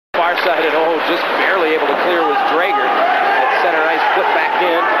left-sided. Oh, just barely able to clear was Drager. At center ice, put back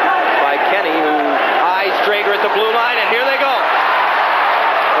in by Kenny, who eyes Drager at the blue line, and here they go.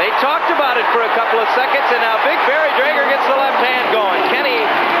 They talked about it for a couple of seconds, and now Big Barry Drager gets the left hand going. Kenny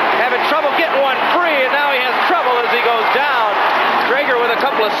having trouble getting one free, and now he has trouble as he goes down. Drager with a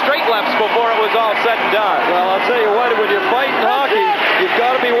couple of straight lefts before it was all said and done. Well, I'll tell you what, when you're fighting hockey, you've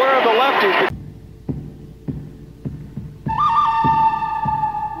got to beware of the lefties.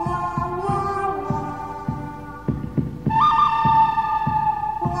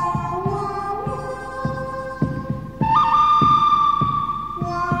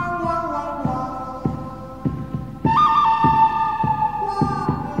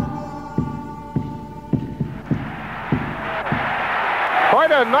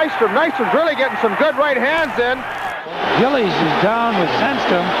 Nystrom's really getting some good right hands in. Gillies is down with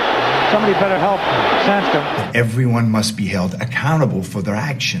Sandstrom. Somebody better help Sandstrom. Everyone must be held accountable for their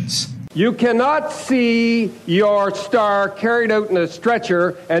actions. You cannot see your star carried out in a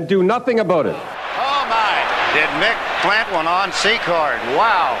stretcher and do nothing about it. Oh my! Did Mick plant one on Secord?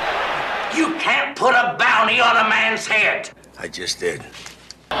 Wow! You can't put a bounty on a man's head. I just did.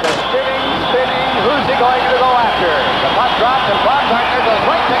 Spinning. Who's he going to go after? The puck drops and Baumgartner goes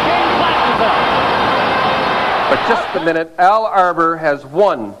right to King, flashes him. But just a minute, Al Arbour has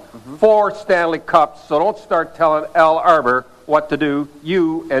won 4 Stanley Cups, so don't start telling Al Arbour what to do,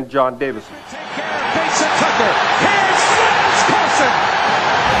 you and John Davison. Take care of Mason Tucker. Here's Franz Carlson.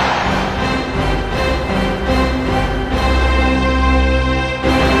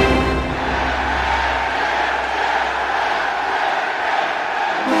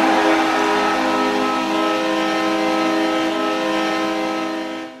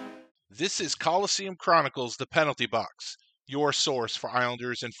 This is Coliseum Chronicles, the Penalty Box, your source for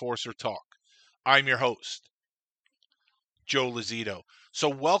Islanders Enforcer talk. I'm your host, Joe Lazito. So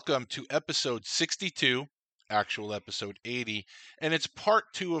welcome to episode 62, actual episode 80, and it's part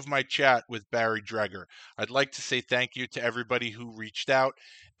 2 of my chat with Barry Dreger. I'd like to say thank you to everybody who reached out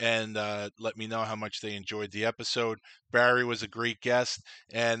and let me know how much they enjoyed the episode. Barry was a great guest,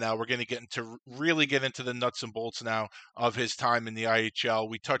 and we're going to really get into the nuts and bolts now of his time in the IHL.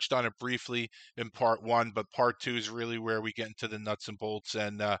 We touched on it briefly in part 1, but part 2 is really where we get into the nuts and bolts.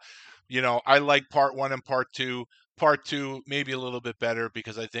 And, I like part 1 and part 2. Part 2 maybe a little bit better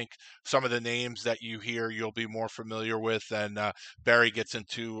because I think some of the names that you hear you'll be more familiar with, and Barry gets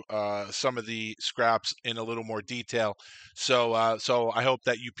into some of the scraps in a little more detail. So I hope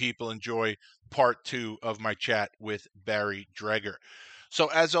that you people enjoy part 2 of my chat with Barry Dreger. So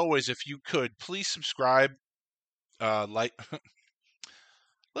as always, if you could please subscribe, let's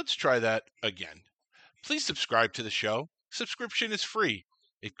try that again. Please subscribe to the show. Subscription is free.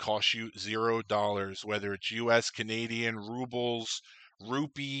 It costs you $0, whether it's US, Canadian, rubles,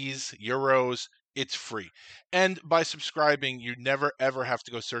 rupees, euros, it's free. And by subscribing, you never ever have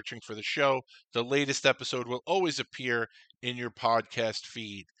to go searching for the show. The latest episode will always appear in your podcast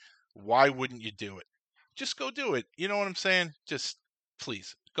feed. Why wouldn't you do it? Just go do it. You know what I'm saying? Just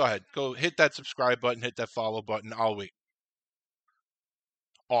please go ahead. Go hit that subscribe button, hit that follow button. I'll wait.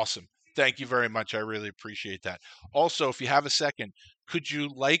 Awesome. Thank you very much. I really appreciate that. Also, if you have a second, could you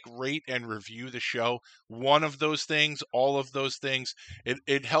rate, and review the show? One of those things, all of those things,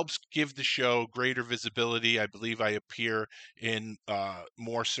 it helps give the show greater visibility. I believe I appear in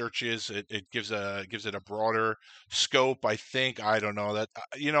more searches. It gives it a broader scope, I think. I don't know that.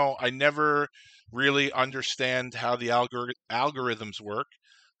 I never really understand how the algorithms work.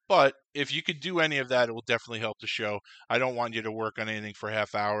 But if you could do any of that, it will definitely help the show. I don't want you to work on anything for a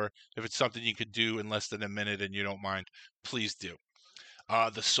half hour. If it's something you could do in less than a minute and you don't mind, please do.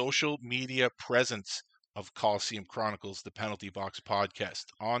 The social media presence of Coliseum Chronicles, the Penalty Box podcast,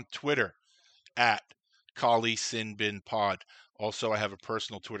 on Twitter at ColiSinBinPod. Also, I have a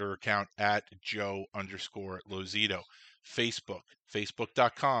personal Twitter account at Joe_Lozito. Facebook,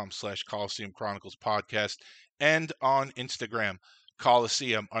 facebook.com/Coliseum Chronicles podcast, and on Instagram,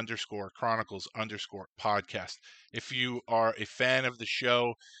 Coliseum_Chronicles_podcast. If you are a fan of the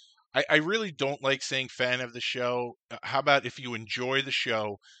show, I really don't like saying fan of the show. How about if you enjoy the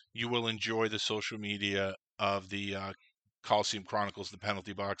show, you will enjoy the social media of the Coliseum Chronicles, the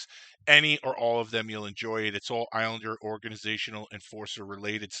Penalty Box. Any or all of them, you'll enjoy it. It's all Islander organizational enforcer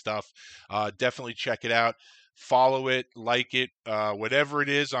related stuff. Definitely check it out. Follow it, like it, whatever it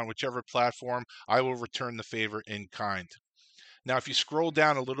is on whichever platform. I will return the favor in kind. Now, if you scroll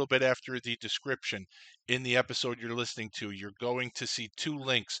down a little bit after the description, in the episode you're listening to, you're going to see 2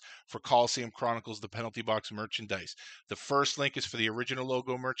 links for Coliseum Chronicles, the Penalty Box merchandise. The first link is for the original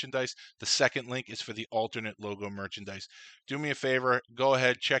logo merchandise. The second link is for the alternate logo merchandise. Do me a favor, go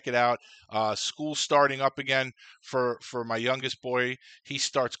ahead, check it out. School's starting up again for my youngest boy. He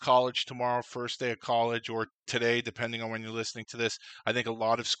starts college tomorrow, first day of college, or today, depending on when you're listening to this. I think a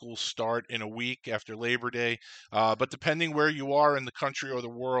lot of schools start in a week after Labor Day. But depending where you are in the country or the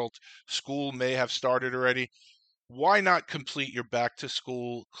world, school may have started already. Why not complete your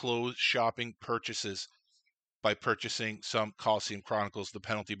back-to-school clothes shopping purchases by purchasing some Coliseum Chronicles, the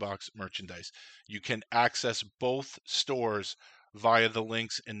Penalty Box merchandise? You can access both stores via the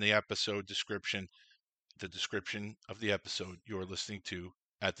links in the episode description, the description of the episode you're listening to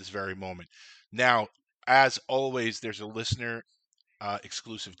at this very moment. Now, as always, there's a listener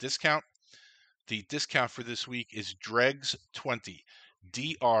exclusive discount. The discount for this week is DREGS20,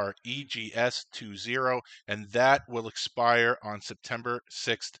 DREGS20, and that will expire on September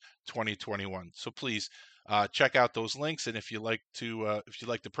 6th, 2021. So please check out those links, and if you like to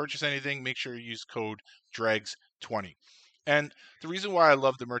purchase anything, make sure you use code DREGS20. And the reason why I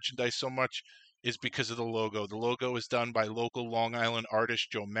love the merchandise so much is because of the logo. The logo is done by local Long Island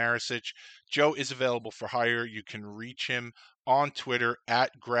artist Joe Maricic. Joe is available for hire. You can reach him on Twitter at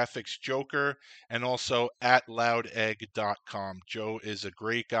GraphicsJoker and also at loudegg.com. Joe is a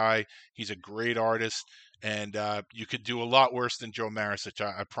great guy. He's a great artist, and you could do a lot worse than Joe Maricic.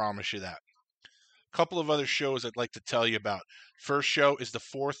 I promise you that. A couple of other shows I'd like to tell you about. First show is the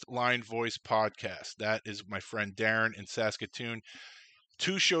Fourth Line Voice podcast. That is my friend Darren in Saskatoon.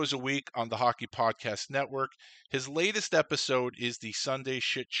 2 shows a week on the Hockey Podcast Network. His latest episode is the Sunday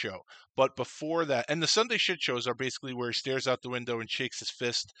Shit Show. But before that, and the Sunday Shit Shows are basically where he stares out the window and shakes his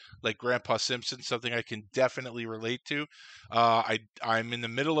fist like Grandpa Simpson, something I can definitely relate to. I'm in the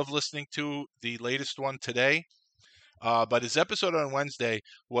middle of listening to the latest one today. But his episode on Wednesday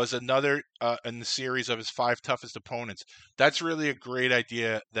was another in the series of his 5 toughest opponents. That's really a great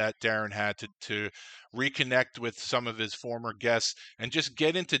idea that Darren had to reconnect with some of his former guests and just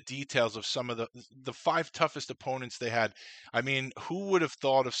get into details of some of the 5 toughest opponents they had. I mean, who would have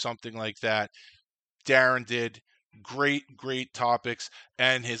thought of something like that? Darren did. Great topics.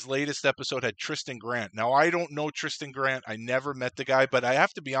 And his latest episode had Tristan Grant. Now, I don't know Tristan Grant. I never met the guy, but I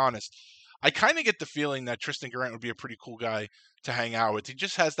have to be honest. I kind of get the feeling that Tristan Grant would be a pretty cool guy to hang out with. He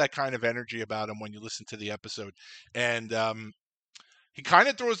just has that kind of energy about him when you listen to the episode. And he kind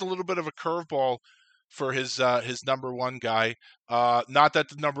of throws a little bit of a curveball for his number one guy. Not that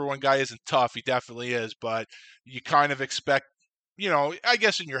the number one guy isn't tough. He definitely is. But you kind of expect, I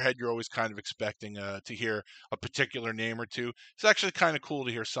guess in your head you're always kind of expecting to hear a particular name or two. It's actually kind of cool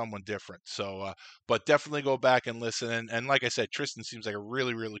to hear someone different. So, but definitely go back and listen. And like I said, Tristan seems like a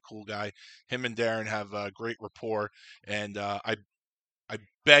really, really cool guy. Him and Darren have a great rapport. And I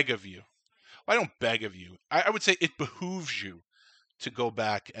beg of you. Well, I don't beg of you. I would say it behooves you to go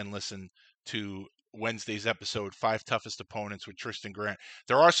back and listen to Wednesday's episode, 5 toughest opponents with Tristan Grant.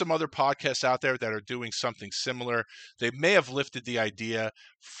 There are some other podcasts out there that are doing something similar. They may have lifted the idea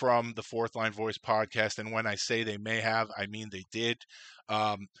from the Fourth Line Voice podcast, and when I say they may have, I mean they did.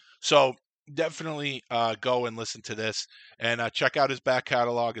 So definitely go and listen to this and check out his back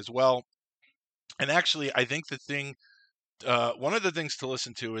catalog as well. And actually, I think one of the things to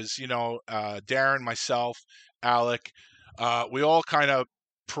listen to is, Darren, myself, Alec, we all kind of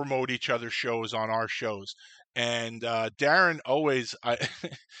promote each other's shows on our shows, and Darren always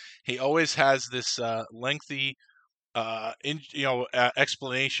he always has this lengthy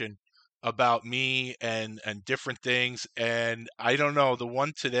explanation about me and different things, and I don't know, the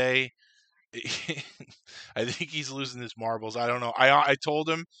one today I think he's losing his marbles. I don't know. I told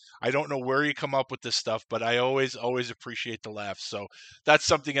him I don't know where you come up with this stuff, but I always appreciate the laughs. So that's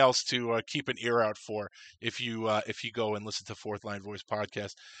something else to keep an ear out for if you go and listen to Fourth Line Voice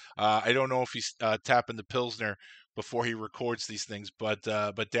podcast. I don't know if he's tapping the Pilsner before he records these things, but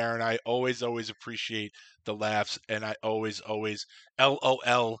Darren, I always appreciate the laughs, and I always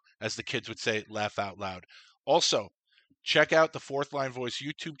LOL, as the kids would say, laugh out loud. Also, check out the Fourth Line Voice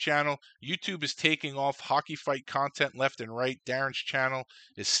YouTube channel. YouTube is taking off hockey fight content left and right. Darren's channel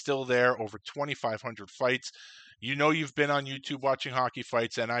is still there, over 2,500 fights. You've been on YouTube watching hockey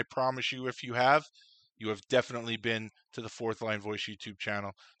fights, and I promise you, if you have definitely been to the Fourth Line Voice YouTube channel.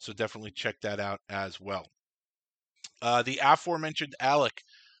 So definitely check that out as well. The aforementioned Alec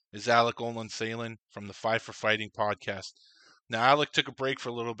is Alec Olin-Salin from the Five for Fighting podcast. Now, Alec took a break for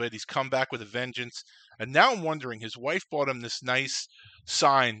a little bit. He's come back with a vengeance. And now I'm wondering, his wife bought him this nice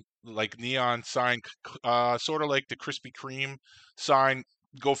sign, like neon sign, sort of like the Krispy Kreme sign,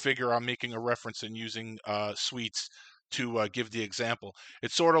 go figure, I'm making a reference and using sweets to give the example.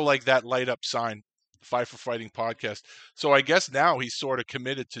 It's sort of like that light up sign, Five for Fighting podcast. So I guess now he's sort of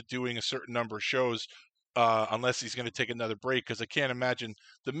committed to doing a certain number of shows, unless he's going to take another break, because I can't imagine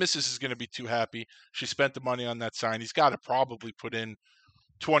the missus is going to be too happy. She spent the money on that sign. He's got to probably put in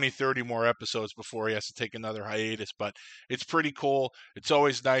 20, 30 more episodes before he has to take another hiatus, but it's pretty cool. It's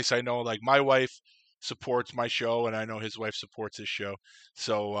always nice. I know, like, my wife supports my show, and I know his wife supports his show.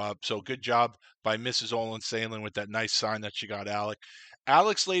 So good job by Mrs. Olin Salen with that nice sign that she got Alec.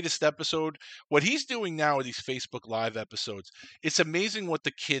 Alec's latest episode, what he's doing now with these Facebook Live episodes, it's amazing what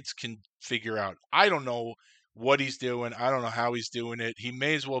the kids can figure out. I don't know what he's doing. I don't know how he's doing it. He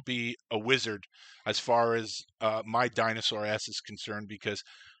may as well be a wizard as far as my dinosaur ass is concerned, because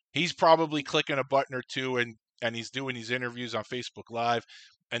he's probably clicking a button or two and he's doing these interviews on Facebook Live,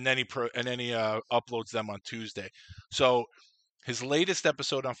 and then he uploads them on Tuesday. So his latest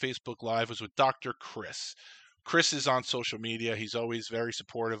episode on Facebook Live was with Dr. Chris. Chris is on social media. He's always very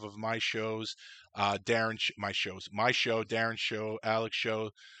supportive of my shows, my show, Darren's show, Alec's show,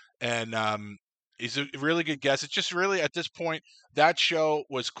 and he's a really good guest. It's just really, at this point, that show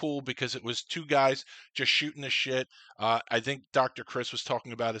was cool because it was two guys just shooting the shit. I think Dr. Chris was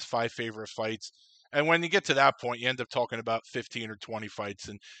talking about his 5 favorite fights. And when you get to that point, you end up talking about 15 or 20 fights.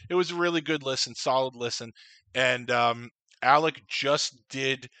 And it was a really good listen, solid listen. And Alec just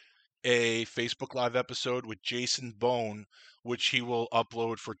did a Facebook Live episode with Jason Bone, which he will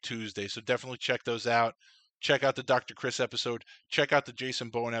upload for Tuesday. So definitely check those out. Check out the Dr. Chris episode. Check out the Jason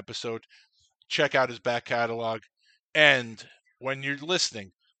Bone episode. Check out his back catalog. And when you're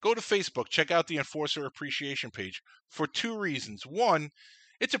listening, go to Facebook. Check out the Enforcer Appreciation page for 2 reasons. One,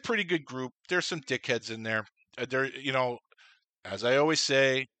 it's a pretty good group. There's some dickheads in there. As I always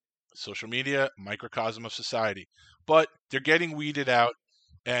say, social media, microcosm of society. But they're getting weeded out.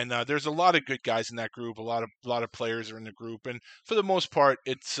 And there's a lot of good guys in that group. A lot of players are in the group, and for the most part,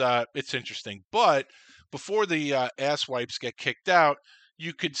 it's interesting. But before the ass wipes get kicked out,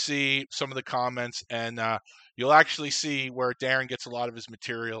 you could see some of the comments, and you'll actually see where Darren gets a lot of his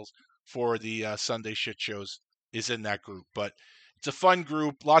materials for the Sunday shit shows is in that group. But it's a fun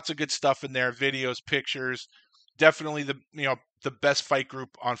group, lots of good stuff in there, videos, pictures. Definitely the best fight group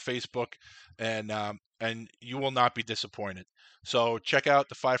on Facebook, and you will not be disappointed. So check out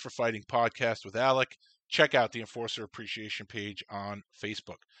the 5 for Fighting podcast with Alec. Check out the Enforcer Appreciation page on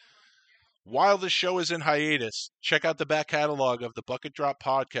Facebook. While the show is in hiatus, check out the back catalog of the Bucket Drop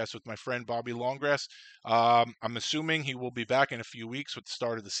podcast with my friend Bobby Longgrass. I'm assuming he will be back in a few weeks with the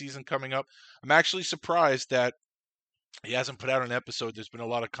start of the season coming up. I'm actually surprised that he hasn't put out an episode. There's been a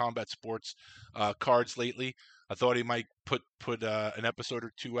lot of combat sports cards lately. I thought he might put an episode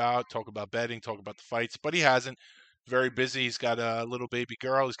or 2 out, talk about betting, talk about the fights, but he hasn't. Very busy. He's got a little baby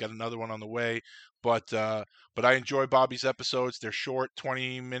girl. He's got another one on the way. But I enjoy Bobby's episodes. They're short,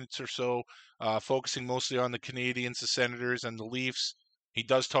 20 minutes or so, focusing mostly on the Canadians, the Senators, and the Leafs. He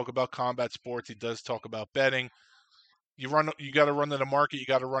does talk about combat sports. He does talk about betting. You got to run to the market. You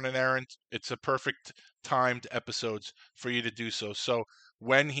got to run an errand. It's a perfect timed episodes for you to do so. So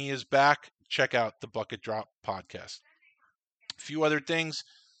when he is back, check out the Bucket Drop podcast. A few other things.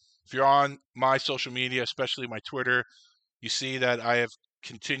 If you're on my social media, especially my Twitter, you see that I have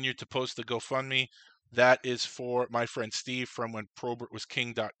continued to post the GoFundMe. That is for my friend Steve from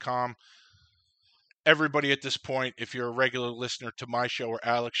whenProbert.com. Everybody at this point, if you're a regular listener to my show or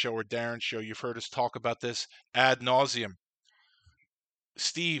Alec's show or Darren's show, you've heard us talk about this ad nauseum.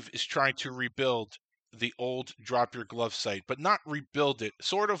 Steve is trying to rebuild the old Drop Your Glove site, but not rebuild it.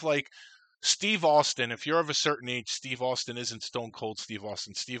 Sort of like Steve Austin. If you're of a certain age, Steve Austin isn't Stone Cold Steve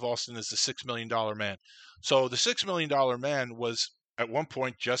Austin. Steve Austin is the $6 million man. So the $6 million man was at one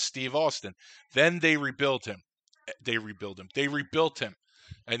point just Steve Austin. Then they rebuilt him. They rebuilt him.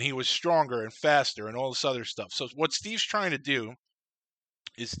 And he was stronger and faster and all this other stuff. So what Steve's trying to do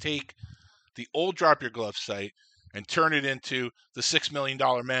is take the old Drop Your Glove site and turn it into the $6 million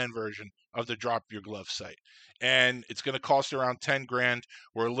man version of the Drop Your Glove site. And it's going to cost around $10,000.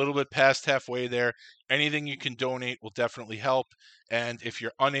 We're a little bit past halfway there. Anything you can donate will definitely help. And if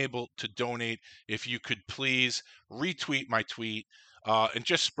you're unable to donate, if you could please retweet my tweet and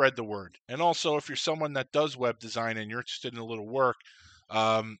just spread the word. And also, if you're someone that does web design and you're interested in a little work,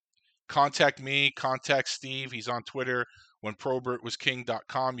 contact me, contact Steve. He's on Twitter,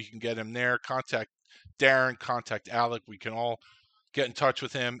 whenProbertWasKing.com. You can get him there. Contact Darren, contact Alec. We can all get in touch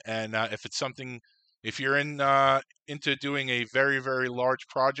with him. And if it's something, if you're into doing a very, very large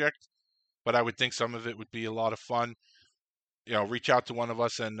project, but I would think some of it would be a lot of fun, reach out to one of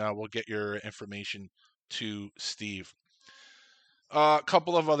us and we'll get your information to Steve. A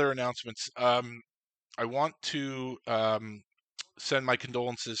couple of other announcements. I want to send my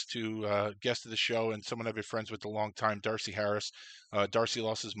condolences to guest of the show and someone I've been friends with a long time, Darcy Harris. Darcy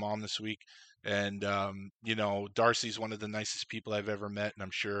lost his mom this week. And, Darcy's one of the nicest people I've ever met. And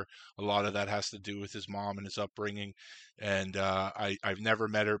I'm sure a lot of that has to do with his mom and his upbringing. And I've never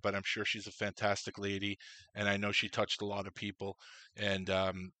met her, but I'm sure she's a fantastic lady. And I know she touched a lot of people. And,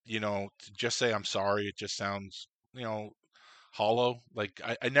 to just say I'm sorry, it just sounds, hollow. Like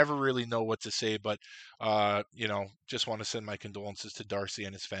I never really know what to say, but just want to send my condolences to Darcy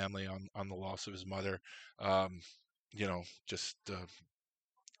and his family on the loss of his mother. I'm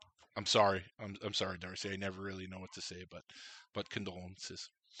sorry. I'm sorry, Darcy. I never really know what to say, but condolences.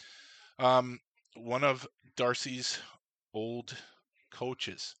 One of Darcy's old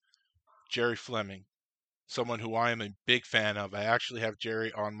coaches, Jerry Fleming, someone who I am a big fan of. I actually have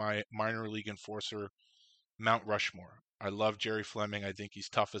Jerry on my minor league enforcer Mount Rushmore. I love Jerry Fleming. I think he's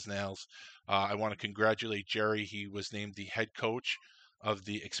tough as nails. I want to congratulate Jerry. He was named the head coach of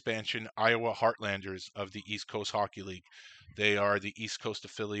the expansion Iowa Heartlanders of the East Coast Hockey League. They are the East Coast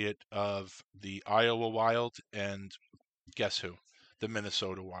affiliate of the Iowa Wild and guess who? The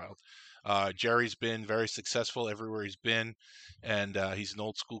Minnesota Wild. Jerry's been very successful everywhere he's been, and he's an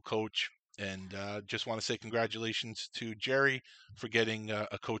old school coach. And just want to say congratulations to Jerry for getting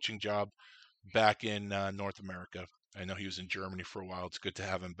a coaching job back in North America. I know he was in Germany for a while. It's good to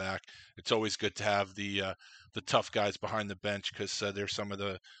have him back. It's always good to have the tough guys behind the bench because they're some of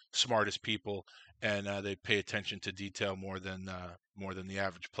the smartest people and they pay attention to detail more than the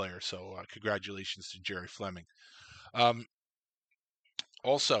average player. So congratulations to Jerry Fleming.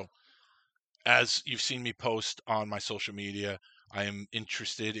 Also, as you've seen me post on my social media, I am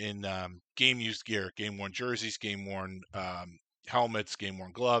interested in game used gear, game worn jerseys, game worn helmets, game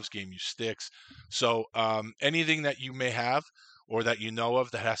worn gloves, game used sticks. So anything that you may have or that you know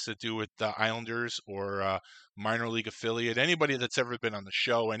of that has to do with the Islanders or minor league affiliate, anybody that's ever been on the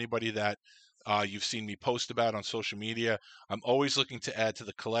show, anybody that you've seen me post about on social media, I'm always looking to add to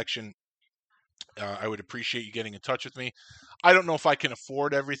the collection. I would appreciate you getting in touch with me. I don't know if I can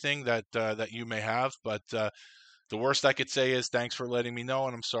afford everything that you may have, but the worst I could say is thanks for letting me know,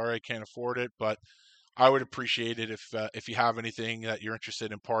 and I'm sorry I can't afford it, but I would appreciate it if you have anything that you're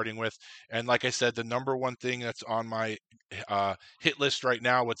interested in parting with. And like I said, the number one thing that's on my hit list right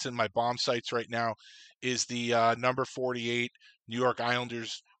now, what's in my bomb sites right now, is the number 48 New York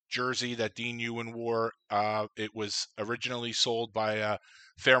Islanders jersey that Dean Ewan wore. It was originally sold by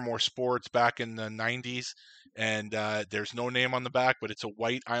Fairmore Sports back in the 90s, and there's no name on the back, but it's a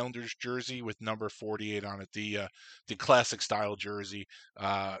white Islanders jersey with number 48 on it, the classic style jersey.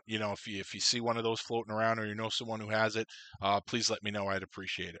 If you see one of those floating around or you know someone who has it, please let me know. I'd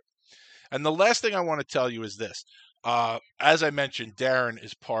appreciate it. And the last thing I want to tell you is this. As I mentioned, Darren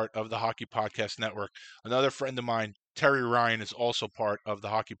is part of the Hockey Podcast Network. Another friend of mine, Terry Ryan, is also part of the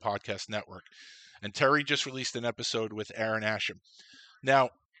Hockey Podcast Network. And Terry just released an episode with Aaron Asham. Now,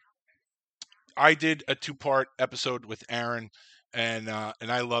 I did a 2-part episode with Aaron, and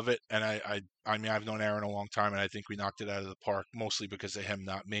I love it. And I mean, I've known Aaron a long time, and I think we knocked it out of the park, mostly because of him,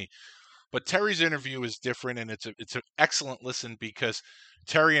 not me. But Terry's interview is different, and it's an excellent listen because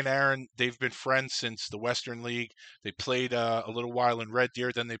Terry and Aaron, they've been friends since the Western League. They played a little while in Red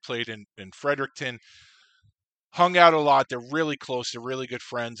Deer, then they played in Fredericton. Hung out a lot. They're really close. They're really good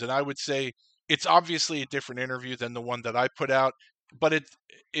friends. And I would say it's obviously a different interview than the one that I put out, but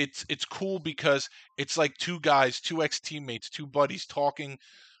it's cool because it's like two guys, two ex-teammates, two buddies talking,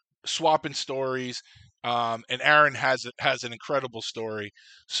 swapping stories. And Aaron has an incredible story.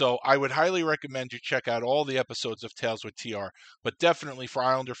 So I would highly recommend you check out all the episodes of Tales with TR, but definitely for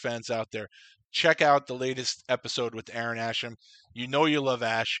Islander fans out there, check out the latest episode with Aaron Asham. You know you love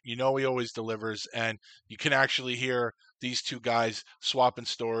Ash. You know he always delivers, and you can actually hear these two guys swapping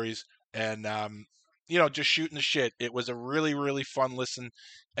stories and just shooting the shit. It was a really, really fun listen.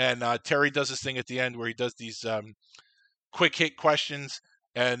 And Terry does this thing at the end where he does these quick hit questions,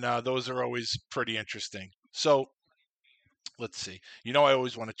 and those are always pretty interesting. So let's see. I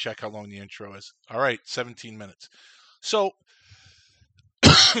always want to check how long the intro is. All right, 17 minutes. So,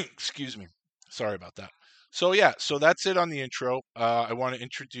 excuse me. Sorry about that. So yeah, so that's it on the intro. I want to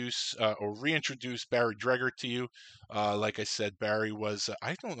introduce or reintroduce Barry Dreger to you. Like I said, Barry was,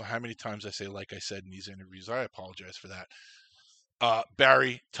 I don't know how many times I say like I said in these interviews. I apologize for that.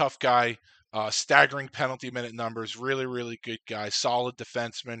 Barry, tough guy, staggering penalty minute numbers, really, really good guy, solid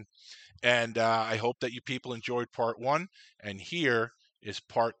defenseman. And I hope that you people enjoyed part 1. And here is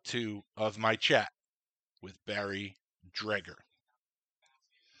part 2 of my chat with Barry Dreger.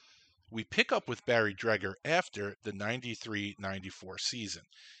 we pick up with Barry Dreger after the 93-94 season.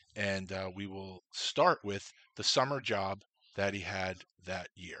 And we will start with the summer job that he had that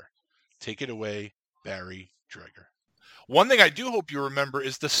year. Take it away, Barry Dreger. One thing I do hope you remember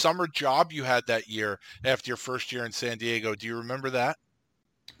is the summer job you had that year after your first year in San Diego. Do you remember that?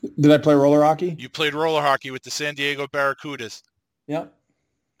 Did I play roller hockey? You played roller hockey with the San Diego Barracudas. Yep.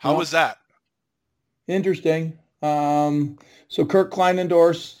 How was that? Interesting. So Kirk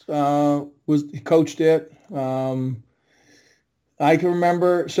Kleinendorf coached it. I can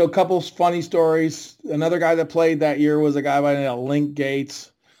remember, so a couple funny stories. Another guy that played that year was a guy by the name of Link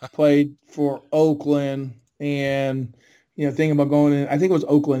Gates, played for Oakland. And, thinking about going in, I think it was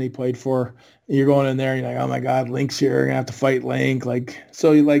Oakland he played for. You're going in there, and you're like, oh my God, Link's here. You're going to have to fight Link.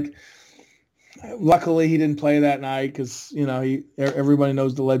 Luckily he didn't play that night because, everybody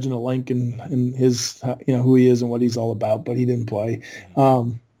knows the legend of Link and his, who he is and what he's all about, but he didn't play.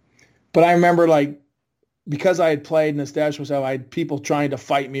 But I remember, because I had played and established myself, I had people trying to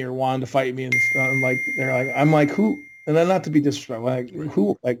fight me or wanting to fight me, and I'm like, who? And then, not to be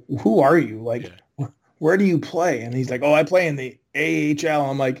disrespectful, who are you? Where do you play? And he's like, oh, I play in the AHL.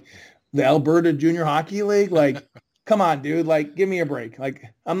 I'm like, the Alberta Junior Hockey League? Come on, dude. Give me a break.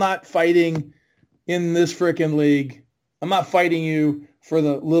 I'm not fighting in this freaking league. I'm not fighting you for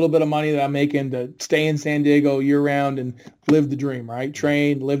the little bit of money that I'm making to stay in San Diego year round and live the dream, right?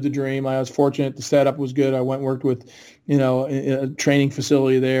 Train, live the dream. I was fortunate. The setup was good. I went and worked with, a training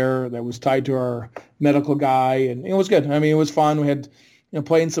facility there that was tied to our medical guy, and it was good. I mean, it was fun. We had,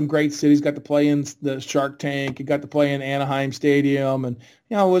 played in some great cities, got to play in the Shark Tank, you got to play in Anaheim Stadium, and,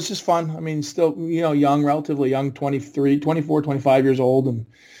 it was just fun. I mean, still, young, relatively young, 24, 25 years old, and,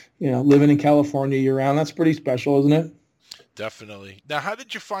 living in California year round. That's pretty special, isn't it? Definitely. Now, how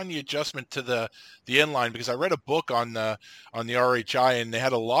did you find the adjustment to the inline? Because I read a book on the RHI, and they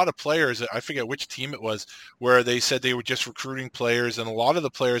had a lot of players. I forget which team it was, where they said they were just recruiting players, and a lot of the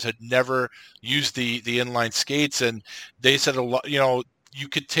players had never used the inline skates. And they said a lot. You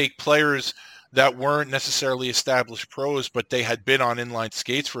could take players that weren't necessarily established pros, but they had been on inline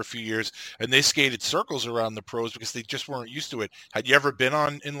skates for a few years, and they skated circles around the pros because they just weren't used to it. Had you ever been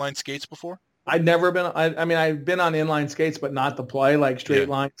on inline skates before? I'd never been. I've been on inline skates, but not to play, straight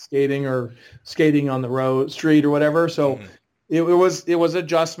line skating or skating on the road, street or whatever. So it was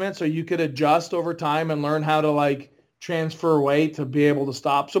adjustment. So you could adjust over time and learn how to transfer weight to be able to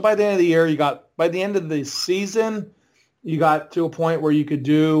stop. So by the end of the year, by the end of the season, you got to a point where you could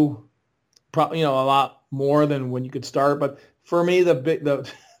do probably a lot more than when you could start. But for me,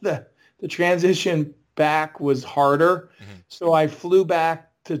 the transition back was harder. Mm-hmm. So I flew back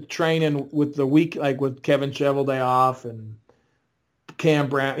to train with the week, with Kevin Cheveldayoff and Cam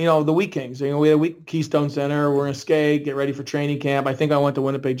Brown, the Wheat Kings. We had a Keystone Center. We're going to skate, get ready for training camp. I think I went to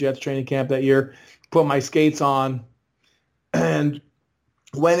Winnipeg Jets training camp that year, put my skates on, and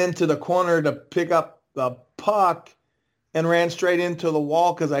went into the corner to pick up the puck and ran straight into the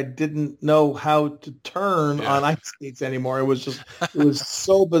wall because I didn't know how to turn on ice skates anymore. It was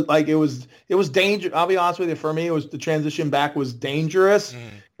so, but it was dangerous. I'll be honest with you. For me, the transition back was dangerous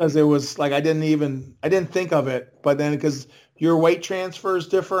because it was I didn't think of it. But then because your weight transfer is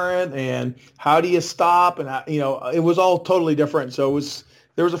different and how do you stop? And, it was all totally different. So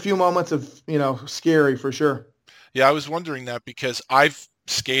there was a few moments of, scary for sure. Yeah, I was wondering that because I've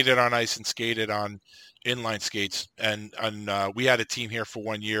skated on ice and skated on inline skates, and we had a team here for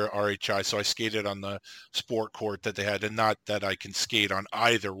 1 year, RHI, so I skated on the sport court that they had, and not that I can skate on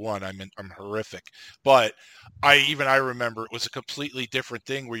either one. I'm horrific, but I remember it was a completely different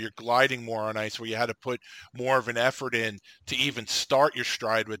thing where you're gliding more on ice, where you had to put more of an effort in to even start your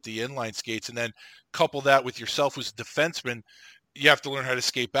stride with the inline skates, and then couple that with yourself as a defenseman, you have to learn how to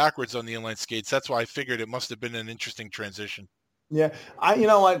skate backwards on the inline skates. That's why I figured it must have been an interesting transition. Yeah,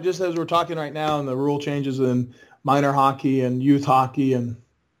 just as we're talking right now, and the rule changes in minor hockey and youth hockey, and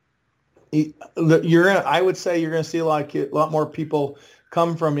I would say you're gonna see a lot more people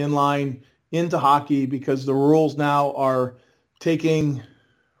come from inline into hockey because the rules now are they've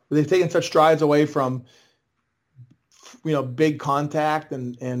taken such strides away from big contact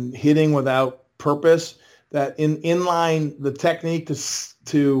and hitting without purpose that in inline the technique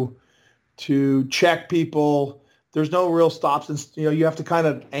to check people. There's no real stops, and you have to kind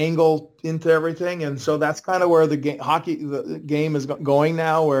of angle into everything, and so that's kind of where the game is going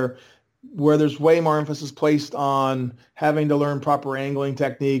now, where there's way more emphasis placed on having to learn proper angling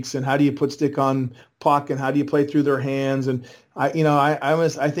techniques and how do you put stick on puck and how do you play through their hands, and I think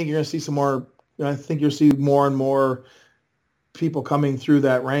you're going to see some more. I think you'll see more and more people coming through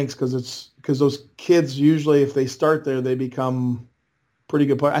that ranks because those kids usually, if they start there, they become pretty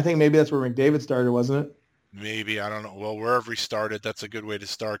good player. I think maybe that's where McDavid started, wasn't it? Maybe, I don't know. Well, wherever he started, that's a good way to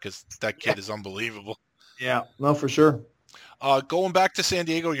start because that kid is unbelievable. Yeah, no, for sure. Going back to San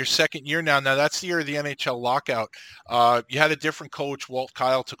Diego, your second year now. Now, that's the year of the NHL lockout. You had a different coach. Walt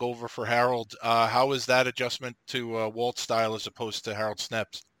Kyle took over for Harold. How was that adjustment to Walt's style as opposed to Harold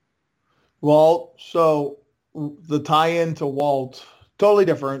Snep's? Walt, so the tie-in to Walt, totally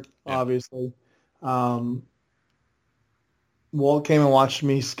different, obviously. Walt came and watched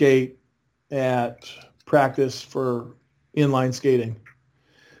me skate at practice for inline skating.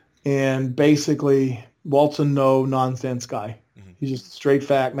 And basically, Walt's a no-nonsense guy. Mm-hmm. He's just a straight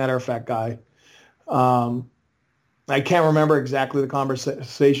fact, matter-of-fact guy. I can't remember exactly the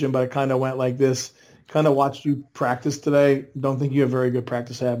conversation, but it kind of went like this. Kind of watched you practice today. Don't think you have very good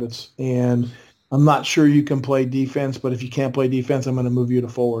practice habits. And I'm not sure you can play defense, but if you can't play defense, I'm going to move you to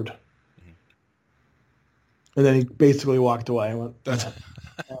forward. Mm-hmm. And then he basically walked away. I went,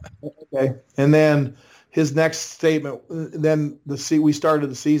 okay. And then his next statement, we started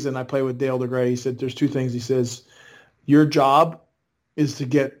the season. I played with Dale DeGray. He said, there's two things. He says, your job is to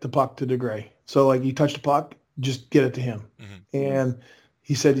get the puck to DeGray. So, like, you touch the puck, just get it to him. Mm-hmm. And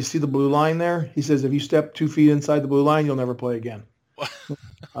he said, you see the blue line there? He says, if you step 2 feet inside the blue line, you'll never play again.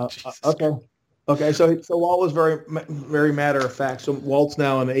 Okay. So Walt was very, very matter of fact. So Walt's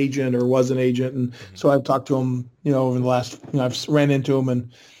now an agent or was an agent. And so I've talked to him, over the last, I've ran into him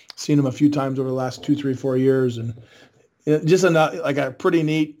and seen him a few times over the last 2, 3, 4 years. And just a pretty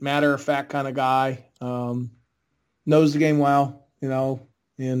neat matter of fact kind of guy. Knows the game well,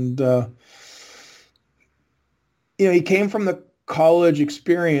 and, he came from the college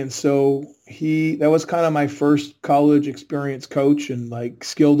experience. So that was kind of my first college experience coach and like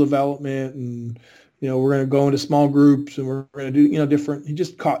skill development. And, we're going to go into small groups and we're going to do, different. He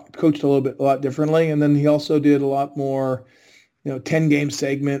just coached a lot differently. And then he also did a lot more, 10-game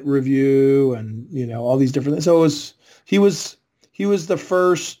segment review and, all these different things. So he was the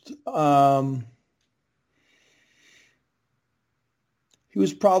first, he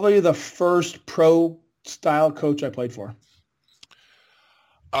was probably the first pro style coach I played for.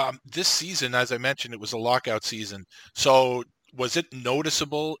 This season, as I mentioned, it was a lockout season. So was it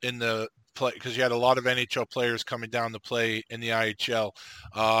noticeable in the play? Because you had a lot of NHL players coming down to play in the IHL.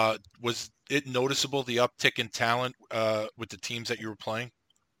 Was it noticeable, the uptick in talent with the teams that you were playing?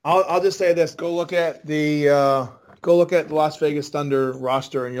 I'll just say this. Go look at the Las Vegas Thunder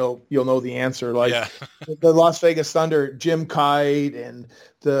roster and you'll know the answer. The Las Vegas Thunder, Jim Kite and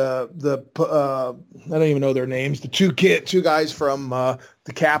the I don't even know their names. The two guys from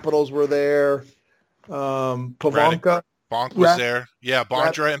the Capitals were there. Pavanka. Bonk was there. Yeah,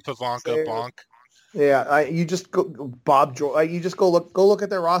 Bondra and Pavanka. Bonk. Yeah, you just go Bob Joy. You just go look at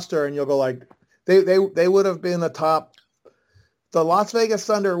their roster and you'll go like they would have been the top. The Las Vegas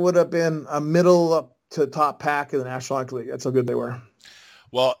Thunder would have been a middle to top pack in the National Hockey League. That's how good they were.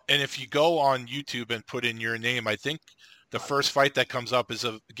 Well, and if you go on YouTube and put in your name, I think the first fight that comes up is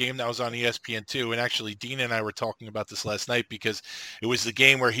a game that was on ESPN2. And actually, Dean and I were talking about this last night because it was the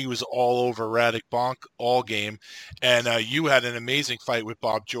game where he was all over Radek Bonk all game. And you had an amazing fight with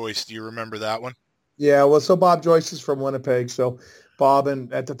Bob Joyce. Do you remember that one? Yeah, well, so Bob Joyce is from Winnipeg. So Bob,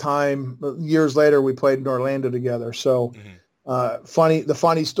 and at the time, years later, we played in Orlando together. So the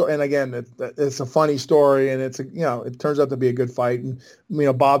funny story, and again, it's a funny story, and it's it turns out to be a good fight. And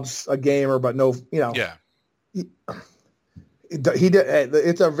Bob's a gamer, but no, yeah. He did.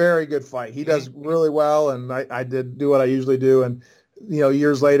 It's a very good fight. He does really well, and I did do what I usually do. And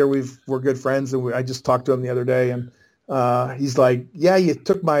years later, we're good friends, and I just talked to him the other day, and he's like, "Yeah, you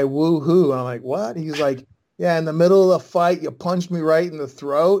took my woo-hoo." And I'm like, "What?" He's like, "Yeah, in the middle of the fight, you punched me right in the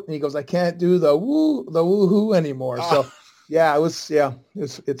throat." And he goes, "I can't do the woo-hoo anymore." So, yeah,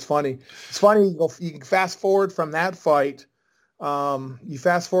 it's funny. It's funny. You can fast forward from that fight.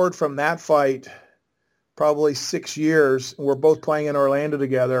 Probably 6 years, and we're both playing in Orlando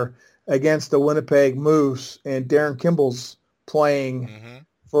together against the Winnipeg Moose, and Darren Kimball's playing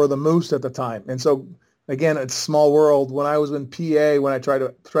for the Moose at the time. And so, again, it's a small world. When I was in PA, when I tried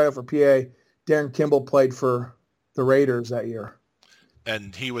to try out for PA, Darren Kimball played for the Raiders that year.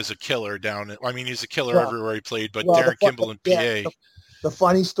 And he was a killer he's a killer everywhere he played, but Darren Kimball in PA. The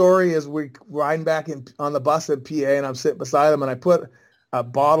funny story is we riding back on the bus in PA, and I'm sitting beside him, and I put a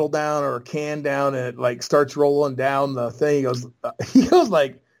bottle down or a can down, and it like starts rolling down the thing. He goes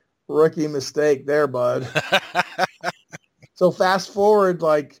like, rookie mistake there, bud. So fast forward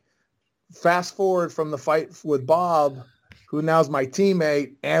from the fight with Bob, who now is my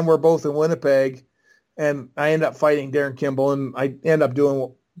teammate, and we're both in Winnipeg, and I end up fighting Darren Kimball, and I end up doing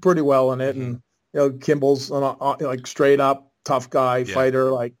pretty well in it. And Kimball's like straight up tough guy,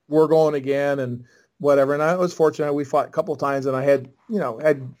 fighter, like we're going again and whatever. And I was fortunate. We fought a couple of times and I had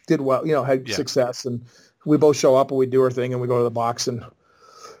did well, had success, and we both show up and we do our thing and we go to the box, and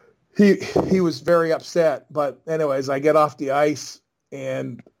he was very upset. But anyways, I get off the ice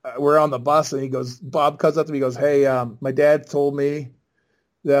and we're on the bus and Bob comes up to me, he goes, "Hey, my dad told me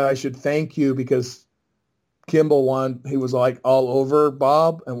that I should thank you because Kimball won." He was like all over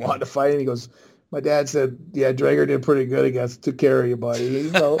Bob and wanted to fight. And he goes, "My dad said, yeah, Drager did pretty good against, took care of you, buddy."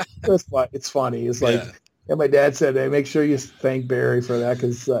 It's funny. It's like, and my dad said, "Hey, make sure you thank Barry for that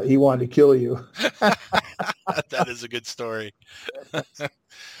because he wanted to kill you." That is a good story.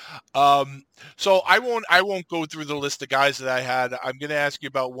 So I won't go through the list of guys that I had. I'm going to ask you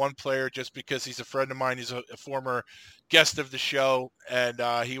about one player just because he's a friend of mine. He's a former guest of the show, and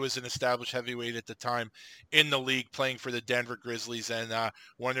he was an established heavyweight at the time in the league playing for the Denver Grizzlies, and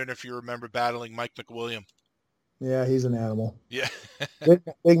wondering if you remember battling Mike McWilliam. Yeah, he's an animal. Yeah.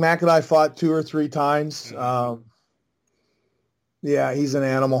 Big Mac and I fought 2 or 3 times. Yeah, he's an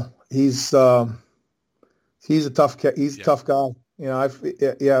animal. He's a tough guy. You know,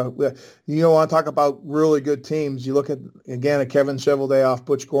 you want to talk about really good teams. You look at, again, a Kevin Cheveldayoff,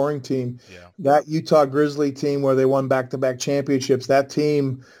 Butch Goring team. Yeah. That Utah Grizzly team where they won back-to-back championships. That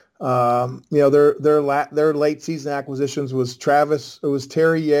team, their late season acquisitions was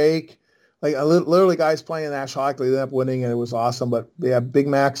Terry Yake. Like literally guys playing in the National Hockey League, they ended up winning, and it was awesome. But yeah, Big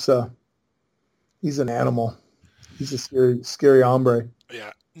Mac's he's an animal. He's a scary hombre.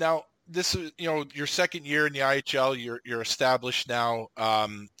 Yeah. Now, this is, your second year in the IHL. You're established now.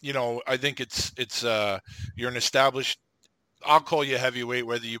 I think it's you're an established, I'll call you a heavyweight,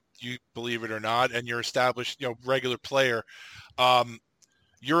 whether you believe it or not, and you're established, regular player.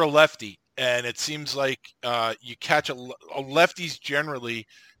 You're a lefty, and it seems like you catch lefties generally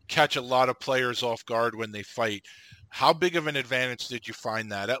catch a lot of players off guard when they fight. How big of an advantage did you find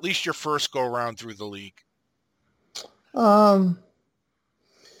that, at least your first go around through the league?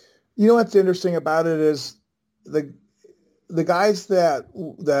 You know what's interesting about it is the guys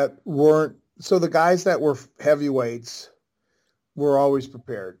that weren't, so the guys that were heavyweights were always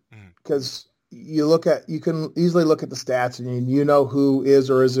prepared, because you can easily look at the stats and you know who is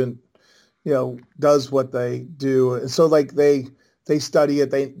or isn't, does what they do. And so like they study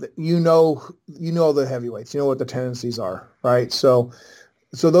it. You know the heavyweights, what the tendencies are, right? So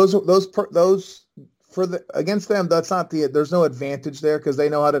those against them, that's not there's no advantage there because they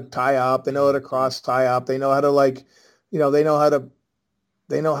know how to tie up, they know how to cross tie up, they know how to they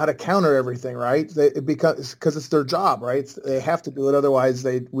know how to counter everything, right? Because it's their job, right? They have to do it, otherwise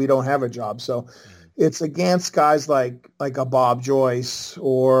we don't have a job. So it's against guys like a Bob Joyce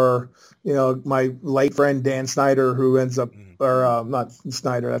or my late friend Dan Snyder, who ends up or not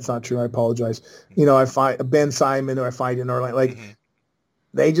Snyder, that's not true. I apologize. I find Ben Simon, who I find in Orlando,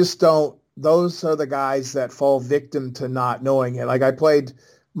 they just don't. Those are the guys that fall victim to not knowing it. Like I played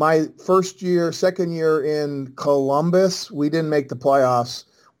my second year in Columbus. We didn't make the playoffs.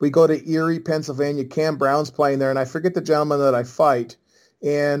 We go to Erie, Pennsylvania. Cam Brown's playing there, and I forget the gentleman that I fight.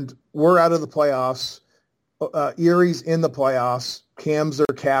 And we're out of the playoffs. Erie's in the playoffs. Cam's their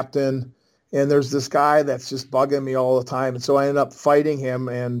captain, and there's this guy that's just bugging me all the time. And so I ended up fighting him,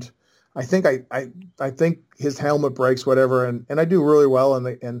 and I think I think his helmet breaks, whatever, and I do really well,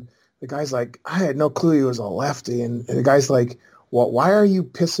 and the guy's like, I had no clue he was a lefty. And the guy's like, well, why are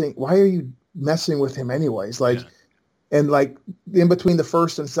you messing with him anyways? Like, and like in between the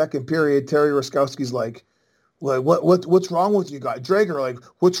first and second period, Terry Ruskowski's like, what's wrong with you guys? Drager, like,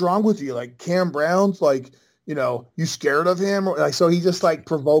 what's wrong with you? Like Cam Brown's like, you scared of him? Or like, so he just like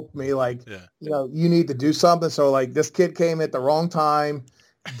provoked me, like, you need to do something. So like this kid came at the wrong time,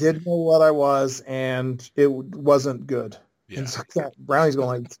 didn't know what I was, and it wasn't good. Yeah. And so Brownie's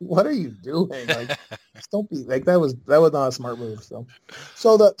going like, "What are you doing? Like, just don't be like that was not a smart move." So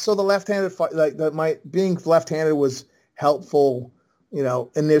the left-handed fight, my being left-handed was helpful,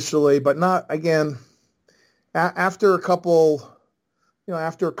 initially, but not again. After a couple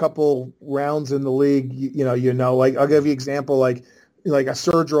rounds in the league, like I'll give you an example, like a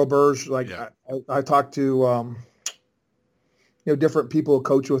Serge Roberge, like I talked to different people who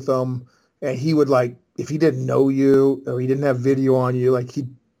coach with them, and he would like, if he didn't know you or he didn't have video on you, like he'd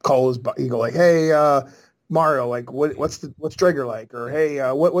go like, "Hey, Mario, like what's Drager like?" Or, "Hey,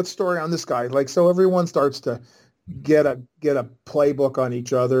 what's story on this guy?" Like, so everyone starts to get a playbook on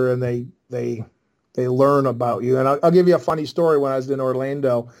each other, and they learn about you. And I'll give you a funny story. When I was in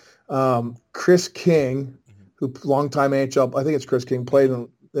Orlando, Chris King, who longtime NHL, I think it's Chris King, played in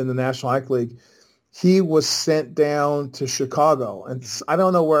the National Hockey League. he was sent down to Chicago. And I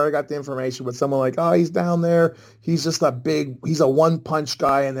don't know where I got the information, but someone like, oh, he's down there. He's just he's a one-punch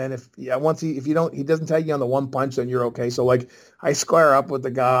guy. And then if he doesn't tag you on the one punch, then you're okay. So, like, I square up with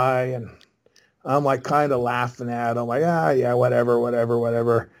the guy, and I'm, like, kind of laughing at him. Like, yeah,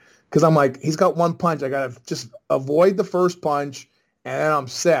 whatever. Because I'm like, he's got one punch. I got to just avoid the first punch, and then I'm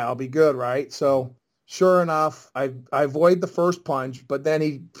set. I'll be good, right? So sure enough, I avoid the first punch, but then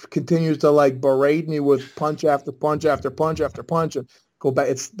he continues to, like, berate me with punch after punch after punch after punch. And go back.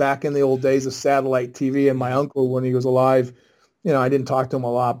 It's back in the old days of satellite TV, and my uncle, when he was alive, I didn't talk to him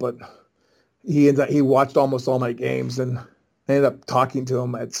a lot, but he watched almost all my games, and I ended up talking to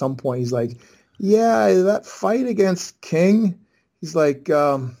him at some point. He's like, yeah, that fight against King, he's like,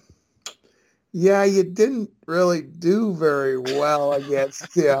 yeah, you didn't really do very well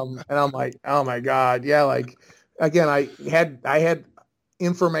against him. And I'm like, oh my God. Yeah. Like, again, I had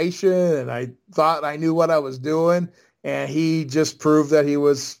information, and I thought I knew what I was doing. And he just proved that he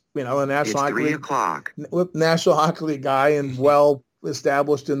was, a National Hockey League guy, and well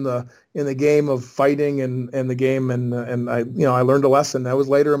established in the game of fighting and the game. And I learned a lesson. That was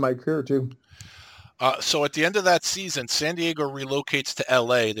later in my career too. So at the end of that season, San Diego relocates to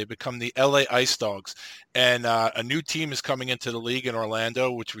L.A. They become the L.A. Ice Dogs, and a new team is coming into the league in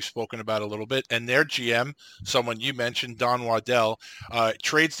Orlando, which we've spoken about a little bit. And their GM, someone you mentioned, Don Waddell,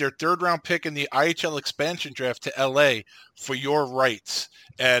 trades their third-round pick in the IHL expansion draft to L.A. for your rights.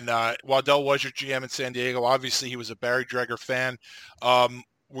 And Waddell was your GM in San Diego. Obviously, he was a Barry Dreger fan.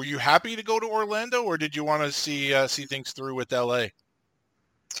 Were you happy to go to Orlando, or did you want to see things through with L.A.?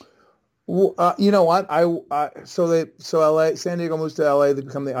 Well, you know what? San Diego moves to LA. They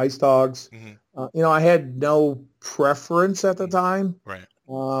become the Ice Dogs. Mm-hmm. I had no preference at the time. Right.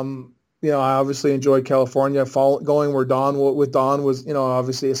 I obviously enjoyed California. Going where Don was,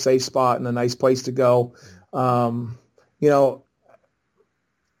 obviously a safe spot and a nice place to go. I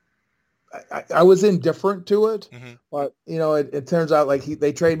was indifferent to it, mm-hmm. but it turns out like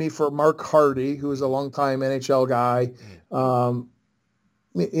they traded me for Mark Hardy, who was a longtime NHL guy. Mm-hmm.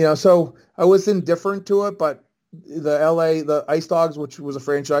 So I was indifferent to it, but the Ice Dogs, which was a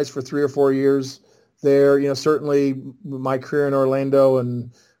franchise for 3 or 4 years there, certainly my career in Orlando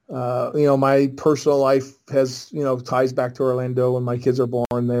and, my personal life has, ties back to Orlando, and my kids are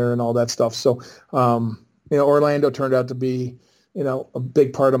born there and all that stuff. So, Orlando turned out to be, a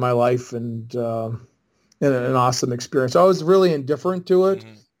big part of my life and an awesome experience. So I was really indifferent to it.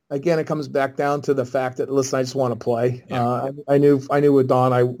 Mm-hmm. Again, it comes back down to the fact that, listen, I just want to play. Yeah. I knew with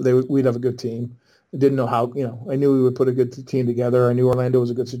Don, we'd have a good team. I didn't know how, I knew we would put a good team together. I knew Orlando was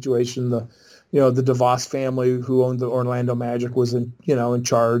a good situation. The DeVos family, who owned the Orlando Magic, was in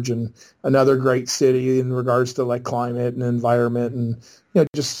charge, and another great city in regards to like climate and environment and,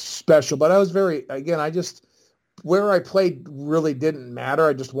 just special. But I was where I played really didn't matter.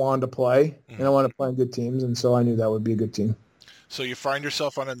 I just wanted to play, and I wanted to play on good teams. And so I knew that would be a good team. So you find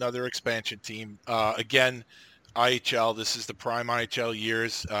yourself on another expansion team. Again, IHL, this is the prime IHL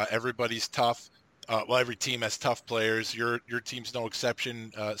years. Everybody's tough. Every team has tough players. Your team's no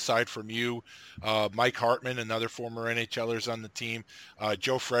exception, aside from you. Mike Hartman, another former NHLer, is on the team.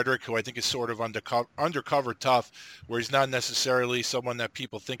 Joe Frederick, who I think is sort of undercover tough, where he's not necessarily someone that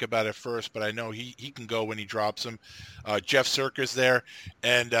people think about at first, but I know he can go when he drops him. Jeff Circa's there,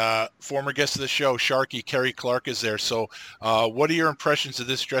 and former guest of the show, Sharky, Kerry Clark, is there. So what are your impressions of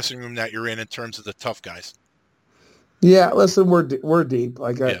this dressing room that you're in terms of the tough guys? Yeah, listen, we're deep.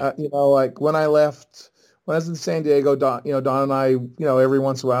 Like, yeah. Like when I was in San Diego, Don and I, every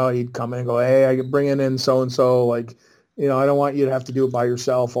once in a while he'd come in and go, hey, I can bring in so-and-so. Like, I don't want you to have to do it by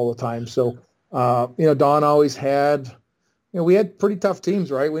yourself all the time. So, Don always had, we had pretty tough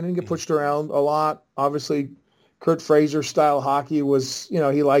teams, right? We didn't get pushed around a lot. Obviously, Kurt Fraser style hockey was,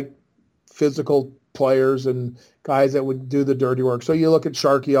 he liked physical players and guys that would do the dirty work. So you look at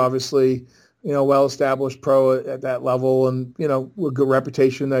Sharky, obviously, well-established pro at that level, and, with good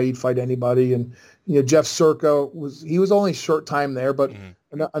reputation that he'd fight anybody. And, Jeff Circa was only short time there, but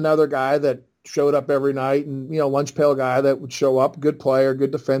another guy that showed up every night, and, lunch pail guy that would show up, good player,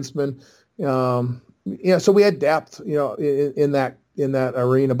 good defenseman. So we had depth, in that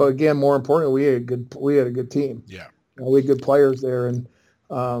arena. But again, more importantly, we had a good team. Yeah. We had good players there. And,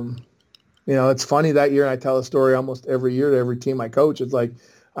 it's funny that year, and I tell a story almost every year to every team I coach. It's like,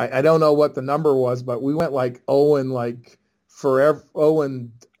 I don't know what the number was, but we went like 0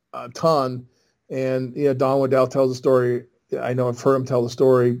 a ton. And, Don Waddell tells the story. I know I've heard him tell the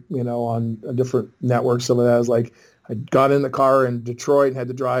story, on different networks. Some of that is like, I got in the car in Detroit and had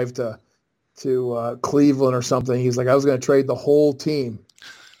to drive to Cleveland or something. He's like, I was going to trade the whole team.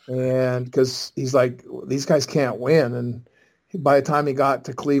 And because he's like, these guys can't win. And by the time he got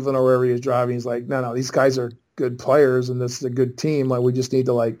to Cleveland or wherever he was driving, he's like, no, these guys are good players and this is a good team. Like, we just need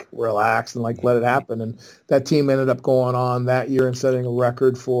to like relax and like let it happen. And that team ended up going on that year and setting a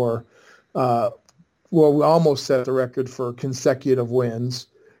record for, we almost set the record for consecutive wins.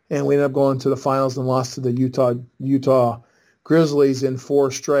 And we ended up going to the finals and lost to the Utah Grizzlies in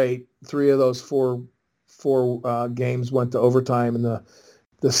 4 straight. 3 of those four games went to overtime, and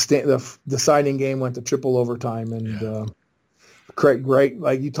the deciding game went to triple overtime. And great,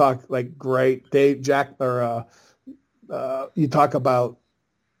 like you talk, like great Dave Jack, or you talk about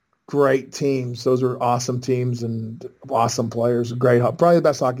great teams. Those are awesome teams and awesome players. Great, probably the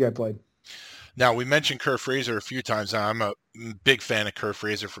best hockey I played. Now, we mentioned Curt Fraser a few times. I'm a big fan of Curt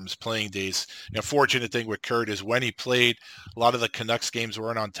Fraser from his playing days. Fortunate thing with Curt is when he played, a lot of the Canucks games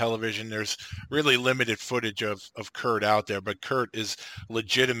weren't on television. There's really limited footage of Curt out there, but Curt is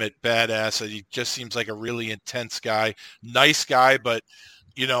legitimate badass. He just seems like a really intense guy, nice guy, but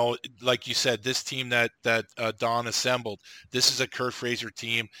like you said, this team that Don assembled, this is a Curt Fraser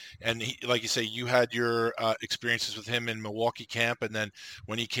team. And he, like you say, you had your experiences with him in Milwaukee camp. And then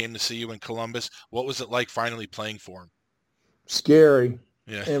when he came to see you in Columbus, what was it like finally playing for him? Scary.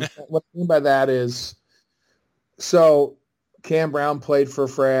 Yeah. And what I mean by that is, so Cam Brown played for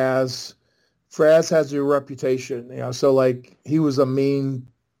Fraz. Fraz has a reputation, so like he was a mean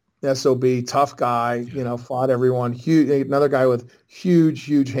SOB, tough guy, fought everyone. Huge, another guy with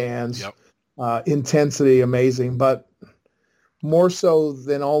huge hands, intensity, amazing. But more so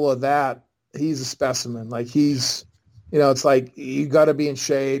than all of that, he's a specimen. Like he's, it's like you got to be in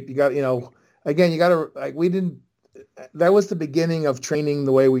shape. You got, again, you got to like that was the beginning of training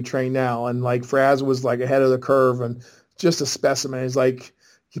the way we train now. And like Fraz was like ahead of the curve and just a specimen. He's like,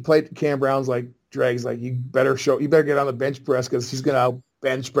 he played Cam Brown's like Dregs, like you better get on the bench press because he's gonna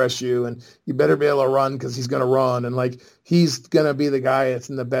bench press you, and you better be able to run because he's going to run, and like he's going to be the guy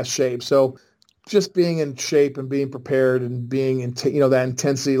that's in the best shape. So just being in shape and being prepared and being in that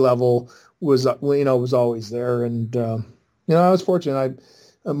intensity level was was always there. And I was fortunate.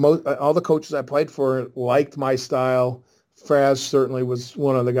 All the coaches I played for liked my style. Fraz certainly was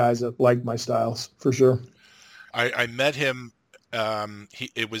one of the guys that liked my styles for sure. I met him.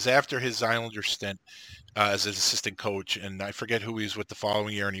 It was after his Islander stint as an assistant coach, and I forget who he was with the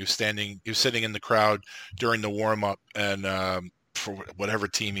following year, and he was sitting in the crowd during the warm-up and for whatever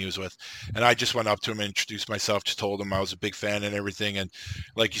team he was with, and I just went up to him and introduced myself, just told him I was a big fan and everything, and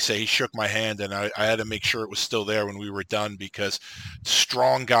like you say, he shook my hand, and I had to make sure it was still there when we were done, because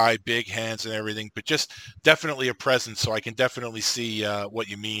strong guy, big hands and everything, but just definitely a presence, so I can definitely see what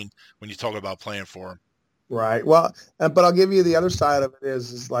you mean when you talk about playing for him. Right. Well, but I'll give you the other side of it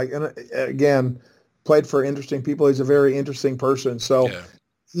is like, and again, played for interesting people. He's a very interesting person. So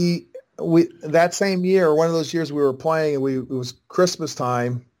that same year, one of those years we were playing, and it was Christmas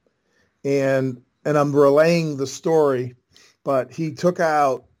time, and I'm relaying the story, but he took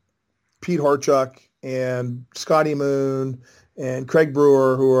out Pete Horchuk and Scotty Moon and Craig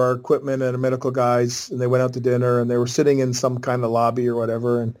Brewer, who are equipment and medical guys, and they went out to dinner, and they were sitting in some kind of lobby or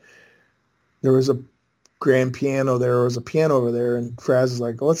whatever, and there was a grand piano there. There was a piano over there, and Fraz is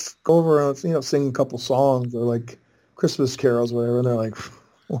like, let's go over and sing a couple songs or like Christmas carols or whatever. And they're like,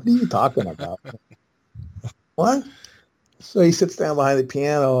 what are you talking about? What? So he sits down behind the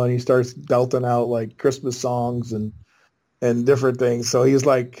piano and he starts belting out like Christmas songs and different things. So he's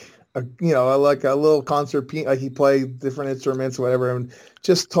like, like a little concert, like he played different instruments or whatever, and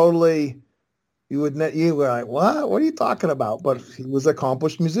just totally, you were like, what are you talking about? But he was an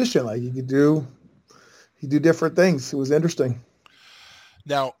accomplished musician. Like he do different things. It was interesting.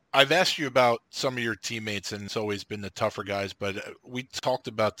 Now, I've asked you about some of your teammates, and it's always been the tougher guys, but we talked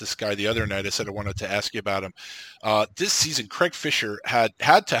about this guy the other night. I said I wanted to ask you about him. This season, Craig Fisher had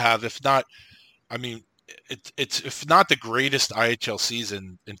to have, if not the greatest IHL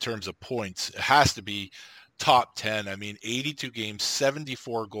season in terms of points, it has to be top 10. 82 games,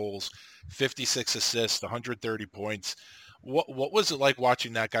 74 goals, 56 assists, 130 points. What was it like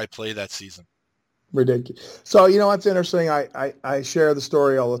watching that guy play that season? Ridiculous. So, what's interesting, I share the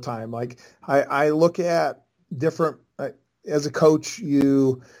story all the time. Like I look at different, as a coach,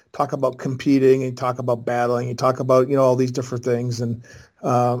 you talk about competing and you talk about battling, you talk about, all these different things. And,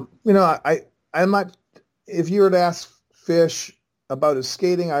 I'm not, if you were to ask Fish about his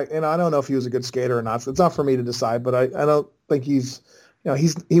skating, I don't know if he was a good skater or not. So it's not for me to decide, but I don't think he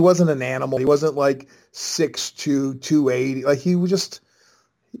wasn't an animal. He wasn't like 6'2", 280. Like he was just,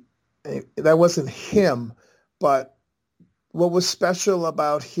 that wasn't him, but what was special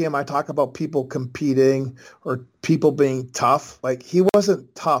about him, I talk about people competing or people being tough. Like, he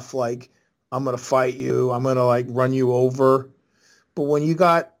wasn't tough. Like, I'm going to fight you. I'm going to like run you over. But when you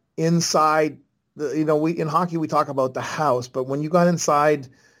got inside we in hockey, we talk about the house, but when you got inside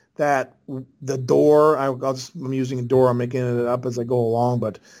the door, I'm using a door. I'm making it up as I go along,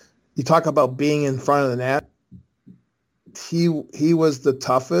 but you talk about being in front of the net. He was the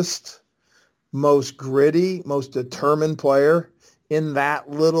toughest, most gritty, most determined player in that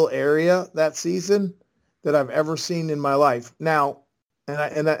little area that season that I've ever seen in my life. Now,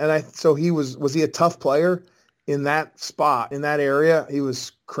 so was he a tough player in that spot, in that area? He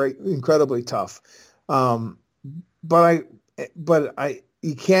was incredibly tough. But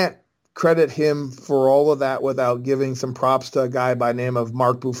you can't credit him for all of that without giving some props to a guy by the name of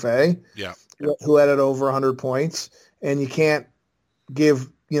Mark Buffet, who had over 100 points. And you can't give,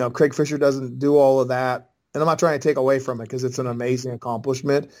 Craig Fisher doesn't do all of that. And I'm not trying to take away from it because it's an amazing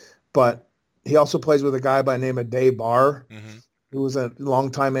accomplishment. But he also plays with a guy by the name of Dave Barr, who was a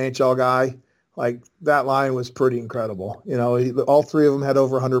longtime NHL guy. Like, that line was pretty incredible. All three of them had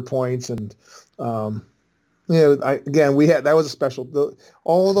over 100 points. And, that was a special.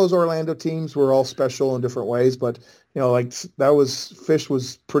 All of those Orlando teams were all special in different ways. But, Fish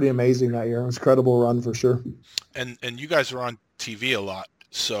was pretty amazing that year. It was an incredible run for sure. And you guys were on TV a lot,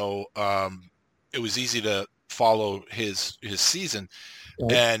 so it was easy to follow his season.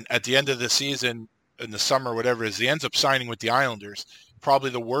 Right. And at the end of the season, in the summer, whatever it is, he ends up signing with the Islanders.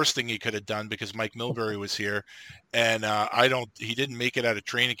 Probably the worst thing he could have done because Mike Milbury was here, and he didn't make it out of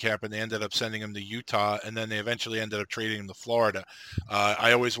training camp, and they ended up sending him to Utah, and then they eventually ended up trading him to Florida.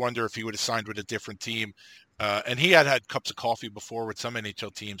 I always wonder if he would have signed with a different team. And he had cups of coffee before with some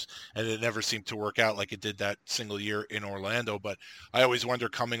NHL teams, and it never seemed to work out like it did that single year in Orlando. But I always wonder,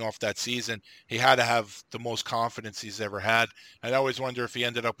 coming off that season, he had to have the most confidence he's ever had. And I always wonder if he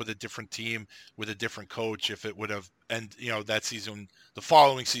ended up with a different team, with a different coach, if it would have, and that season, the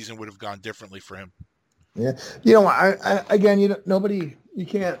following season would have gone differently for him. Yeah. Nobody, you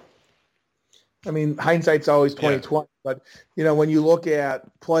can't, hindsight's always 20/20, but when you look at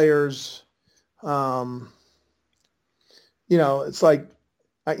players, it's like,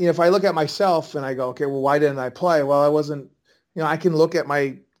 if I look at myself and I go, okay, well, why didn't I play? Well, I wasn't, I can look at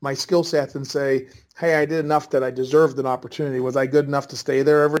my skill sets and say, hey, I did enough that I deserved an opportunity. Was I good enough to stay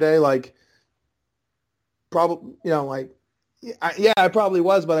there every day? Like, probably, I probably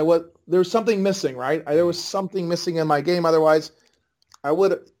was, but there was something missing, right? There was something missing in my game. Otherwise, I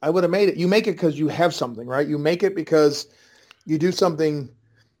would have made it. You make it because you have something, right? You make it because you do something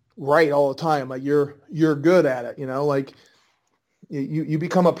right all the time. Like, you're good at it, like you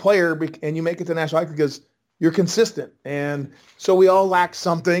become a player and you make it to national hockey because you're consistent. And so we all lacked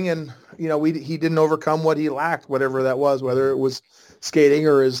something, and he didn't overcome what he lacked, whatever that was, whether it was skating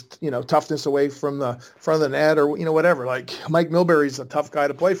or his toughness away from the front of the net or whatever. Like, Mike Milbury's a tough guy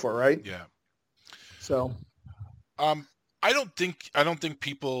to play for, right? Yeah. So I don't think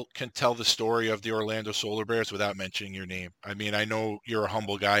people can tell the story of the Orlando Solar Bears without mentioning your name. I mean, I know you're a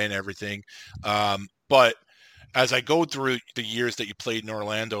humble guy and everything, but as I go through the years that you played in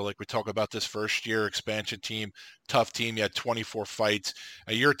Orlando, like we talk about this first year expansion team, tough team, you had 24 fights.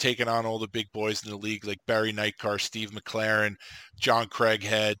 You're taking on all the big boys in the league, like Barry Nightcar, Steve McLaren, John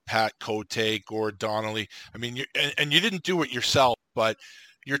Craighead, Pat Cote, Gord Donnelly. I mean, you didn't do it yourself, but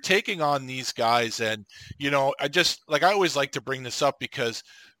you're taking on these guys. And, I always like to bring this up because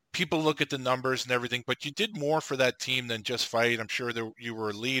people look at the numbers and everything, but you did more for that team than just fight. I'm sure that you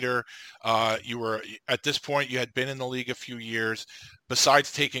were a leader. You were, at this point, you had been in the league a few years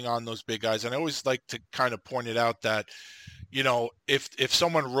besides taking on those big guys. And I always like to kind of point it out that, if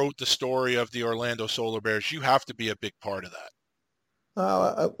someone wrote the story of the Orlando Solar Bears, you have to be a big part of that.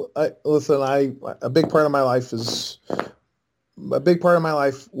 A big part of my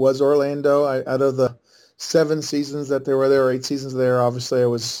life was Orlando. Out of the 7 seasons that they were there, or 8 seasons there, obviously I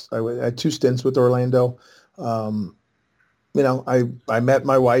had 2 stints with Orlando. I met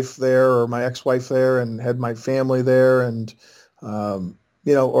my wife there, or my ex-wife there, and had my family there. And,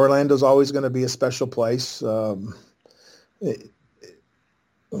 Orlando's always going to be a special place. It's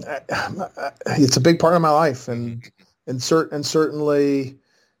a big part of my life, and certainly,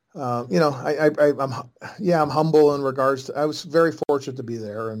 I'm humble in regards to, I was very fortunate to be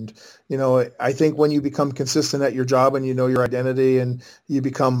there. And, I think when you become consistent at your job and your identity and you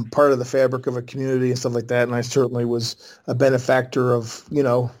become part of the fabric of a community and stuff like that. And I certainly was a benefactor of,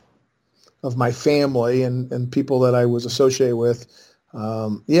 of my family and people that I was associated with.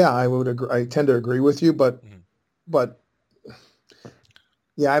 I would agree. I tend to agree with you, but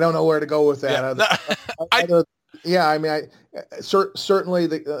I don't know where to go with that. Yeah, I mean, certainly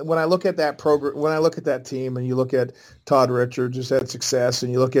when I look at that program, when I look at that team, and you look at Todd Richards, who's had success,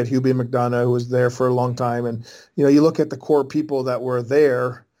 and you look at Hubie McDonough, who was there for a long time, and you look at the core people that were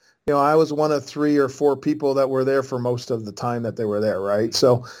there. I was one of 3 or 4 people that were there for most of the time that they were there, right?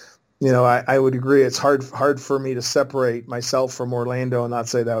 So, I would agree. It's hard for me to separate myself from Orlando and not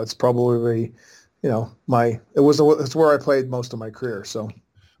say that it's probably, it's where I played most of my career. So.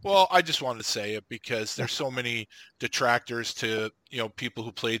 Well, I just wanted to say it because there's so many detractors to, people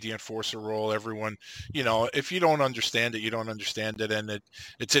who played the enforcer role. Everyone, if you don't understand it, you don't understand it. And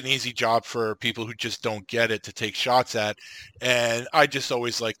it's an easy job for people who just don't get it to take shots at. And I just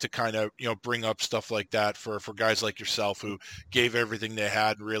always like to kind of, bring up stuff like that for guys like yourself who gave everything they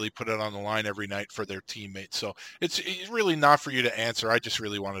had and really put it on the line every night for their teammates. So it's really not for you to answer. I just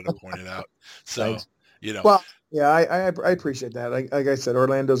really wanted to point it out. So, Well, yeah, I appreciate that. Like I said,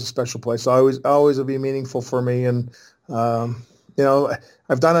 Orlando's a special place. So always will be meaningful for me. And,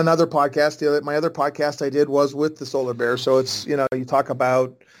 I've done another podcast. My other podcast I did was with the Solar Bears. So it's, you talk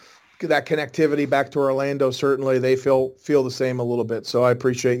about that connectivity back to Orlando. Certainly they feel the same a little bit. So I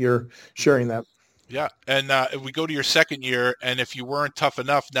appreciate your sharing that. Yeah. And if we go to your second year, and if you weren't tough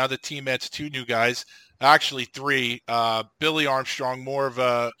enough, now the team adds 2 new guys. Actually 3, Billy Armstrong, more of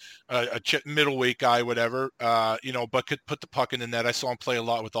a middleweight guy, whatever, but could put the puck in the net. I saw him play a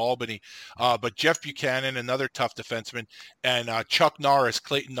lot with Albany. But Jeff Buchanan, another tough defenseman, and Chuck Norris,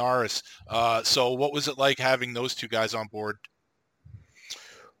 Clayton Norris. So what was it like having those 2 guys on board?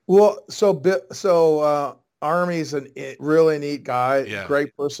 Well, so Army's a really neat guy,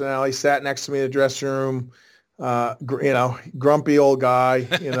 great personality, sat next to me in the dressing room, grumpy old guy,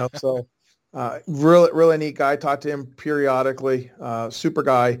 so. Really neat guy. Talked to him periodically. Super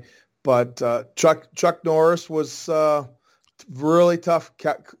guy, but Chuck Norris was really tough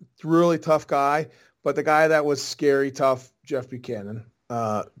guy. But the guy that was scary tough, Jeff Buchanan.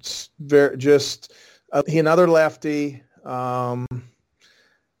 He another lefty.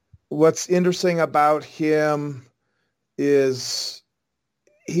 What's interesting about him is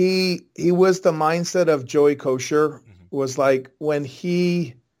he was the mindset of Joey Kosher. Was like when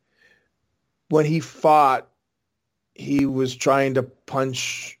he fought, he was trying to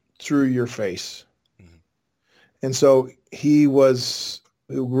punch through your face. Mm-hmm. And so he was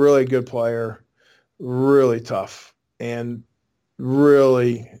a really good player, really tough, and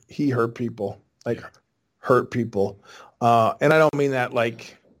really he hurt people. And I don't mean that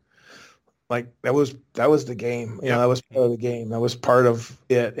like that was the game. That was part of the game. That was part of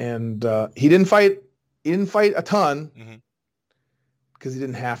it. And he didn't fight a ton because he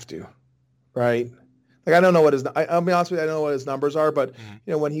didn't have to. Right. Like, I don't know what I'll be honest with you, I don't know what his numbers are, but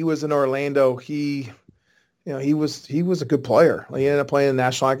when he was in Orlando, he was a good player. Like, he ended up playing in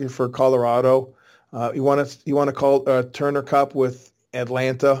National Hockey for Colorado. He won a Turner Cup with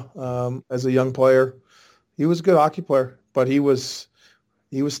Atlanta as a young player. He was a good hockey player, but he was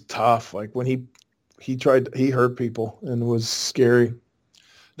tough. Like when he hurt people and was scary.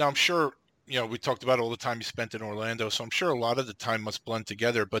 Now I'm sure, we talked about all the time you spent in Orlando, so I'm sure a lot of the time must blend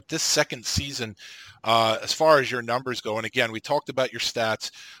together. But this second season, as far as your numbers go, and again, we talked about your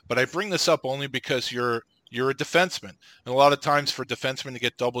stats, but I bring this up only because you're a defenseman. And a lot of times for defensemen to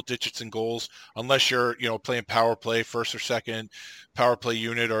get double digits in goals, unless you're, playing power play, first or second power play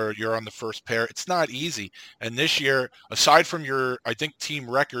unit, or you're on the first pair, it's not easy. And this year, aside from your, I think, team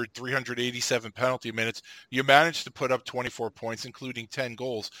record, 387 penalty minutes, you managed to put up 24 points, including 10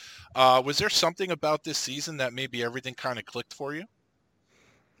 goals. Was there something about this season that maybe everything kind of clicked for you?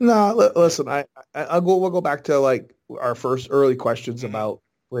 No, listen, we'll go back to like our first early questions about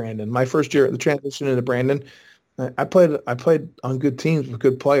Brandon. My first year, the transition into Brandon, I played on good teams with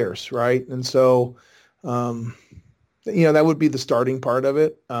good players, right? And so, that would be the starting part of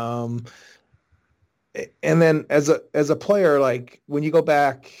it. And then as a player, like when you go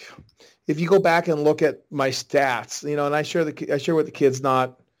back, if you go back and look at my stats, and I share with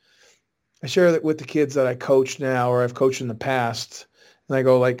the kids that I coach now or I've coached in the past, and I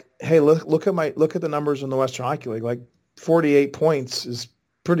go like, hey, look at the numbers in the Western Hockey League. Like 48 points is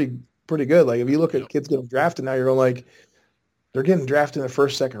pretty good. Like if you look at kids getting drafted now, you're going like, they're getting drafted in the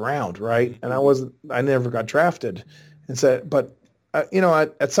first, second round, right? And I never got drafted. And said, but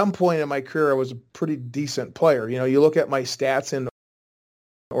at some point in my career, I was a pretty decent player. You look at my stats in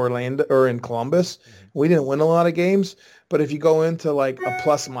Orlando or in Columbus, we didn't win a lot of games, but if you go into like a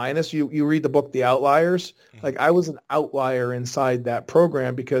plus minus, you read the book, The Outliers, like I was an outlier inside that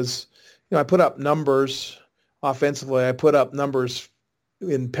program because, I put up numbers offensively. I put up numbers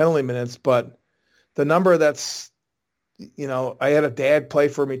in penalty minutes, but the number that's, I had a dad play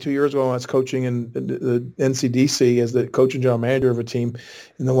for me 2 years ago when I was coaching in the NCDC as the coach and general manager of a team.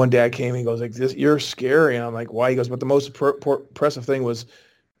 And then one dad came and he goes like, "You're scary." And I'm like, "Why?" He goes, "But the most impressive thing was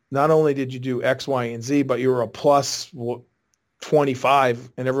not only did you do X, Y, and Z, but you were a plus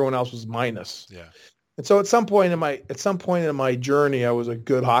 25 and everyone else was minus." Yeah. And so at some point in my journey, I was a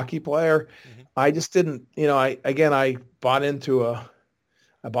good hockey player. Mm-hmm. I just didn't, I bought into a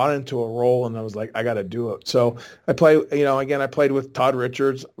role and I was like, I got to do it. So I played with Todd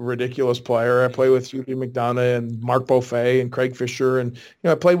Richards, ridiculous player. I played with Hugh McDonough and Mark Beaufet and Craig Fisher. And,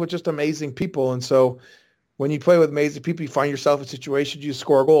 I played with just amazing people. And so when you play with amazing people, you find yourself in situations, you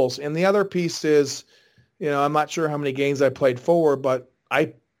score goals. And the other piece is, I'm not sure how many games I played forward, but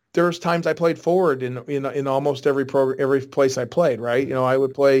there's times I played forward in almost every place I played, right? I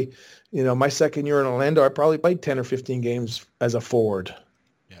would play, my second year in Orlando, I probably played 10 or 15 games as a forward.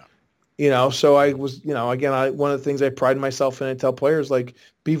 So I was, again, one of the things I pride myself in, I tell players, like,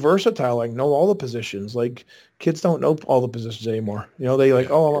 be versatile, like, know all the positions. Like, kids don't know all the positions anymore. They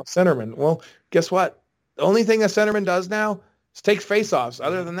like, oh, I'm a centerman. Well, guess what? The only thing a centerman does now is take faceoffs.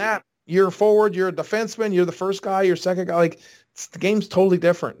 Other than that, you're a forward, you're a defenseman, you're the first guy, you're second guy. Like, the game's totally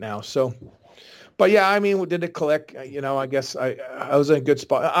different now. So, but yeah, I mean, did it collect? I guess I was in a good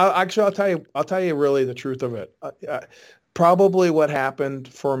spot. I'll tell you really the truth of it. Probably what happened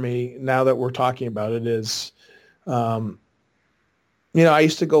for me now that we're talking about it is, I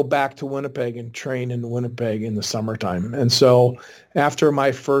used to go back to Winnipeg and train in Winnipeg in the summertime. And so after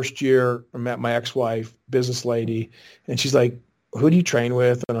my first year, I met my ex-wife, business lady, and she's like, "Who do you train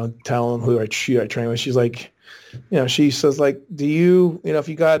with?" And I'm telling who I train with. She's like, she says, like, do you, if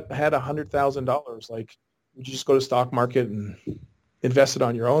you had $100,000, like, would you just go to stock market and invest it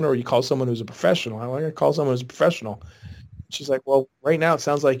on your own, or you call someone who's a professional? I'm like, I call someone who's a professional. She's like, well, right now it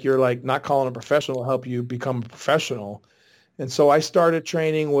sounds like you're like not calling a professional to help you become a professional. And so I started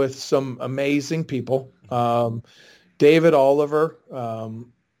training with some amazing people. David Oliver,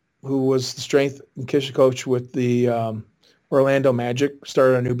 who was the strength and conditioning coach with the Orlando Magic,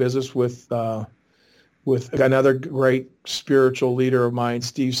 started a new business with another great spiritual leader of mine,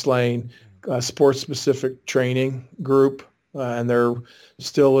 Steve Slane, sports-specific training group. And they're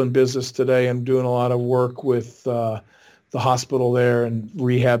still in business today and doing a lot of work with the hospital there and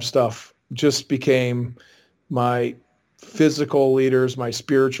rehab stuff. Just became my physical leaders, my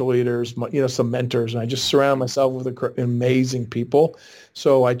spiritual leaders, some mentors. And I just surround myself with amazing people.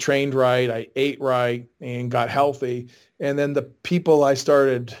 So I trained right, I ate right, and got healthy. And then the people I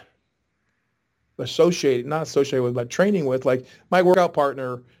started not associated with, but training with, like my workout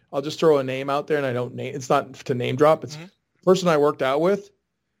partner, I'll just throw a name out there and I don't name, it's not to name drop. It's the person I worked out with,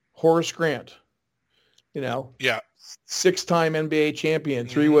 Horace Grant, Yeah. 6-time NBA champion,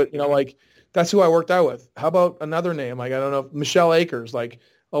 like that's who I worked out with. How about another name? Like, I don't know, Michelle Akers, like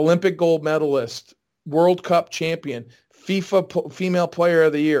Olympic gold medalist, World Cup champion, FIFA female player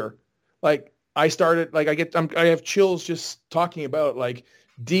of the year. Like I started, like I have chills just talking about it. Like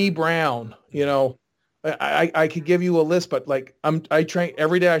Dee Brown, I could give you a list, but like I train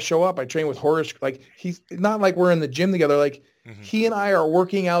every day I show up, I train with Horace. Like he's not like we're in the gym together. Like he and I are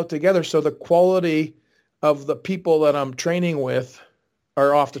working out together. So the quality of the people that I'm training with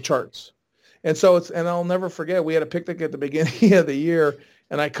are off the charts. And so and I'll never forget, we had a picnic at the beginning of the year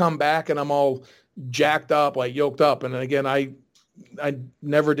and I come back and I'm all jacked up, like yoked up. And again, I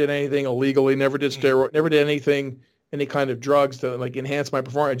never did anything illegally, never did steroid, never did any kind of drugs to like enhance my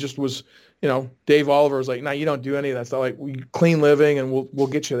performance. I just was, Dave Oliver was like, no, you don't do any of that stuff. Like we clean living and we'll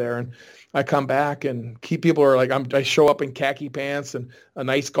get you there. And I come back and people are like, I show up in khaki pants and a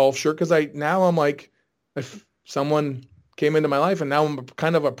nice golf shirt. Cause I'm like, if someone came into my life and now I'm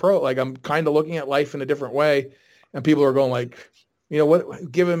kind of a pro, like I'm kind of looking at life in a different way. And people are going like,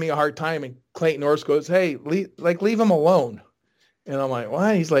 giving me a hard time. And Clayton Norris goes, hey, leave him alone. And I'm like,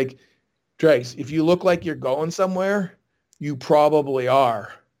 why? He's like, Dregs, if you look like you're going somewhere, you probably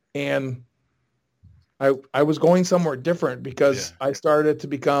are. And I was going somewhere different because I started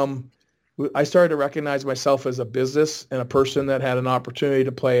to recognize myself as a business and a person that had an opportunity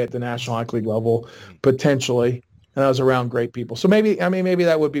to play at the National Hockey League level, potentially. And I was around great people. So maybe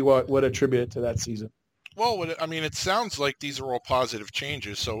that would be what would attribute it to that season. Well, it sounds like these are all positive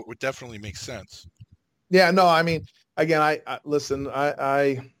changes, so it would definitely make sense. Yeah, no, again, listen,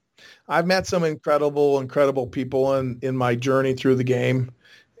 I've met some incredible people in my journey through the game.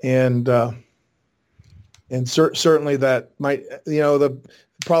 And certainly that might,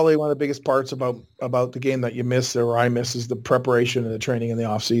 probably one of the biggest parts about the game that you miss or I miss is the preparation and the training in the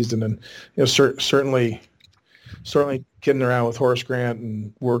off season. And, certainly kidding around with Horace Grant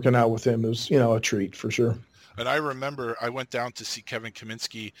and working out with him is, a treat for sure. And I remember I went down to see Kevin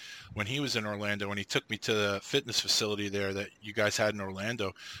Kaminsky when he was in Orlando, and he took me to the fitness facility there that you guys had in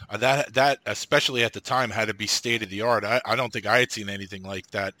Orlando. That especially at the time, had to be state of the art. I don't think I had seen anything like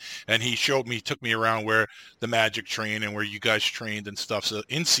that. And he took me around where the Magic trained and where you guys trained and stuff. So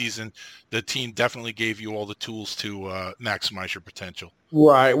in season, the team definitely gave you all the tools to maximize your potential.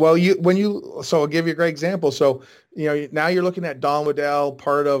 Right. Well, so I'll give you a great example. So, now you're looking at Don Waddell,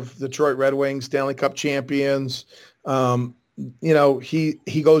 part of Detroit Red Wings, Stanley Cup champions. He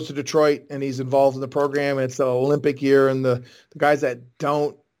goes to Detroit and he's involved in the program. And it's the Olympic year, and the guys that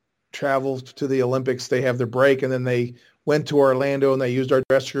don't travel to the Olympics, they have their break, and then they went to Orlando and they used our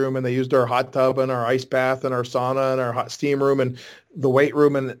dressing room and they used our hot tub and our ice bath and our sauna and our hot steam room and the weight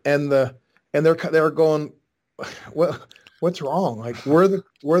room and they're going, well, what's wrong? Like we're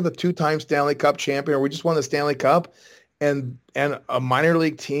the two-time Stanley Cup champion. We just won the Stanley Cup, and a minor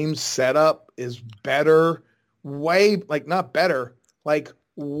league team setup is better, way better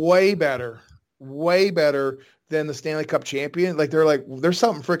than the Stanley Cup champion. Like they're like, there's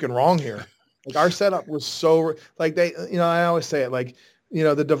something freaking wrong here. Like our setup was so like I always say it like,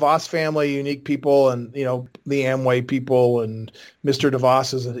 the DeVos family, unique people, and, the Amway people, and Mr.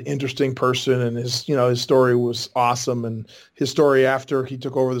 DeVos is an interesting person, and his story was awesome, and his story after he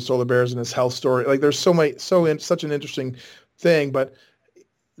took over the Solar Bears and his health story. Like there's such an interesting thing, but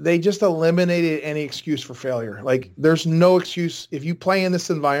they just eliminated any excuse for failure. Like there's no excuse. If you play in this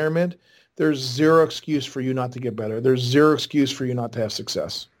environment, there's zero excuse for you not to get better. There's zero excuse for you not to have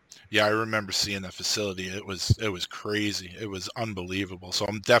success. Yeah, I remember seeing that facility. It was crazy. It was unbelievable. So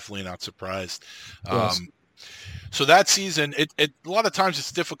I'm definitely not surprised. Yes. So that season, it a lot of times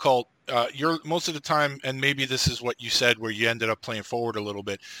it's difficult. You're most of the time, and maybe this is what you said, where you ended up playing forward a little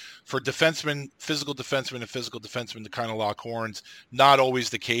bit. For physical defensemen to kind of lock horns, not always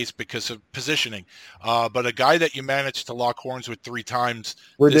the case because of positioning. But a guy that you managed to lock horns with 3 times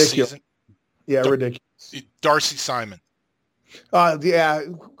this season. Yeah, ridiculous. Darcy Simon.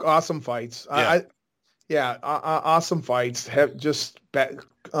 Awesome fights. Yeah. Awesome fights. Have just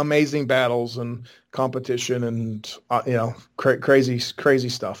amazing battles and competition, and crazy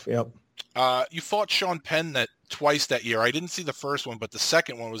stuff. Yep. You fought Sean Penn twice that year. I didn't see the first one, but the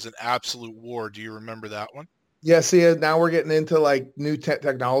second one was an absolute war. Do you remember that one? Yeah. See, now we're getting into like new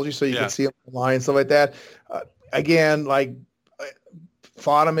technology, so you can see them online and stuff like that. Again, like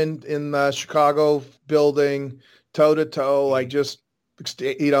fought him in the Chicago building, toe to toe, like just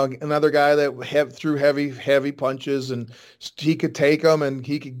another guy that threw heavy punches, and he could take them and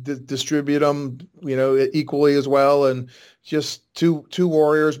he could distribute them, equally as well. And just two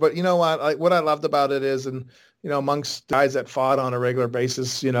warriors. But you know what? What I loved about it is, and amongst guys that fought on a regular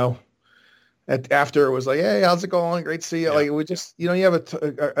basis, after it was like, hey, how's it going? Great to see you. Yeah. Like we just, you have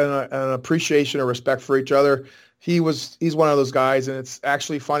an appreciation or respect for each other. He's one of those guys, and it's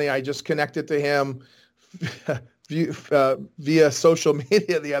actually funny. I just connected to him via social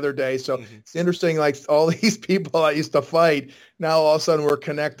media the other day. So It's interesting, like all these people I used to fight, now all of a sudden we're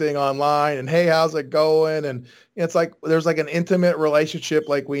connecting online and, hey, how's it going? And it's like there's like an intimate relationship,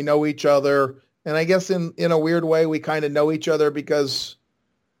 like we know each other. And I guess in a weird way, we kind of know each other because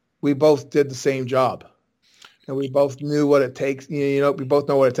we both did the same job. And we both knew what it takes. We both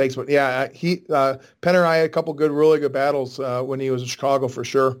know what it takes. But yeah, Penn and I had a couple really good battles when he was in Chicago for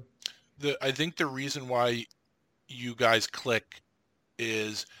sure. I think the reason why you guys click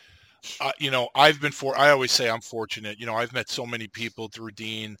is, I always say I'm fortunate. I've met so many people through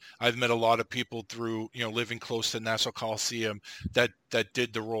Dean. I've met a lot of people through, living close to Nassau Coliseum that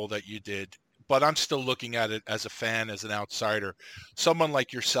did the role that you did. But I'm still looking at it as a fan, as an outsider. Someone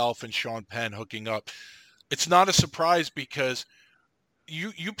like yourself and Sean Penn hooking up. It's not a surprise because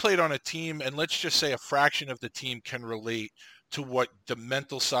you played on a team, and let's just say a fraction of the team can relate to what the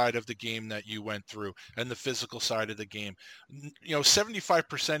mental side of the game that you went through and the physical side of the game.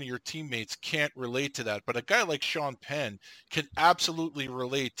 75% of your teammates can't relate to that, but a guy like Sean Penn can absolutely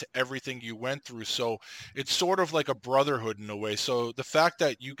relate to everything you went through. So it's sort of like a brotherhood in a way. So the fact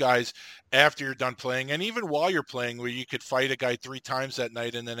that you guys, after you're done playing, and even while you're playing, where you could fight a guy 3 times that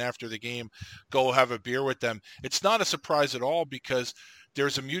night and then after the game, go have a beer with them, it's not a surprise at all because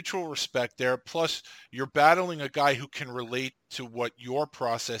there's a mutual respect there. Plus, you're battling a guy who can relate to what your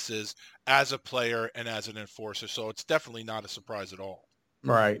process is as a player and as an enforcer. So it's definitely not a surprise at all.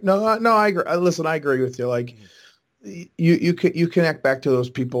 Right. No, I agree. Listen, I agree with you. Like you connect back to those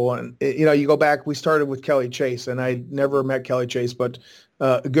people, and you go back. We started with Kelly Chase, and I never met Kelly Chase, but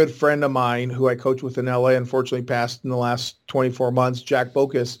a good friend of mine who I coached with in LA, unfortunately passed in the last 24 months. Jack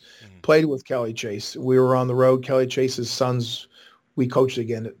Bocas played with Kelly Chase. We were on the road. Kelly Chase's sons. We coached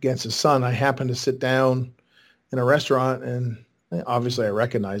against his son. I happened to sit down in a restaurant, and obviously I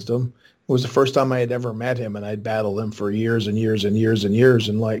recognized him. It was the first time I had ever met him, and I'd battled him for years and years and years and years,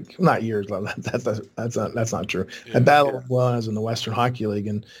 and like not years. That's not true. Yeah, I battled him when I was in the Western Hockey League,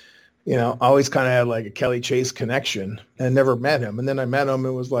 and I always kind of had like a Kelly Chase connection, and never met him. And then I met him,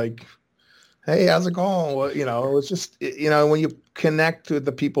 it was like, hey, how's it going? Well, it was just when you connect with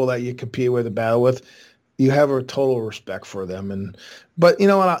the people that you compete with and battle with, you have a total respect for them. But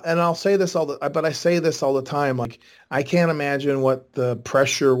I'll say this I say this all the time. Like, I can't imagine what the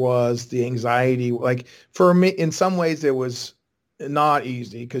pressure was, the anxiety. Like, for me, in some ways, it was not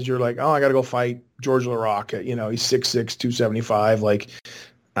easy because you're like, oh, I got to go fight George Laraque. He's 6'6", 275. Like,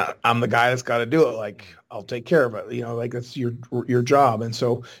 I'm the guy that's got to do it. Like, I'll take care of it. Like, that's your job, and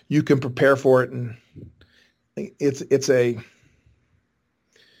so you can prepare for it. And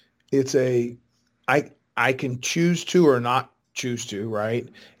I can choose to or not choose to, right?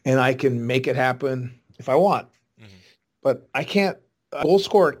 And I can make it happen if I want. Mm-hmm. But I can't. A goal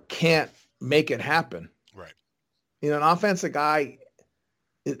scorer can't make it happen. Right. An offensive guy,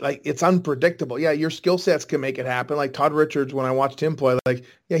 it's unpredictable. Yeah, your skill sets can make it happen. Like Todd Richards, when I watched him play,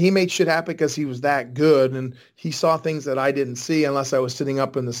 he made shit happen because he was that good, and he saw things that I didn't see unless I was sitting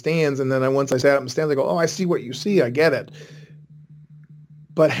up in the stands. And then once I sat up in the stands, I go, oh, I see what you see. I get it.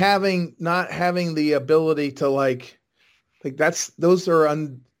 But not having the ability to those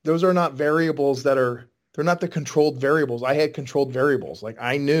are not variables they're not the controlled variables. I had controlled variables. Like,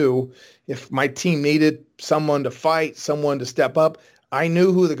 I knew if my team needed someone to fight, someone to step up, I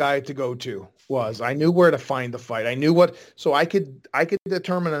knew who the guy to go to was. I knew where to find the fight. I knew so I could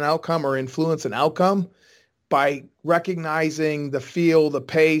determine an outcome or influence an outcome by recognizing the feel, the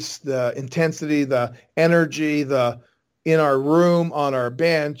pace, the intensity, the energy, in our room, on our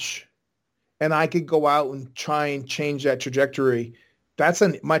bench, and I could go out and try and change that trajectory. That's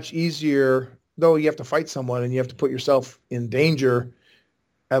a much easier, though you have to fight someone and you have to put yourself in danger.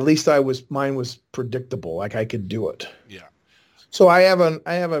 At least mine was predictable. Like, I could do it. Yeah. So I have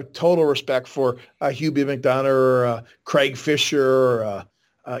a total respect for Hubie McDonough or Craig Fisher or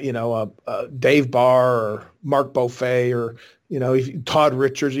Dave Barr or Mark Beaufet or Todd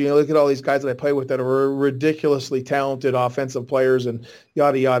Richards. Look at all these guys that I play with that are ridiculously talented offensive players and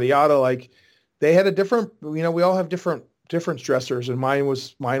yada yada yada. Like, they had a different. We all have different stressors, and mine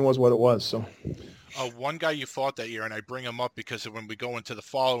was what it was. So. One guy you fought that year, and I bring him up because when we go into the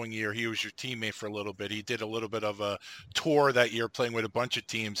following year, he was your teammate for a little bit. He did a little bit of a tour that year playing with a bunch of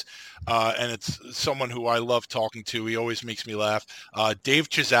teams, and it's someone who I love talking to. He always makes me laugh. Dave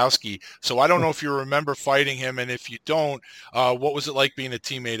Chizowski. So I don't know if you remember fighting him, and if you don't, what was it like being a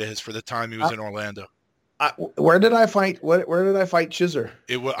teammate of his for the time he was in Orlando? Where did I fight? Where did I fight Chizer?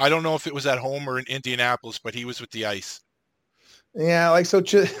 I don't know if it was at home or in Indianapolis, but he was with the Ice. Yeah,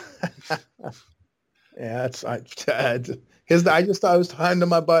 Yeah, I just thought I was talking to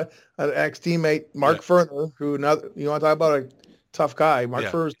my an ex-teammate, Mark Ferner, who you want to talk about a tough guy. Mark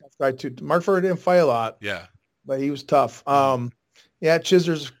Ferner's a tough guy too. Mark Ferner didn't fight a lot. Yeah. But he was tough.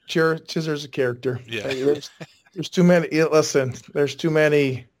 Chizer's a character. Yeah. There's too many. Listen, there's too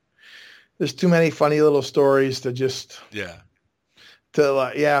many funny little stories to just. Yeah.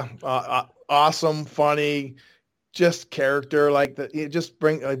 Awesome, funny. Just character, like that. It just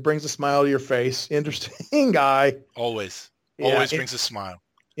brings a smile to your face. Interesting guy. Always brings a smile.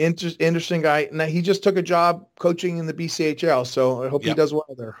 Interesting guy. Now, he just took a job coaching in the BCHL, so I hope he does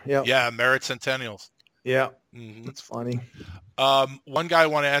well there. Yeah. Yeah, Merritt Centennials. Yeah. Mm-hmm. That's funny. One guy I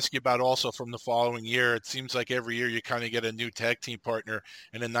want to ask you about also from the following year. It seems like every year you kind of get a new tag team partner.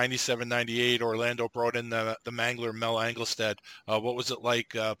 And in 97-98, Orlando brought in the Mangler, Mel Angelstad. What was it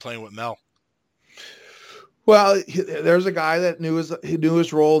like playing with Mel? Well, there's a guy that knew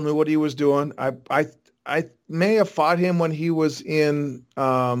his role, knew what he was doing. I may have fought him when he was in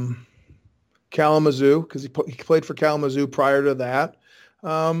Kalamazoo because he played for Kalamazoo prior to that.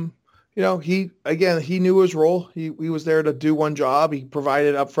 He knew his role. He was there to do one job. He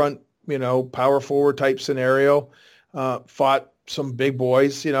provided up front, power forward type scenario. Fought some big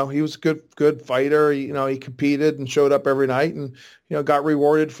boys. He was a good fighter. He competed and showed up every night and, got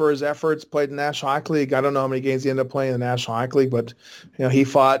rewarded for his efforts, played in the National Hockey League. I don't know how many games he ended up playing in the National Hockey League, but, he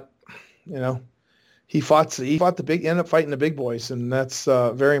fought, ended up fighting the big boys, and that's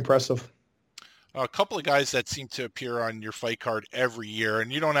very impressive. A couple of guys that seem to appear on your fight card every year,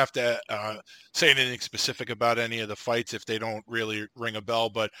 and you don't have to say anything specific about any of the fights if they don't really ring a bell,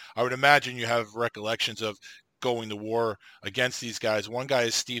 but I would imagine you have recollections of going to war against these guys. One guy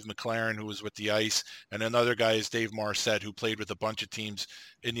is Steve McLaren, who was with the Ice, and another guy is Dave Marcette, who played with a bunch of teams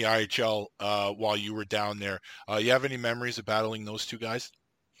in the IHL while you were down there. You have any memories of battling those two guys?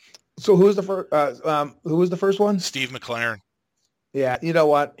 So who was the first? Who was the first one? Steve McLaren. Yeah, you know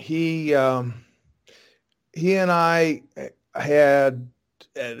what? He and I had,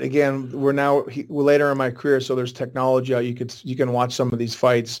 again, we're later in my career, so there's technology out. You can watch some of these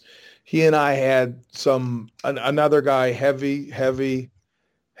fights. He and I had another guy, heavy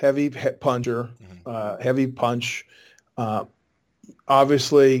puncher, heavy punch.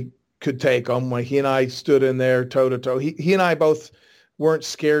 Obviously could take him. Like he and I stood in there toe to toe. He and I both weren't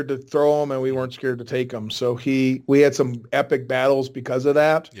scared to throw him, and we weren't scared to take him. So we had some epic battles because of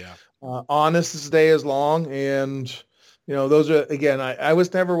that. Yeah. Honest as the day is long, and those are, again, I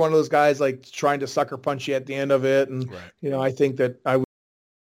was never one of those guys like trying to sucker punch you at the end of it, and right. I think that I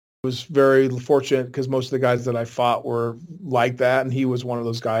was very fortunate because most of the guys that I fought were like that, and he was one of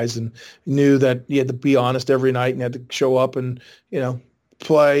those guys, and knew that you had to be honest every night and had to show up and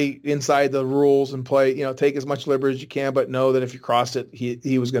play inside the rules and play, take as much liberty as you can, but know that if you crossed it,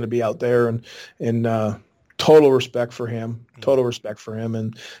 he was going to be out there, and total respect for him.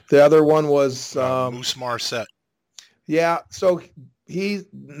 And the other one was Moose Marset. Yeah, so he's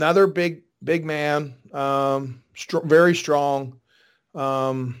another big man, very strong.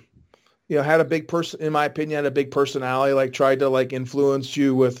 Had a big person, in my opinion, had a big personality, like tried to like influence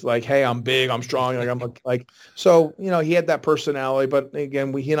you with like, hey, I'm big, I'm strong. So, he had that personality, but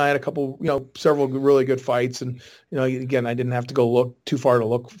again, he and I had a couple, several really good fights. And, again, I didn't have to go look too far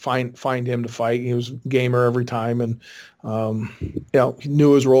to find him to fight. He was gamer every time. And, he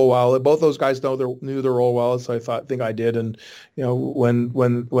knew his role well. Both those guys knew their role well. So I think I did. And,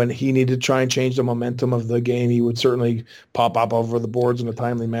 when he needed to try and change the momentum of the game, he would certainly pop up over the boards in a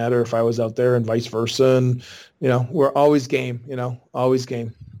timely manner if I was out there, and vice versa. And, we're always game, always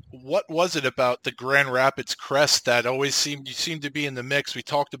game. What was it about the Grand Rapids crest that always seemed to be in the mix? We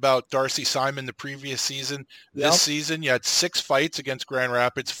talked about Darcy Simon the previous season. This season, you had 6 fights against Grand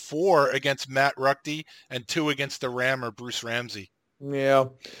Rapids, 4 against Matt Ruckty, and 2 against the Rammer, Bruce Ramsey. Yeah.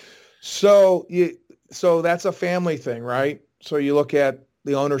 So that's a family thing, right? So you look at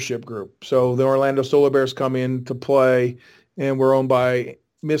the ownership group. So the Orlando Solar Bears come in to play, and we're owned by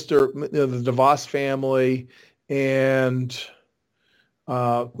the DeVos family, and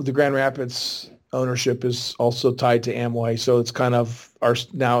the Grand Rapids ownership is also tied to Amway. So it's kind of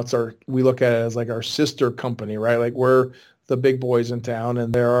we look at it as like our sister company, right? Like we're the big boys in town,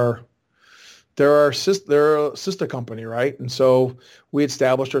 and they're a sister company, right? And so we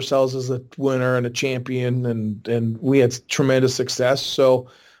established ourselves as a winner and a champion, and we had tremendous success. So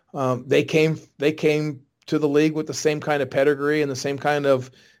they came to the league with the same kind of pedigree and the same kind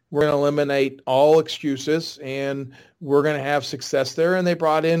of, we're going to eliminate all excuses and we're going to have success there. And they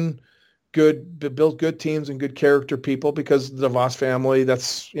brought in built good teams and good character people, because the DeVos family,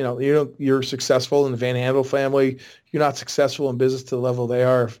 that's, you're successful in the Van Handel family. You're not successful in business to the level they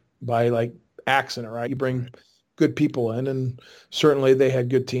are by like accident, right? You bring good people in, and certainly they had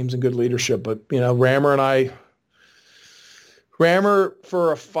good teams and good leadership. But, Rammer,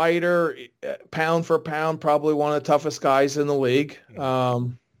 for a fighter, pound for pound, probably one of the toughest guys in the league.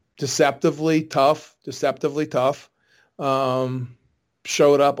 Deceptively tough.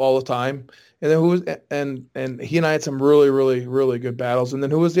 Showed up all the time. And then and he and I had some really, really, really good battles. And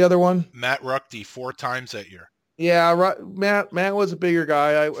then who was the other one? Matt Ruckty, 4 times that year. Yeah, Matt was a bigger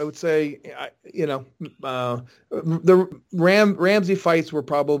guy. I would say, the Ramsey fights were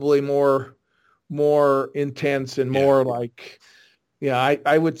probably more intense and more like,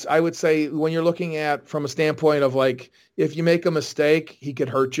 I would say when you're looking at from a standpoint of like, if you make a mistake, he could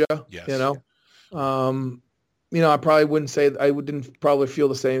hurt you. Yes. I probably wouldn't probably feel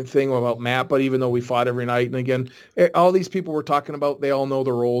the same thing about Matt, but even though we fought every night, and again, all these people we're talking about, they all know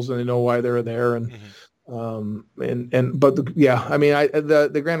the roles and they know why they're there. And, the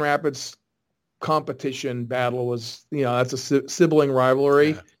Grand Rapids competition battle was, that's a sibling rivalry.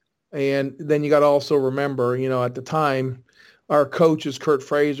 Yeah. And then you got to also remember, at the time, our coach is Kurt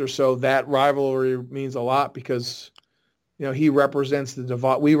Fraser, so that rivalry means a lot because, he represents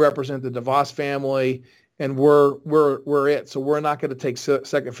we represent the DeVos family, and we're it. So we're not going to take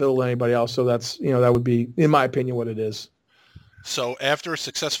second fiddle to anybody else. So that's, that would be, in my opinion, what it is. So after a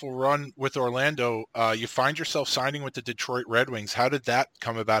successful run with Orlando, you find yourself signing with the Detroit Red Wings. How did that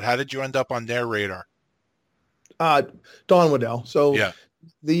come about? How did you end up on their radar? Don Waddell. So yeah.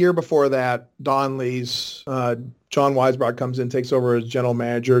 The year before that, Don leaves. John Weisbrot comes in, takes over as general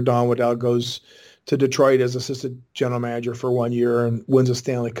manager. Don Waddell goes to Detroit as assistant general manager for 1 year and wins a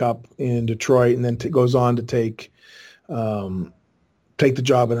Stanley Cup in Detroit, and then goes on to take the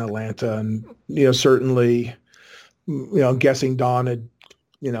job in Atlanta. And, certainly, guessing Don had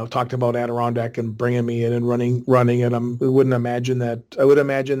talked about Adirondack and bringing me in and running it. I would imagine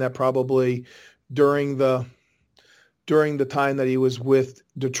that probably during the time that he was with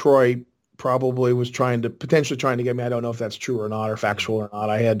Detroit, probably was potentially trying to get me. I don't know if that's true or not, or factual or not.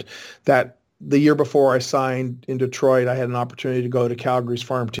 I had that the year before I signed in Detroit, I had an opportunity to go to Calgary's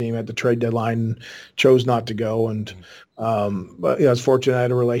farm team at the trade deadline and chose not to go. And but I was fortunate. I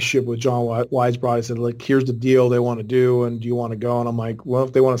had a relationship with John Weisbrod. I said, like, here's the deal they want to do, and do you want to go? And I'm like, well,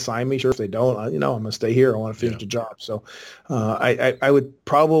 if they want to sign me, sure. If they don't, I'm going to stay here. I want to finish the job. So I would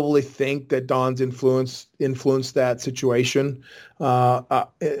probably think that Don's influenced that situation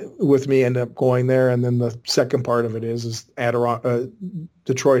with me end up going there. And then the second part of it is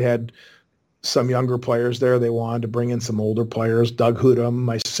Detroit had some younger players there. They wanted to bring in some older players. Doug Hudum,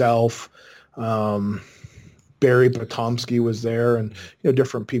 myself, Barry Potomsky was there, and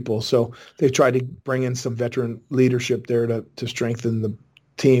different people. So they tried to bring in some veteran leadership there to strengthen the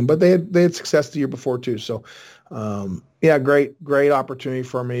team. But they had success the year before too. So great opportunity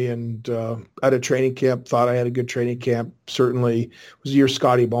for me. And at a training camp, thought I had a good training camp. Certainly it was the year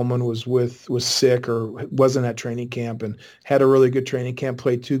Scotty Bowman was sick or wasn't at training camp, and had a really good training camp.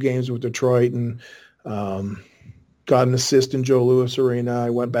 Played 2 games with Detroit and got an assist in Joe Louis Arena. I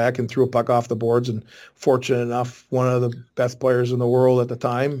went back and threw a puck off the boards, and fortunate enough, one of the best players in the world at the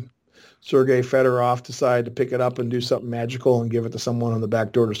time, Sergei Fedorov, decided to pick it up and do something magical and give it to someone on the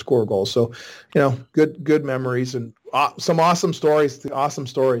back door to score a goal. So, good memories and some awesome stories. Awesome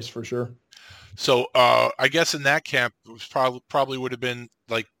stories for sure. So I guess in that camp, it was probably would have been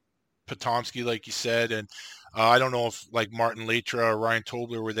like Potomsky, like you said, and I don't know if like Martin Leitra or Ryan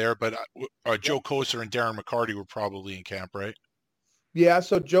Tobler were there, but Joe Kocur and Darren McCarty were probably in camp, right? Yeah,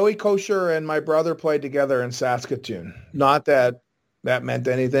 so Joey Kocur and my brother played together in Saskatoon. Not that meant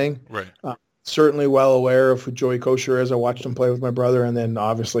anything. Right. Certainly well aware of who Joey Kocur is. I watched him play with my brother, and then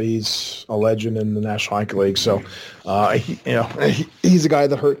obviously he's a legend in the National Hockey League. So, he's a guy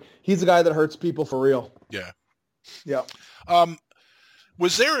that hurt. He's a guy that hurts people for real. Yeah. Yeah.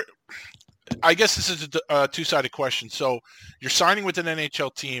 Was there? I guess this is a two-sided question. So you're signing with an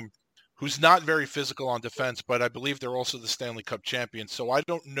NHL team who's not very physical on defense, but I believe they're also the Stanley Cup champions. So I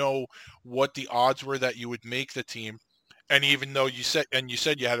don't know what the odds were that you would make the team. And even though you said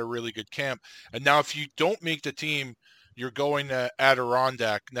you had a really good camp, and now if you don't make the team, you're going to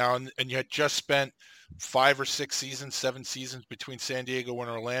Adirondack now, and you had just spent 5 or 6 seasons, 7 seasons between San Diego and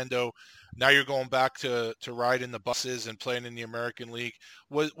Orlando. Now you're going back to ride in the buses and playing in the American League.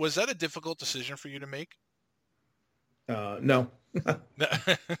 Was that a difficult decision for you to make? No.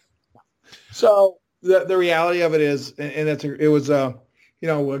 So the reality of it is, and it was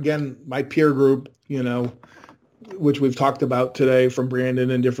again, my peer group, which we've talked about today from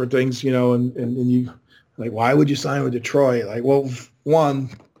Brandon and different things, and you like, why would you sign with Detroit? Like, well, one,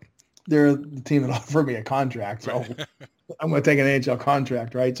 they're the team that offered me a contract, so I'm going to take an NHL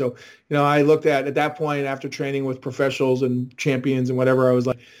contract, right? So, I looked at that point after training with professionals and champions and whatever, I was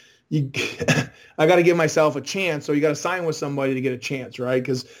like, I got to give myself a chance. So you got to sign with somebody to get a chance, right?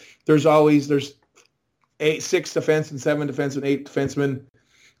 Because there's 6 defensemen, 7 defensemen, 8 defensemen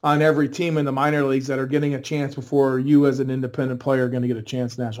on every team in the minor leagues that are getting a chance before you as an independent player are going to get a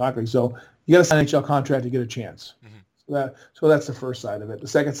chance in the National Hockey League. So you got to sign an NHL contract to get a chance. Mm-hmm. So that's the first side of it. The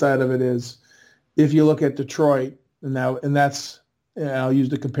second side of it is, if you look at Detroit, and I'll use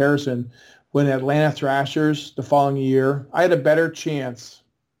the comparison, when Atlanta Thrashers the following year, I had a better chance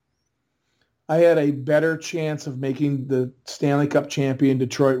of making the Stanley Cup champion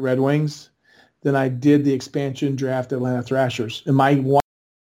Detroit Red Wings than I did the expansion draft Atlanta Thrashers. In my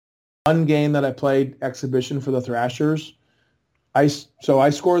one game that I played exhibition for the Thrashers, I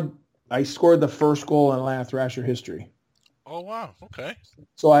scored the first goal in Atlanta Thrasher history. Oh wow! Okay.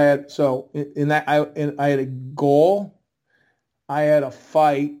 So I had I had a goal, I had a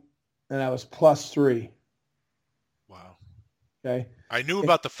fight, and I was +3. Wow. Okay. I knew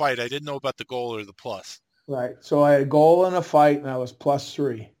about the fight. I didn't know about the goal or the plus. Right. So I had a goal and a fight, and I was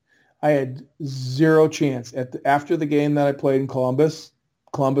 +3. I had 0 chance after the game that I played in Columbus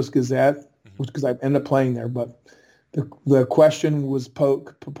Gazette, because I ended up playing there. But the question was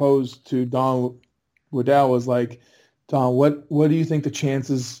proposed to Don Waddell was like, Don, what do you think the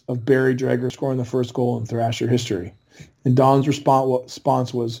chances of Barry Dreger scoring the first goal in Thrasher history? And Don's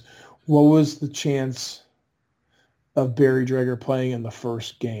response was, what was the chance of Barry Dreger playing in the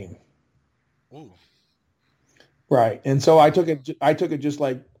first game? Ooh. Right. And so I took it just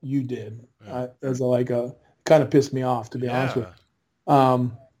like you did, as kind of pissed me off, to be honest with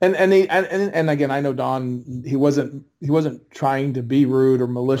you. And again, I know Don, he wasn't trying to be rude or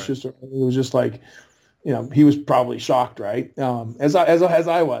malicious. Right. It was just like, he was probably shocked, right? As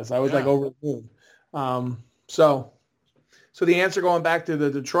I was like over the moon. So the answer going back to the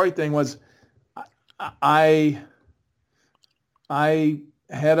Detroit thing was, I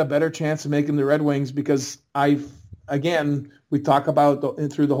had a better chance of making the Red Wings because we talk about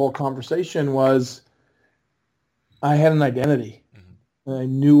through the whole conversation was I had an identity. And I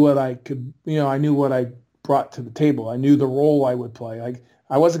knew what I could, I knew what I brought to the table. I knew the role I would play. Like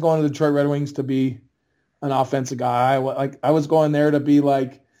I wasn't going to the Detroit Red Wings to be an offensive guy. I was going there to be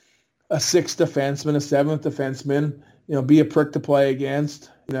like a sixth defenseman, a seventh defenseman, be a prick to play against,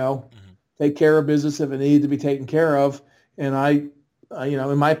 take care of business if it needed to be taken care of. And I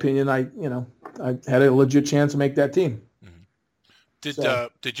in my opinion, I had a legit chance to make that team. Did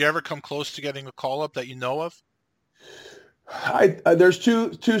you ever come close to getting a call up that you know of? There's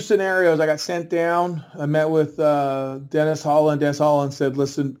two scenarios. I got sent down. I met with Dennis Holland. Dennis Holland said,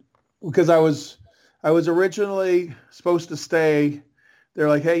 "Listen," because I was originally supposed to stay. They're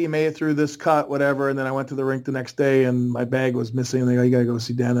like, "Hey, you made it through this cut, whatever." And then I went to the rink the next day, and my bag was missing. And they go, "You gotta go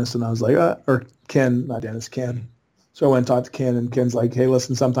see Dennis." And I was like, or Ken, not Dennis, Ken. So I went and talked to Ken, and Ken's like, "Hey,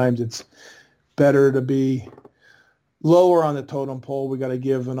 listen, sometimes it's better to be lower on the totem pole. We got to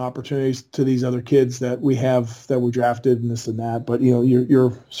give an opportunity to these other kids that we have that were drafted and this and that. But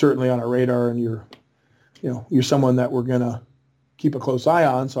you're certainly on our radar, and you're someone that we're gonna keep a close eye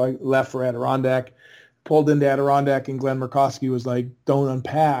on." So I left for Adirondack, pulled into Adirondack, and Glenn Murkowski was like, "Don't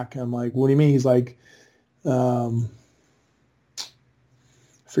unpack." I'm like, "What do you mean?" He's like, I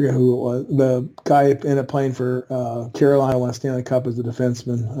forget who it was. The guy ended up playing for Carolina, won a Stanley Cup as a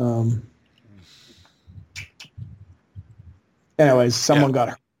defenseman. Anyways, somebody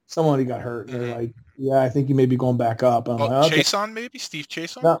got hurt. And they're like, "Yeah, I think you may be going back up." I'm like, okay. Chason, maybe? Steve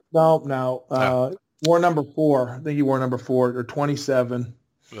Chason? No. Wore number 4. I think he wore number 4 or 27.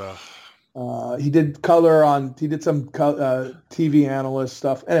 He did some TV analyst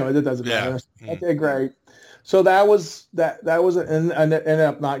stuff. Anyway, that doesn't matter. Okay, great. So that was and I ended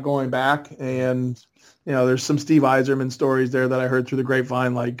up not going back. And, there's some Steve Yzerman stories there that I heard through the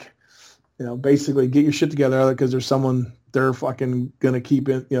grapevine, like, basically get your shit together because there's someone they're fucking going to keep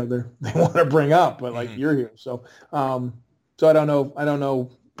it, they want to bring up, but like you're here. So, so I don't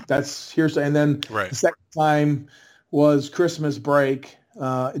know. That's hearsay. And then the second time was Christmas break.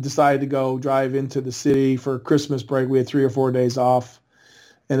 I decided to go drive into the city for Christmas break. We had 3 or 4 days off,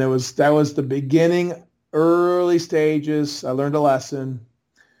 and that was the beginning, early stages. I learned a lesson.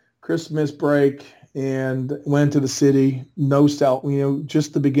 Christmas break. And went to the city,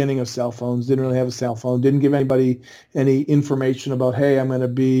 just the beginning of cell phones. Didn't really have a cell phone. Didn't give anybody any information about, hey, I'm going to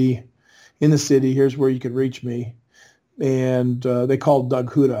be in the city. Here's where you could reach me. And they called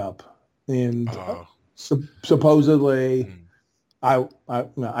Doug Huda up. And supposedly, I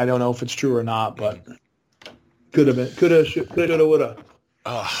don't know if it's true or not, but could have been, coulda, woulda.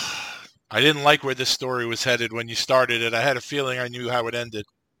 I didn't like where this story was headed when you started it. I had a feeling I knew how it ended.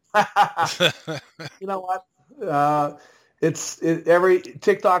 You know what? Every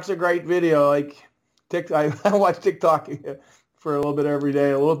TikTok's a great video. Like I watch TikTok for a little bit every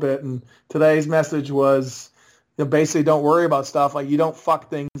day, a little bit. And today's message was, basically don't worry about stuff. Like you don't fuck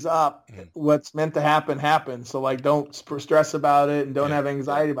things up. What's meant to happen happens. So like don't stress about it and don't have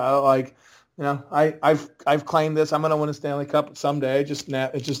anxiety about it. Like, I've claimed this. I'm going to win a Stanley Cup someday. Just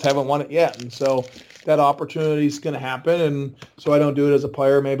haven't won it yet. And so that opportunity is going to happen. And so I don't do it as a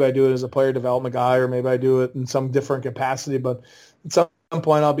player. Maybe I do it as a player development guy, or maybe I do it in some different capacity. But at some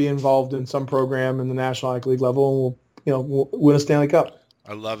point, I'll be involved in some program in the National Hockey League level, and we'll win a Stanley Cup.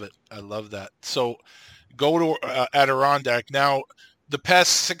 I love it. I love that. So go to Adirondack now. The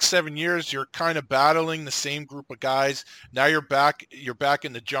past 6-7 years, you're kind of battling the same group of guys. Now you're back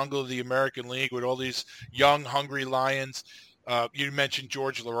in the jungle of the American League with all these young, hungry Lions. You mentioned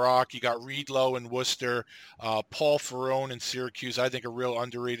George Laraque. You got Reed Lowe in Worcester, Paul Ferrone in Syracuse. I think a real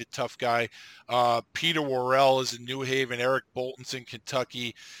underrated tough guy. Peter Worrell is in New Haven. Eric Bolton's in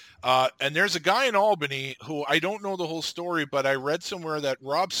Kentucky. And there's a guy in Albany who I don't know the whole story, but I read somewhere that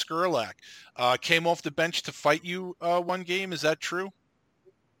Rob Skurlak came off the bench to fight you one game. Is that true?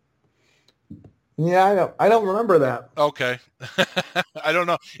 Yeah, I don't remember that. Okay. I don't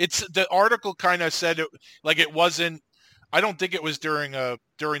know. It's the article kind of said it like it wasn't. I don't think it was during the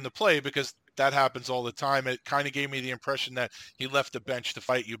play, because that happens all the time. It kind of gave me the impression that he left the bench to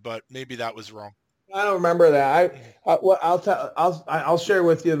fight you, but maybe that was wrong. I don't remember that. I'll share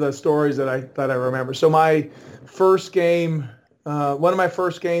with you the stories that I remember. So my first game, one of my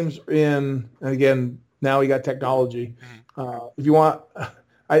first games in, and again, now we got technology. If you want,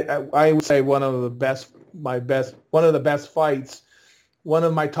 I would say one of the best fights one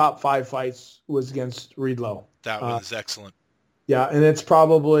of my top 5 fights was against Reed Lowe. That was excellent. Yeah, and that's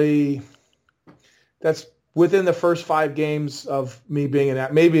within the first 5 games of me being in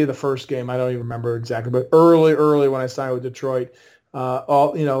that. Maybe the first game, I don't even remember exactly, but early when I signed with Detroit, a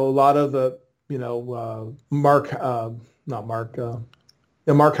lot of the, Mark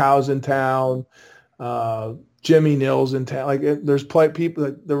Howe's in town, Jimmy Nils in town. Like there's people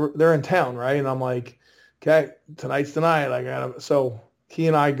that they're in town, right? And I'm like, okay, tonight's the night. So he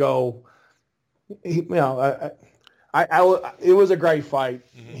and I go. It was a great fight.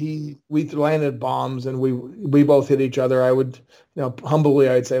 Mm-hmm. We landed bombs and we both hit each other. I would, humbly,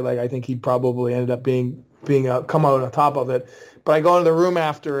 I'd say I think he probably ended up being come out on top of it. But I go into the room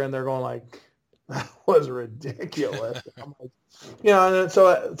after and they're going like, that was ridiculous. I'm like, and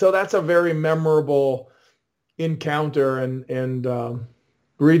so that's a very memorable encounter. And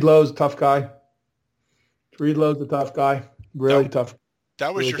Reed Lowe's a tough guy. Reed Lowe's a tough guy. Really tough.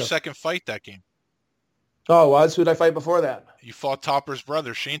 That was really your tough. Second fight that game. Oh, was? Who did I fight before that? You fought Topper's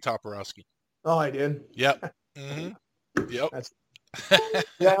brother, Shane Toporowski. Oh, I did? Yep. Mm-hmm. Yep.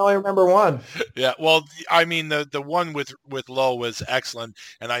 Yeah, I only remember one. Yeah, well, I mean, the one with Lowe was excellent,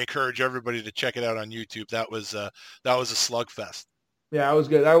 and I encourage everybody to check it out on YouTube. That was a slugfest. Yeah, it was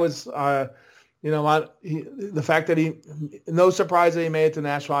good. I was, the fact that no surprise that he made it to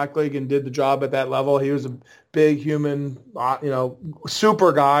National Hockey League and did the job at that level. He was a big human,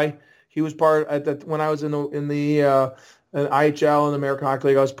 super guy. He was part when I was in the IHL and the American Hockey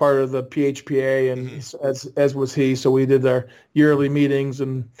League. I was part of the PHPA, and as was he. So we did our yearly meetings,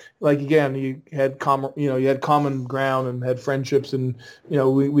 and you had common ground and had friendships, and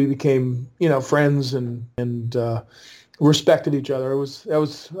we became friends and respected each other. That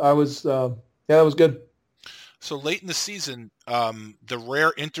was good. So late in the season, the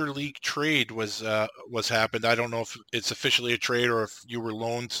rare interleague trade was happened. I don't know if it's officially a trade or if you were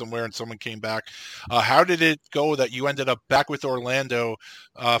loaned somewhere and someone came back. How did it go that you ended up back with Orlando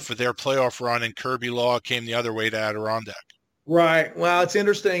for their playoff run, and Kirby Law came the other way to Adirondack? Right. Well, it's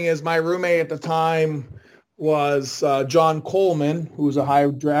interesting is my roommate at the time was John Coleman, who was a high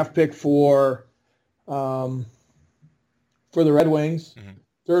draft pick for the Red Wings,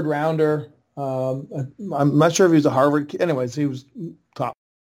 third rounder. I'm not sure if he was a Harvard. Anyways, he was top,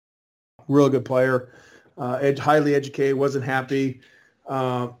 real good player, highly educated, wasn't happy.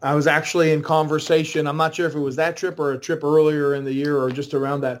 I was actually in conversation. I'm not sure if it was that trip or a trip earlier in the year or just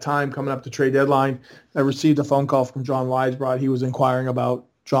around that time coming up to trade deadline. I received a phone call from John Weisbrod. He was inquiring about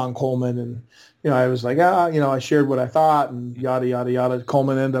John Coleman, and I was like, I shared what I thought, and yada yada yada.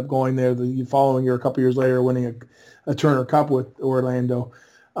 Coleman ended up going there the following year, a couple years later, winning a Turner Cup with Orlando.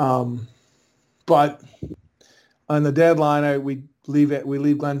 But on the deadline, we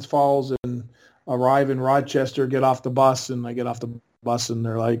leave Glens Falls and arrive in Rochester, get off the bus, and I get off the bus, and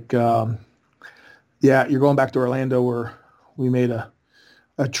they're like, yeah, you're going back to Orlando, where we made a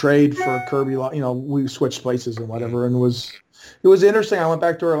trade for Kirby Law. We switched places and whatever, and it was interesting. I went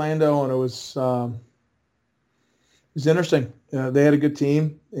back to Orlando, and it was interesting. They had a good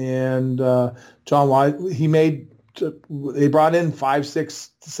team, and John White, they brought in 5,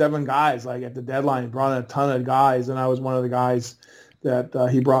 6, 7 guys at the deadline. He brought in a ton of guys, and I was one of the guys that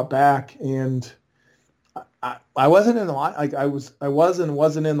he brought back. And I wasn't in the line. I wasn't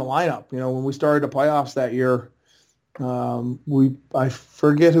in the lineup. When we started the playoffs that year, I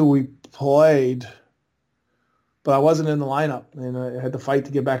forget who we played, but I wasn't in the lineup, and I had to fight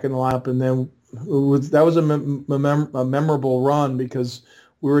to get back in the lineup. And then that was a memorable run because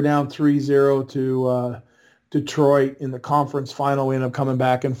we were down 3-0 to Detroit in the conference final. We ended up coming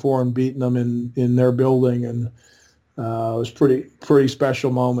back in 4 and beating them in their building, and it was pretty special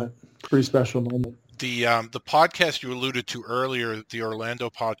moment. Pretty special moment. The podcast you alluded to earlier, the Orlando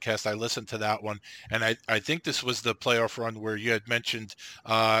podcast, I listened to that one, and I think this was the playoff run where you had mentioned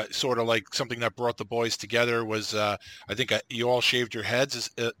sort of like something that brought the boys together was I think you all shaved your heads.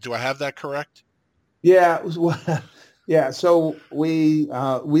 Do I have that correct? Yeah, it was, yeah. So we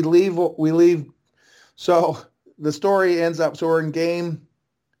leave. So the story ends up, so we're in game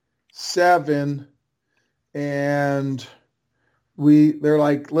 7, and they're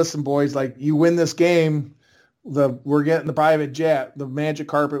like, listen, boys, you win this game, we're getting the private jet. The magic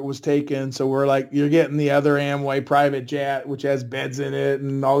carpet was taken, so we're like, you're getting the other Amway private jet, which has beds in it,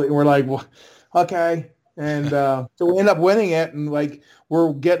 and all. And we're like, well, okay. And so we end up winning it, and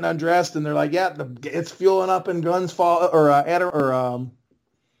we're getting undressed, and they're like, yeah, it's fueling up in Glens Falls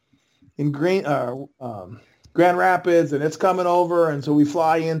in Grand Rapids, and it's coming over. And so we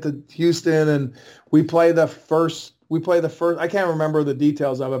fly into Houston, and we play the first we played the first. I can't remember the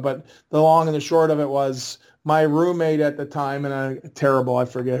details of it, but the long and the short of it was my roommate at the time, and I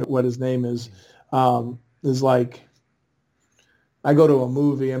forget what his name is like. I go to a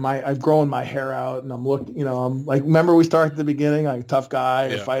movie and I've grown my hair out and I'm looking, I'm like, remember we started at the beginning, like tough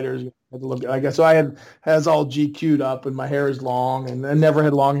guy, fighters. Had to look, I guess so. has all GQ'd up and my hair is long and I never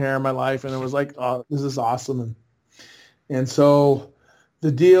had long hair in my life. And it was like, oh, this is awesome. And so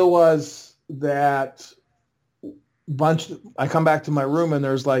the deal was that I come back to my room and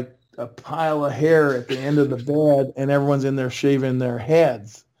there's like a pile of hair at the end of the bed and everyone's in there shaving their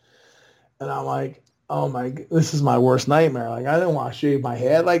heads. And I'm like, oh this is my worst nightmare. Like, I didn't want to shave my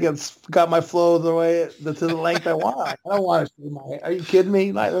head. Like, it's got my flow to the length I want. I don't want to shave my head. Are you kidding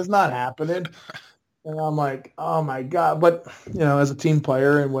me? Like, that's not happening. And I'm like, oh my God. But, as a team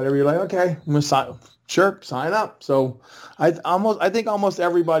player and whatever, you're like, okay, I'm going to sign up. So I think almost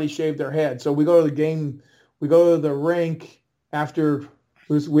everybody shaved their head. So we go to the game, we go to the rink after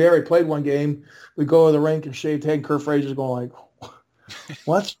we already played one game. We go to the rink and shaved head. Kurt Frazier's going like,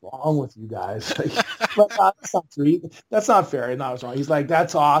 what's wrong with you guys? Like, that's not free. That's not fair. No, it's wrong. He's like,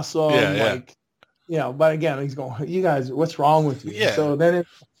 that's awesome. Yeah. Like, but again, he's going, you guys, what's wrong with you? Yeah. So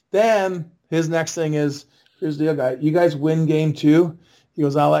then his next thing is, here's the other guy. You guys win game 2. He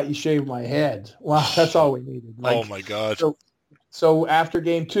goes, I'll let you shave my head. Wow, that's all we needed. Like, oh my God. So after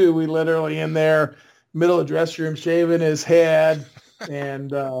game 2, we literally in there, middle of the dressing room, shaving his head,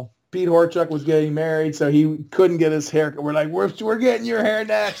 and Pete Horchuk was getting married, so he couldn't get his haircut. We're like, we're getting your hair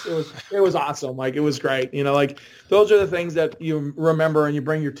next. It was awesome. Like, it was great. Like, those are the things that you remember and you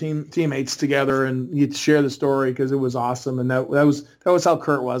bring your teammates together and you share the story because it was awesome. And that was how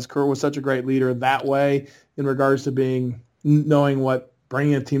Kurt was. Kurt was such a great leader that way in regards to knowing what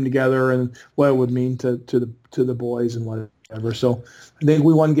bringing a team together and what it would mean to the boys and whatever. So I think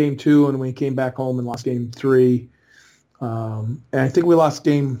we won game 2 and we came back home and lost game 3. And I think we lost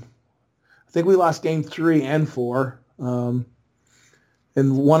game 3 and 4. In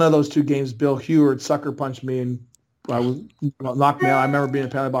one of those 2 games, Bill Heward sucker punched me and knocked me out. I remember being in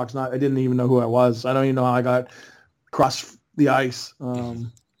the penalty box. I didn't even know who I was. I don't even know how I got across the ice.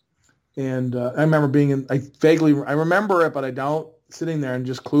 And I remember I remember it, but I don't, sitting there and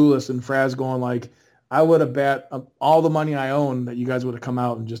just clueless, and Fraz going like, I would have bet all the money I own that you guys would have come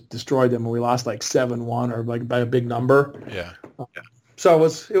out and just destroyed them, and we lost like 7-1 or like by a big number. Yeah. So it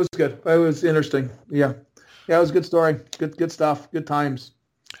was good. It was interesting. Yeah, it was a good story. Good stuff. Good times.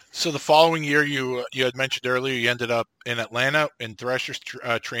 So the following year, you had mentioned earlier, you ended up in Atlanta in Threshers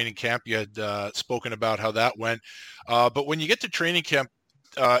training camp. You had spoken about how that went. But when you get to training camp,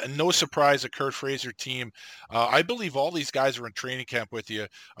 and no surprise, a Kurt Frazier team, I believe all these guys were in training camp with you,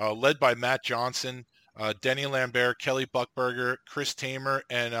 led by Matt Johnson, Denny Lambert, Kelly Buchberger, Chris Tamer,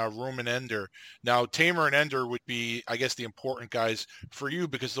 and Roman Ender. Now, Tamer and Ender would be, I guess, the important guys for you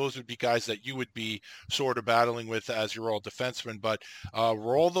because those would be guys that you would be sort of battling with as your all defensemen. But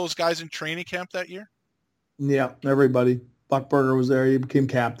were all those guys in training camp that year? Yeah, everybody. Buchberger was there. He became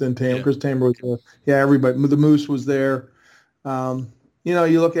captain. Chris Tamer was there. Yeah, everybody. The Moose was there.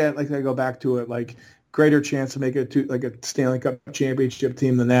 You look at, like, I go back to it, like, greater chance to make it to like a Stanley Cup championship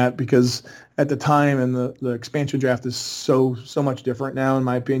team than that, because at the time, and the expansion draft is so much different now, in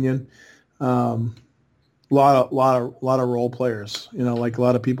my opinion. A lot of role players, like a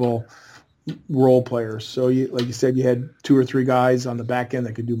lot of people, role players. So like you said, you had 2 or 3 guys on the back end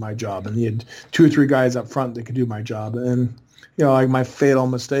that could do my job, and you had 2 or 3 guys up front that could do my job. And like my fatal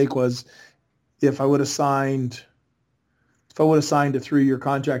mistake was if I would have signed a 3-year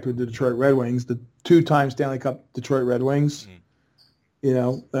contract with the Detroit Red Wings, the 2-time Stanley Cup Detroit Red Wings, I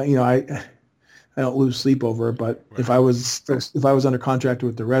don't lose sleep over it. But right. if I was under contract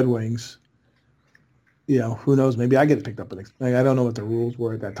with the Red Wings, who knows? Maybe I get picked up. I don't know what the rules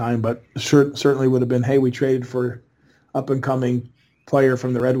were at that time, but certainly would have been, hey, we traded for up and coming player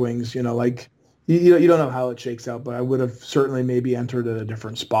from the Red Wings. You don't know how it shakes out, but I would have certainly maybe entered at a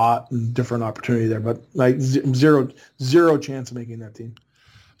different spot and different opportunity there. But like zero chance of making that team.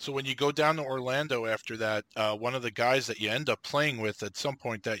 So when you go down to Orlando after that, one of the guys that you end up playing with at some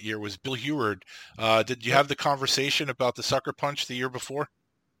point that year was Bill Heward. Did you have the conversation about the sucker punch the year before?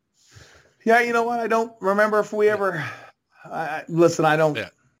 Yeah, you know what? I don't remember if we ever. Listen, I don't. Yeah.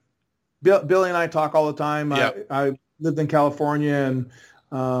 Billy and I talk all the time. Yeah. I lived in California, and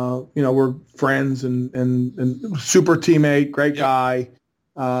we're friends and super teammate, great guy.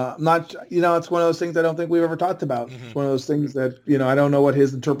 Not, it's one of those things I don't think we've ever talked about. Mm-hmm. It's one of those things that, I don't know what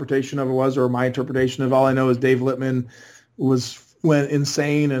his interpretation of it was or my interpretation of. All I know is Dave Littman went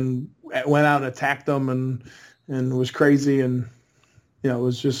insane and went out and attacked them and was crazy. And, it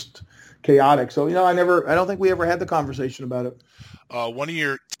was just chaotic. So, I don't think we ever had the conversation about it. One of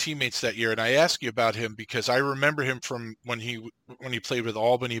your teammates that year, and I ask you about him because I remember him from when he played with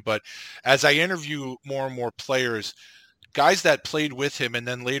Albany, but as I interview more and more players, guys that played with him and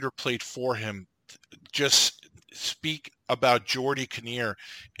then later played for him just speak about Geordie Kinnear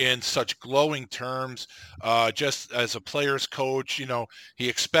in such glowing terms, just as a player's coach. He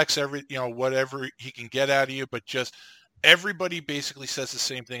expects whatever he can get out of you, but just everybody basically says the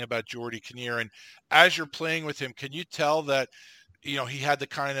same thing about Geordie Kinnear. And as you're playing with him, can you tell that he had the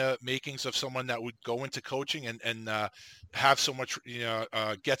kind of makings of someone that would go into coaching and have so much,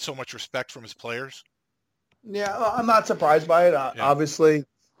 get so much respect from his players? Yeah, I'm not surprised by it. Obviously,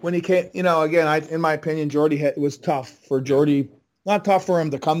 when he came, again, in my opinion, it was tough for Geordie. Not tough for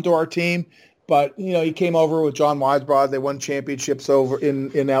him to come to our team, but he came over with John Weisbrod. They won championships over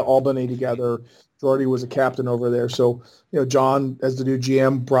in Albany together. Geordie was a captain over there, so John, as the new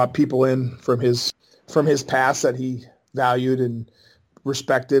GM, brought people in from his past that he valued and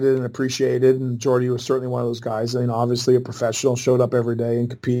respected and appreciated, and Geordie was certainly one of those guys. Obviously a professional, showed up every day and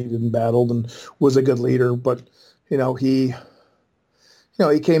competed and battled and was a good leader. But he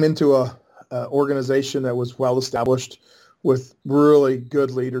came into a organization that was well established with really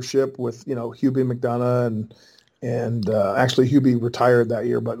good leadership with Hubie McDonough and actually Hubie retired that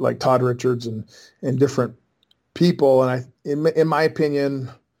year, but like Todd Richards and different people. And in my opinion,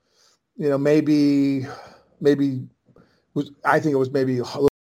 maybe I think it was maybe a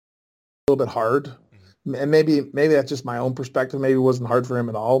little bit hard, and maybe that's just my own perspective. Maybe it wasn't hard for him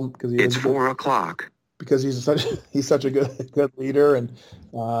at all because it's 4:00. Because he's such a good leader and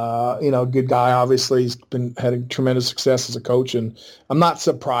good guy. Obviously, he's had a tremendous success as a coach, and I'm not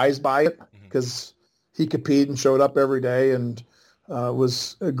surprised by it because he competed and showed up every day and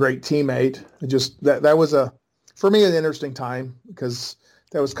was a great teammate. It just that was for me an interesting time because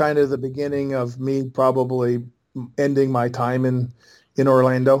that was kind of the beginning of me probably ending my time in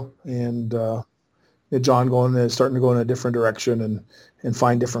Orlando and John starting to go in a different direction and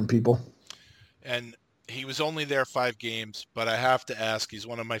find different people. And he was only there 5 games, but I have to ask, he's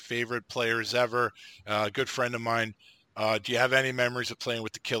one of my favorite players ever, a good friend of mine. Do you have any memories of playing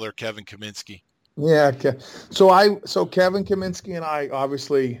with the killer, Kevin Kaminski? Yeah. So Kevin Kaminski and I,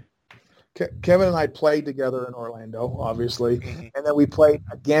 obviously, Kevin and I played together in Orlando, obviously, and then we played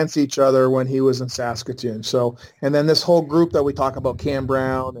against each other when he was in Saskatoon. So, and then this whole group that we talk about, Cam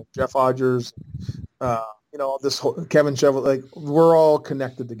Brown and Jeff Odgers, this whole Kevin Chevel, like we're all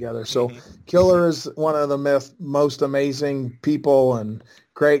connected together. So Killer is one of the most amazing people and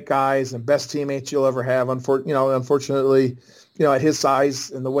great guys and best teammates you'll ever have. Unfortunately, at his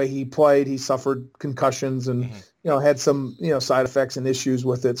size and the way he played, he suffered concussions and, had some, side effects and issues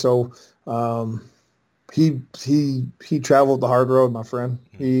with it. So he traveled the hard road, my friend.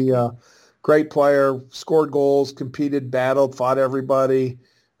 He great player, scored goals, competed, battled, fought everybody.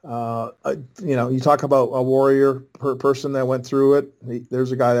 You talk about a warrior person that went through it.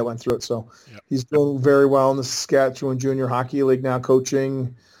 There's a guy that went through it. So he's doing very well in the Saskatchewan Junior Hockey League now,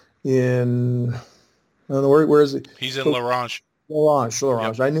 coaching in, I don't know, where is he? He's in L'Orange.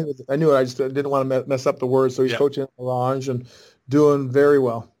 L'Orange. Yep. I knew it. I just didn't want to mess up the words. So he's coaching in L'Orange and doing very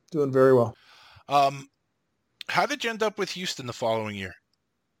well. How did you end up with Houston the following year?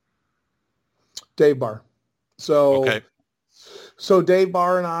 Dave Barr. So Dave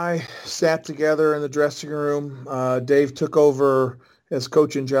Barr and I sat together in the dressing room. Dave took over as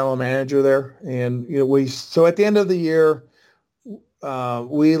coach and general manager there. And, so at the end of the year,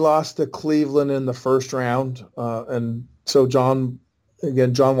 we lost to Cleveland in the first round. And so John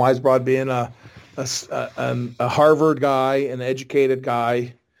Weisbrod being a Harvard guy, an educated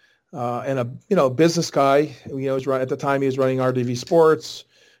guy, and a business guy. At the time he was running RDV Sports.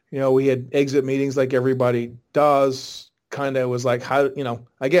 We had exit meetings like everybody does. Kind of was like, how,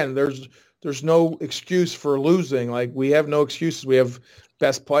 again, there's no excuse for losing. Like we have no excuses. We have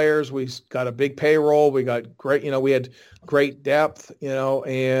best players. We got a big payroll. We got great, we had great depth,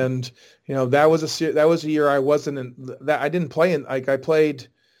 and, that was a year I wasn't in that. I didn't play in, like I played,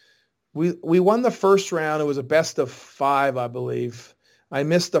 we won the first round. It was a best of 5, I believe. I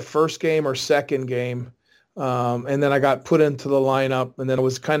missed the first game or second game. And then I got put into the lineup and then it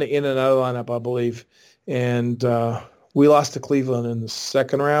was kind of in and out of the lineup, I believe. And, we lost to Cleveland in the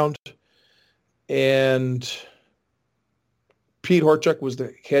second round, and Pete Horchuk was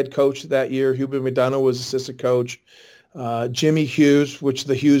the head coach that year. Hubie McDonough was assistant coach. Jimmy Hughes, which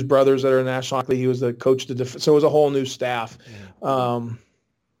the Hughes brothers that are in National Hockey League, he was the coach to so it was a whole new staff. So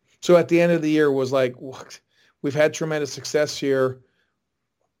at the end of the year was like, we've had tremendous success here.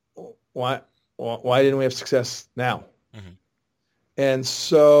 Why didn't we have success now? And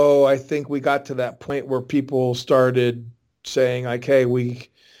so I think we got to that point where people started saying like, hey, we're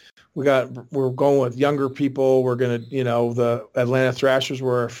going with younger people. We're going to, the Atlanta Thrashers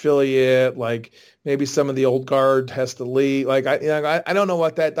were affiliate. Like maybe some of the old guard has to leave. Like I don't know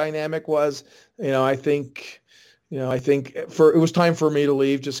what that dynamic was. I think it was time for me to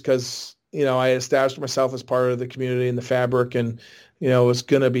leave just because, I established myself as part of the community and the fabric, and, it was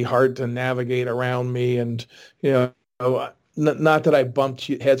going to be hard to navigate around me. And, not that I bumped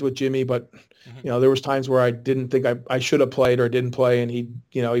heads with Jimmy, but there was times where I didn't think I should have played or didn't play, and he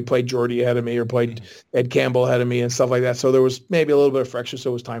played Jordy ahead of me or played Ed Campbell ahead of me and stuff like that. So there was maybe a little bit of friction.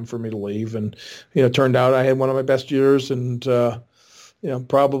 So it was time for me to leave, and it turned out I had one of my best years, and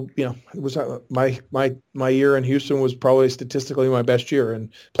probably it was my year in Houston was probably statistically my best year, and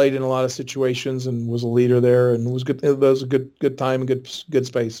played in a lot of situations and was a leader there, and it was good. It was a good time and good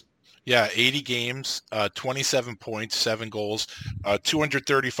space. Yeah, 80 games, 27 points, 7 goals,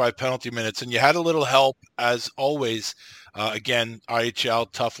 235 penalty minutes, and you had a little help as always. Again,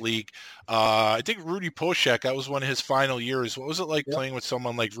 IHL, tough league. I think Rudy Poshek, that was one of his final years. What was it like playing with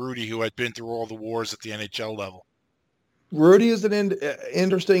someone like Rudy who had been through all the wars at the NHL level? Rudy is an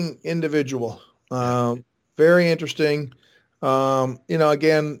interesting individual, very interesting.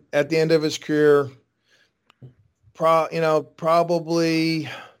 Again, at the end of his career, probably.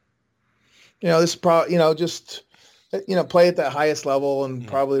 Just play at that highest level, and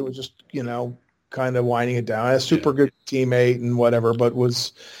probably was just, kind of winding it down. A super good teammate and whatever, but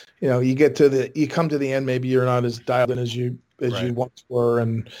was, you come to the end, maybe you're not as dialed in as you once were.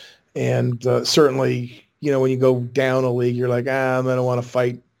 And certainly, when you go down a league, you're like, I don't want to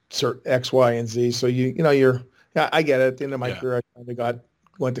fight certain X, Y, and Z. So I get it. At the end of my career, I kind of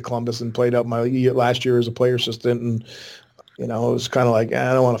went to Columbus and played out my last year as a player assistant, and it was kind of like,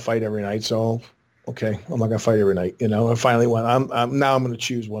 I don't want to fight every night. So, okay, I'm not going to fight every night. I finally went, I'm going to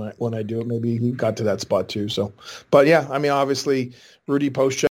choose when I do it. Maybe he got to that spot too. So, but yeah, I mean, obviously Rudy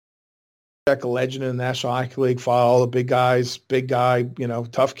Poshek, a legend in the National Hockey League, fought all the big guys, big guy,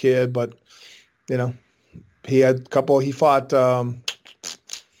 tough kid, but he had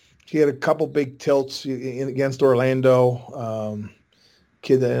he had a couple big tilts against Orlando,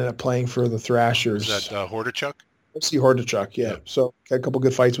 kid that ended up playing for the Thrashers. Is that Hordichuk? C. Hordichuk, yeah. So had a couple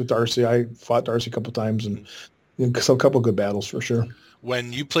good fights with Darcy. I fought Darcy a couple times, and a couple good battles for sure.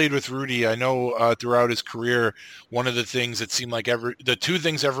 When you played with Rudy, I know throughout his career, one of the things that seemed like the two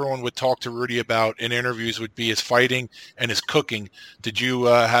things everyone would talk to Rudy about in interviews would be his fighting and his cooking. Did you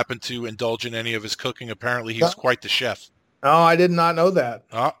happen to indulge in any of his cooking? Apparently, he was quite the chef. No, I did not know that.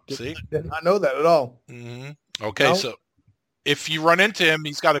 Oh, see? Did not know that at all. Mm-hmm. Okay, so if you run into him,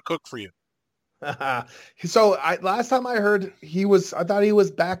 he's got to cook for you. So last time I heard I thought he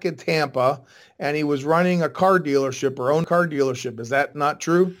was back in Tampa, and he was running a car dealership or own car dealership. Is that not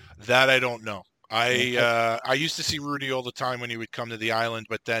true? That I don't know. I used to see Rudy all the time when he would come to the island,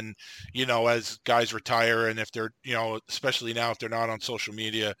 but then, as guys retire, and if they're, especially now if they're not on social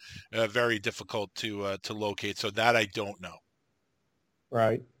media, very difficult to locate. So that I don't know.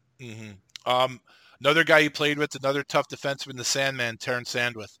 Right. Mm-hmm. Another guy you played with, another tough defenseman, the Sandman, Terrence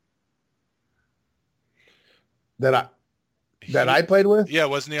Sandwith. That I played with? Yeah,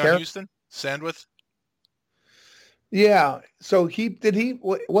 wasn't he on Houston? Sandwith? Yeah. So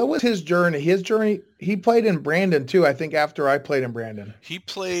what was his journey? He played in Brandon too, I think, after I played in Brandon. He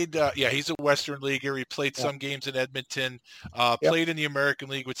played, he's a Western Leaguer. He played some games in Edmonton, played in the American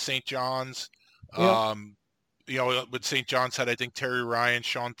League with St. John's. With St. John's had, I think, Terry Ryan,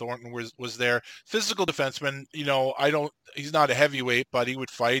 Sean Thornton was there. Physical defenseman, he's not a heavyweight, but he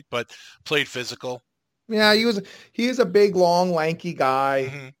would fight, but played physical. Yeah, he is a big, long, lanky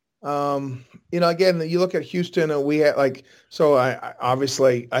guy. Mm-hmm. Again, you look at Houston, and we had I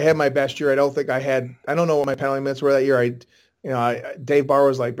obviously had my best year. I don't know what my penalty minutes were that year. Dave Barr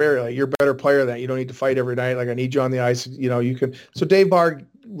was like, Barry, you're a better player than that. You don't need to fight every night. Like, I need you on the ice. You can. So Dave Barr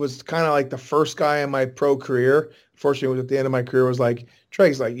was kind of like the first guy in my pro career. Fortunately, it was at the end of my career, was like,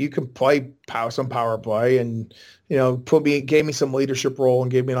 Treg's like, you can play some power play, and gave me some leadership role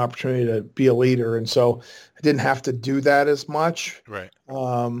and gave me an opportunity to be a leader. And so I didn't have to do that as much. Right.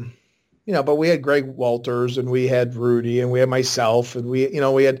 But we had Greg Walters, and we had Rudy, and we had myself, and we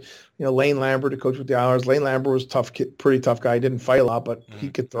had, Lane Lambert to coach with the Islanders. Lane Lambert was a tough kid, pretty tough guy. He didn't fight a lot, but he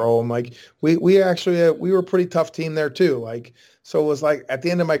could throw him. Like we were a pretty tough team there too. Like, so it was like at the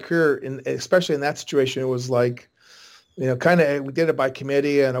end of my career, and especially in that situation, it was like, kind of, we did it by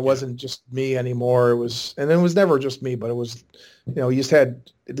committee, and it wasn't just me anymore. It was never just me, but it was, you just had,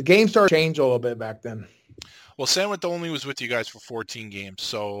 the game started to change a little bit back then. Well, Sanwith only was with you guys for 14 games,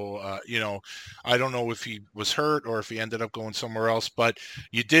 so I don't know if he was hurt or if he ended up going somewhere else. But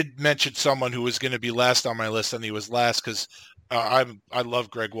you did mention someone who was going to be last on my list, and he was last because I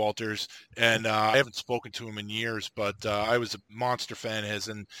love Greg Walters, and I haven't spoken to him in years, but I was a monster fan of his,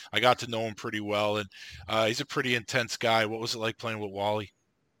 and I got to know him pretty well. And he's a pretty intense guy. What was it like playing with Wally?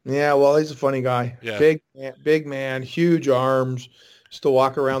 Yeah, well, he's a funny guy. Yeah. Big man, huge arms. Just to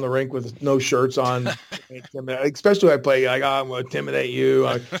walk around the rink with no shirts on, especially when I play. I'm going to intimidate you.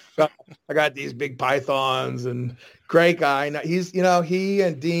 I got these big pythons, and great guy. He's, he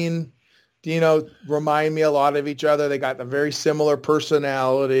and Dean, remind me a lot of each other. They got a very similar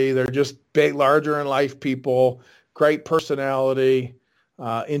personality. They're just big, larger in life people. Great personality.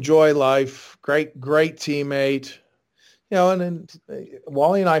 Enjoy life. Great teammate. And then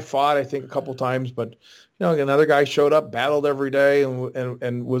Wally and I fought, I think, a couple times, but another guy showed up, battled every day,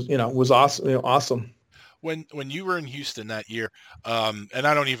 and was awesome. Awesome. When you were in Houston that year, and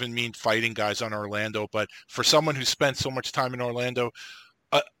I don't even mean fighting guys on Orlando, but for someone who spent so much time in Orlando,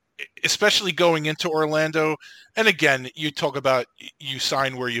 especially going into Orlando, and again, you talk about you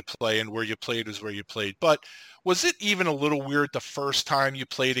sign where you play and where you played is where you played, but was it even a little weird the first time you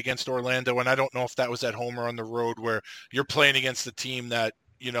played against Orlando? And I don't know if that was at home or on the road, where you're playing against the team that,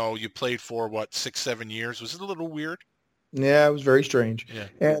 you played for 6-7 years. Was it a little weird? Yeah, it was very strange.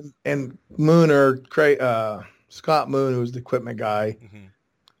 Yeah. And Mooner, Scott Moon, who was the equipment guy,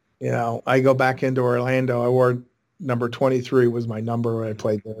 I go back into Orlando. I wore number 23 was my number when I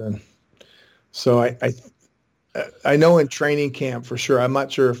played there. And so I know in training camp for sure. I'm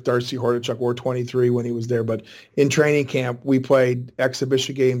not sure if Darcy Hordachuk wore 23 when he was there, but in training camp, we played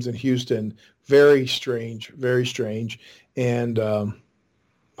exhibition games in Houston. Very strange. And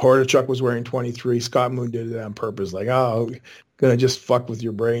Hordachuk was wearing 23. Scott Moon did it on purpose. Like, oh, going to just fuck with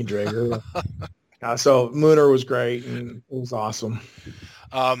your brain, Drager. So Mooner was great, and it was awesome.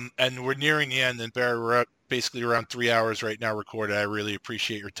 And we're nearing the end, and Barry, we're basically around 3 hours right now recorded. I really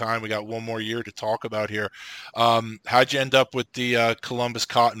appreciate your time. We got one more year to talk about here. How'd you end up with the Columbus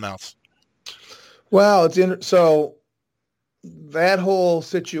Cottonmouths? Well, so that whole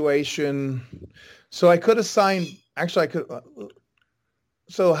situation. So I could have signed. Actually, I could.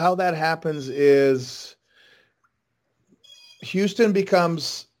 So how that happens is Houston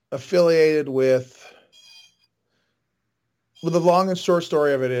becomes affiliated with. Well, the long and short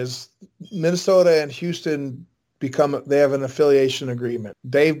story of it is Minnesota and Houston they have an affiliation agreement.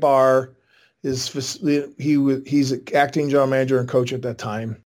 Dave Barr he's acting general manager and coach at that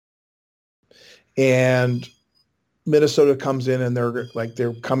time. And Minnesota comes in and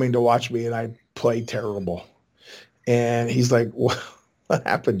they're coming to watch me, and I play terrible. And he's like, what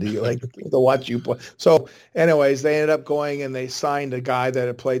happened to you? Like, to watch you play. So anyways, they ended up going and they signed a guy that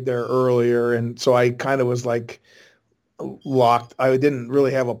had played there earlier. And so I kind of was like, locked. I didn't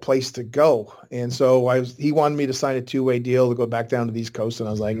really have a place to go. And so he wanted me to sign a 2-way deal to go back down to the East Coast. And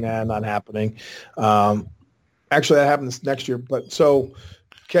I was like, nah, not happening. Actually, that happened this next year. But so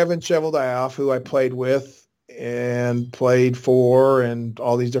Kevin Cheveldayoff, who I played with and played for and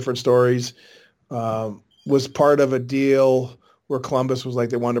all these different stories, was part of a deal where Columbus was like,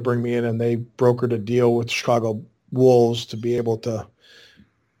 they wanted to bring me in, and they brokered a deal with Chicago Wolves to be able to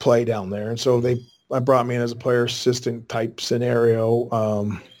play down there. And so I brought me in as a player assistant type scenario.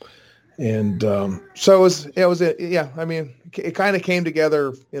 So I mean, it kind of came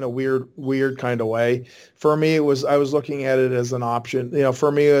together in a weird kind of way. For me, I was looking at it as an option.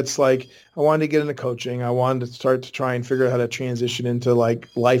 For me, it's like, I wanted to get into coaching. I wanted to start to try and figure out how to transition into like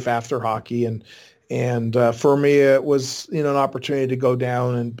life after hockey. And for me, it was, an opportunity to go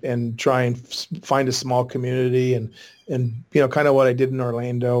down and try and find a small community and kind of what I did in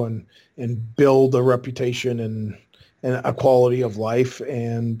Orlando and build a reputation and a quality of life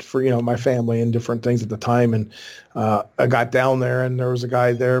and for, my family and different things at the time. And I got down there, and there was a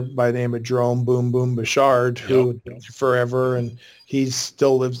guy there by the name of Jerome Boom Boom Bouchard who forever, and he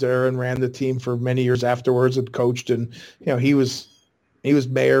still lives there and ran the team for many years afterwards and coached. And, he was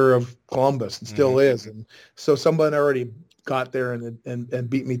mayor of Columbus and still is. And so someone already got there and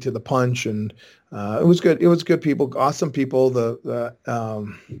beat me to the punch. And it was good. It was good people, awesome people.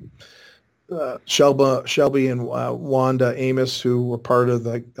 Shelby and Wanda Amos, who were part of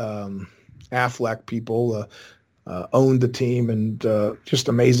the Affleck people, owned the team, and just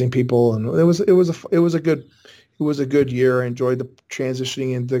amazing people. And it was a good year. I enjoyed the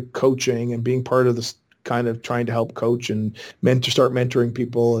transitioning into coaching and being part of this kind of trying to help coach and start mentoring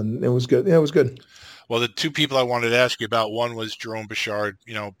people, and it was good. Yeah, it was good. Well, the two people I wanted to ask you about, one was Jerome Bouchard,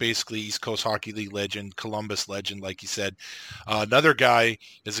 basically East Coast Hockey League legend, Columbus legend, like you said. Another guy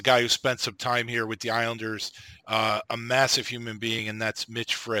is a guy who spent some time here with the Islanders, a massive human being, and that's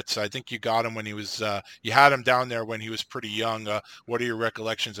Mitch Fritz. I think you got him when he was, you had him down there when he was pretty young. What are your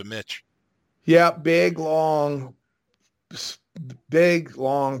recollections of Mitch? Yeah, big, long,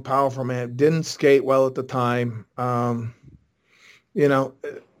 powerful man. Didn't skate well at the time.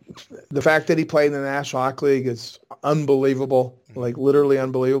 The fact that he played in the National Hockey League is unbelievable, like literally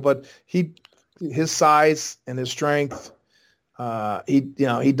unbelievable. But his size and his strength,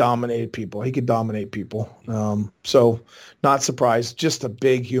 he dominated people. He could dominate people. So not surprised. Just a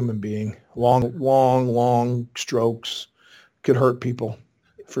big human being. Long strokes, could hurt people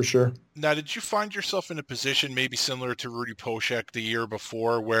for sure. Now, did you find yourself in a position maybe similar to Rudy Poshek the year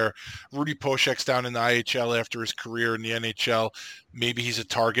before, where Rudy Poshek's down in the IHL after his career in the NHL? Maybe he's a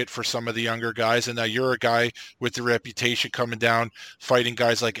target for some of the younger guys, and now you're a guy with the reputation coming down, fighting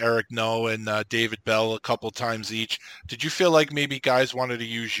guys like Eric Noe and David Bell a couple times each. Did you feel like maybe guys wanted to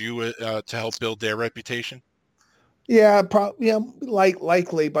use you to help build their reputation? Yeah,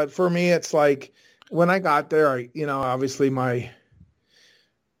 likely. But for me, it's like when I got there, obviously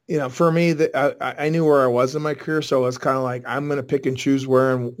for me, I knew where I was in my career, so it's kind of like I'm going to pick and choose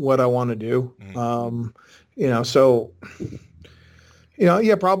where and what I want to do.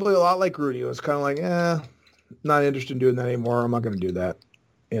 Probably a lot like Rudy. It was kind of like, not interested in doing that anymore. I'm not going to do that,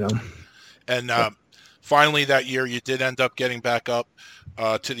 And finally, that year, you did end up getting back up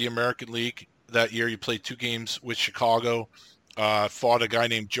to the American League. That year, you played 2 games with Chicago. Fought a guy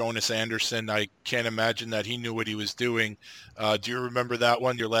named Jonas Anderson. I can't imagine that he knew what he was doing. Do you remember that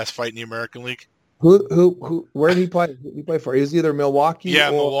one, your last fight in the American League? Who where did he play? He played for? He was either Milwaukee or...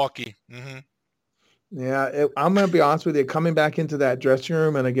 Milwaukee. Mm-hmm. Yeah, I'm going to be honest with you. Coming back into that dressing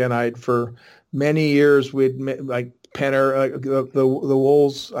room, and again, for many years, we'd like Penner, the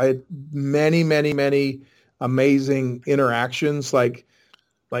Wolves. I had many amazing interactions. Like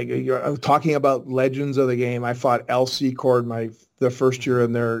I'm talking about legends of the game. I fought L. Secord the first year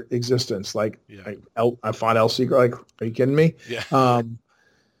in their existence. I fought L. Secord. Like, are you kidding me? Yeah.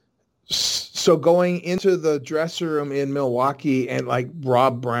 So going into the dressing room in Milwaukee and like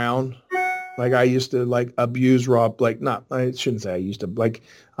Rob Brown, like I used to like abuse Rob. I shouldn't say I used to.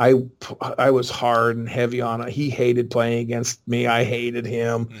 I was hard and heavy on it. He hated playing against me. I hated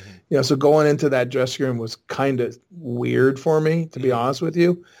him. Mm-hmm. So going into that dressing room was kind of weird for me, to be honest with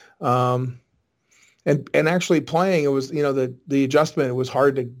you. And actually playing, it was, the adjustment, it was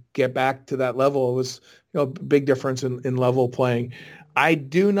hard to get back to that level. It was, a big difference in level playing. I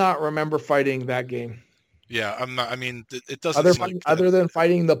do not remember fighting that game. Yeah. It doesn't. Other than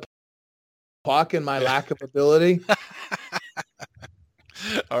fighting the puck and my lack of ability.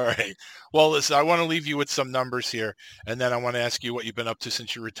 All right. Well, listen, I want to leave you with some numbers here, and then I want to ask you what you've been up to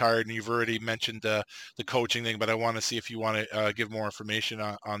since you retired, and you've already mentioned the coaching thing, but I want to see if you want to give more information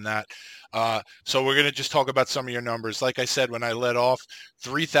on that. So we're going to just talk about some of your numbers. Like I said, when I led off,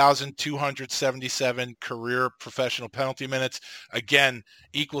 3,277 career professional penalty minutes, again,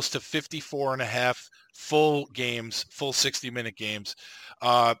 equals to 54.5 full games, full 60-minute games.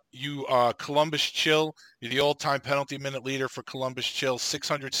 Columbus Chill, you're the all-time penalty minute leader for Columbus Chill,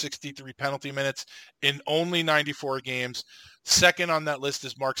 663 penalty minutes in only 94 games. Second on that list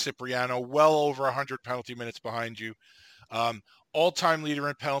is Mark Cipriano, well over 100 penalty minutes behind you. All-time leader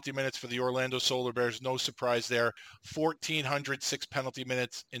in penalty minutes for the Orlando Solar Bears, no surprise there, 1,406 penalty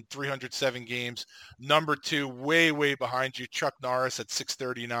minutes in 307 games. Number 2, way behind you, Chuck Norris at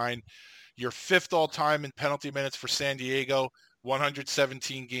 639. Your 5th all-time in penalty minutes for San Diego,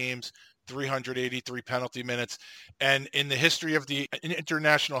 117 games, 383 penalty minutes. And in the history of the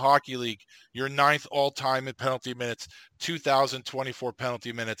International Hockey League, your 9th all-time in penalty minutes, 2,024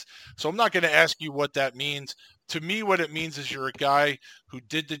 penalty minutes. So I'm not going to ask you what that means. To me, what it means is you're a guy who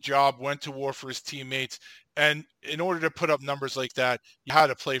did the job, went to war for his teammates, and in order to put up numbers like that, you had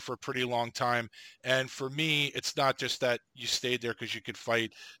to play for a pretty long time. And for me, it's not just that you stayed there because you could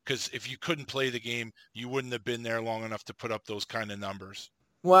fight, because if you couldn't play the game, you wouldn't have been there long enough to put up those kind of numbers.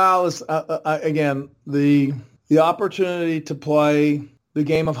 Well, again, the opportunity to play the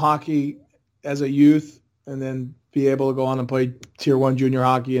game of hockey as a youth and then be able to go on and play Tier 1 junior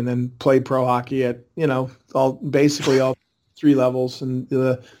hockey and then play pro hockey at, all 3 levels, and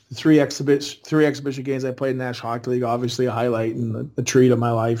the three exhibition games I played in the National Hockey League, obviously a highlight and a treat of my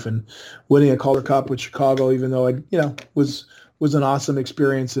life, and winning a Calder Cup with Chicago, even though was an awesome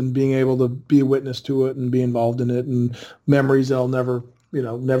experience, and being able to be a witness to it and be involved in it, and memories that I'll never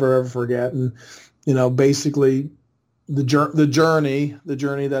ever forget. And, basically the journey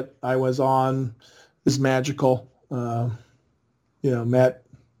that I was on, is magical. Met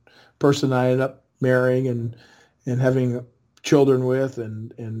person I ended up marrying and having children with,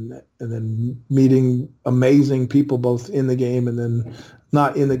 and then meeting amazing people both in the game and then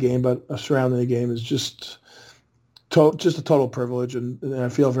not in the game but surrounding the game is just a total privilege, and I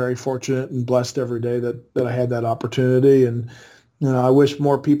feel very fortunate and blessed every day that I had that opportunity. And I wish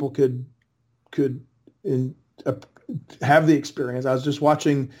more people could have the experience. I was just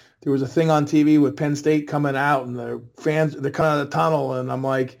watching, there was a thing on TV with Penn State coming out and the fans, they're coming out of the tunnel, and I'm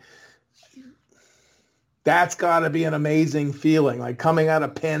like, that's got to be an amazing feeling, like coming out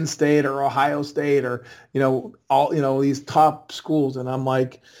of Penn State or Ohio State or, all these top schools. And I'm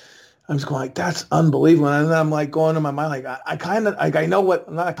just going like, that's unbelievable. And then I'm like going in my mind, like, I know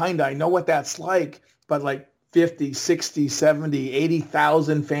what that's like, but like 50, 60, 70,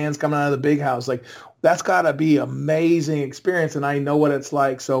 80,000 fans coming out of the big house. Like, that's got to be amazing experience. And I know what it's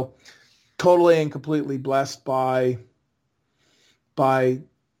like. So totally and completely blessed by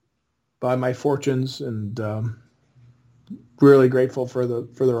my fortunes, and really grateful for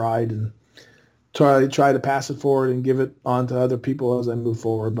the ride, and try to pass it forward and give it on to other people as I move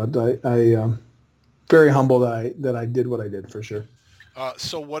forward. But I very humble that I did what I did, for sure.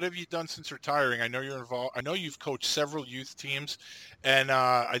 So what have you done since retiring? I know you're involved. I know you've coached several youth teams, and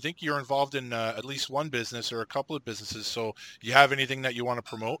I think you're involved in at least one business or a couple of businesses. So you have anything that you want to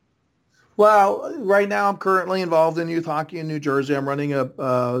promote? Well, right now I'm currently involved in youth hockey in New Jersey. I'm running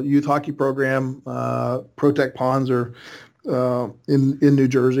a youth hockey program, Protect Ponds, or in New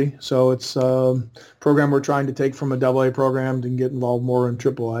Jersey. So it's a program we're trying to take from a AA program and get involved more in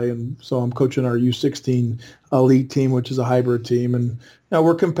AAA. And so I'm coaching our U16 elite team, which is a hybrid team. And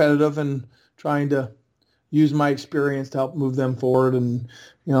we're competitive and trying to use my experience to help move them forward. And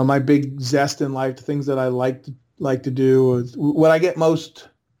my big zest in life, the things that I like to do, is what I get most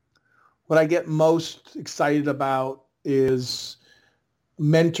excited about is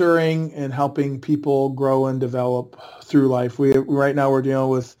mentoring and helping people grow and develop through life. Right now we're dealing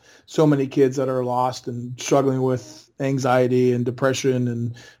with so many kids that are lost and struggling with anxiety and depression,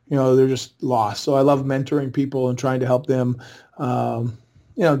 and they're just lost. So I love mentoring people and trying to help them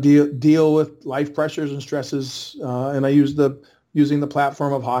deal with life pressures and stresses. And I using the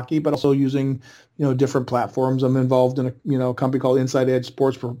platform of hockey, but also using different platforms. I'm involved in a company called Inside Edge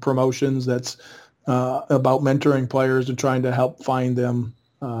Sports Promotions that's about mentoring players and trying to help find them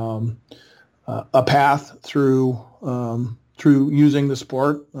a path through using the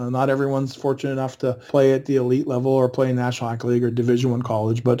sport. Not everyone's fortunate enough to play at the elite level or play in National Hockey League or Division I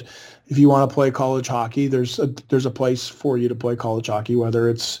college, but if you want to play college hockey, there's a place for you to play college hockey, whether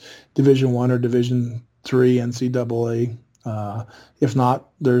it's Division I or Division III NCAA. If not,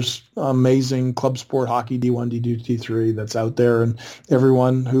 there's amazing club sport hockey, D1, D2, D3 that's out there, and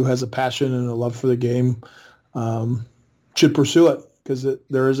everyone who has a passion and a love for the game should pursue it, because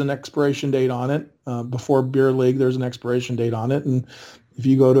there is an expiration date on it. Before beer league, there's an expiration date on it, and if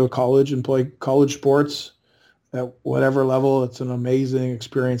you go to a college and play college sports at whatever level, it's an amazing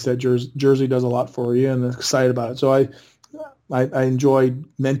experience that Jersey does a lot for you, and I'm excited about it. So I enjoy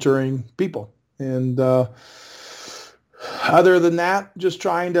mentoring people, and other than that, just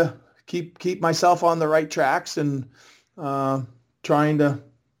trying to keep myself on the right tracks, and trying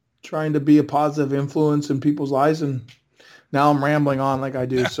to be a positive influence in people's lives. And now I'm rambling on like I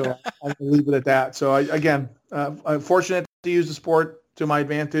do, so I'll leave it at that. So I'm fortunate to use the sport to my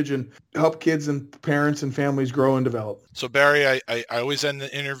advantage and help kids and parents and families grow and develop. So Barry, I always end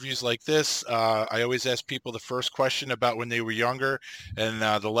the interviews like this. I always ask people the first question about when they were younger, and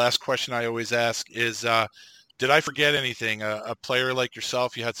the last question I always ask is, did I forget anything? A player like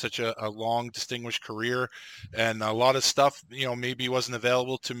yourself, you had such a long, distinguished career, and a lot of stuff, maybe wasn't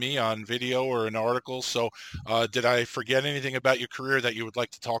available to me on video or in articles. So did I forget anything about your career that you would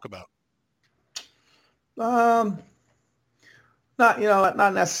like to talk about? Not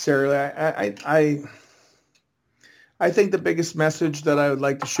necessarily. I think the biggest message that I would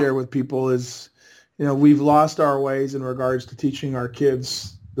like to share with people is, we've lost our ways in regards to teaching our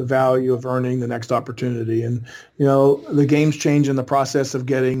kids the value of earning the next opportunity. And, the game's change in the process of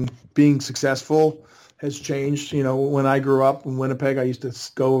being successful has changed. When I grew up in Winnipeg, I used to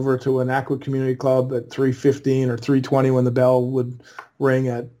go over to an Aqua Community Club at 3:15 or 3:20 when the bell would ring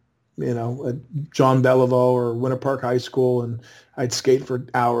at John Bellevaux or Winter Park High School, and I'd skate for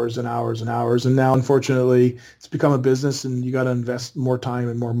hours and hours and hours. And now, unfortunately, it's become a business, and you got to invest more time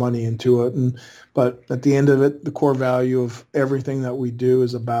and more money into it. But at the end of it, the core value of everything that we do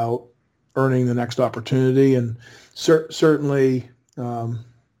is about earning the next opportunity. And certainly all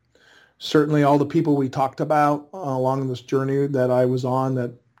the people we talked about along this journey that I was on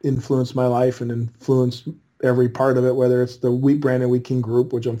that influenced my life and influenced every part of it, whether it's the Brandon Wheat King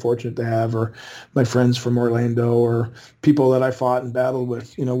group, which I'm fortunate to have, or my friends from Orlando, or people that I fought and battled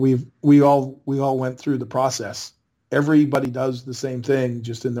with. We all went through the process. Everybody does the same thing,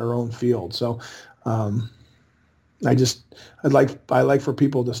 just in their own field. So I like for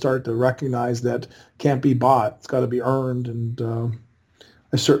people to start to recognize that can't be bought. It's got to be earned. And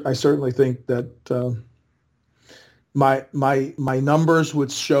I certainly think that my numbers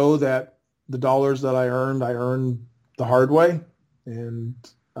would show that the dollars that I earned the hard way. And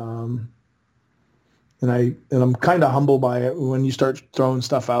I'm kind of humbled by it. When you start throwing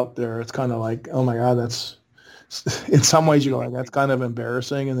stuff out there, it's kind of like, oh my God, that's, in some ways you go like, that's kind of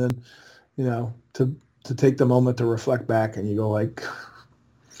embarrassing. And then, to take the moment to reflect back, and you go like,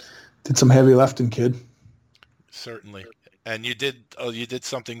 did some heavy lifting, kid. Certainly. And you did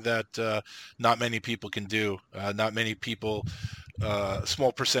something that not many people can do. Not many people, a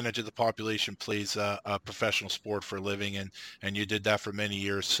small percentage of the population plays a professional sport for a living, and you did that for many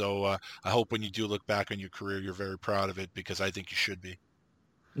years. So I hope when you do look back on your career, you're very proud of it, because I think you should be.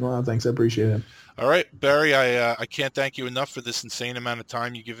 Well, thanks. I appreciate it. All right, Barry, I can't thank you enough for this insane amount of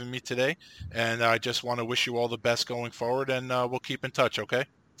time you've given me today. And I just want to wish you all the best going forward, and we'll keep in touch, okay?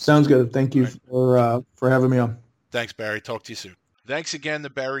 Sounds good. Thank you for having me on. Thanks, Barry. Talk to you soon. Thanks again to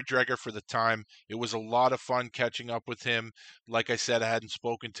Barry Dreger for the time. It was a lot of fun catching up with him. Like I said, I hadn't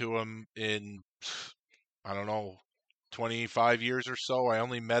spoken to him in, I don't know, 25 years or so. I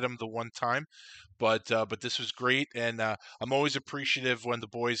only met him the one time. But this was great, and I'm always appreciative when the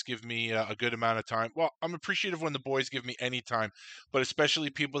boys give me a good amount of time. Well, I'm appreciative when the boys give me any time, but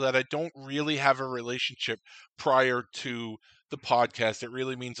especially people that I don't really have a relationship prior to the podcast. It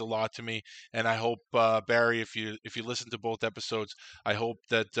really means a lot to me, and I hope, Barry, if you listen to both episodes, I hope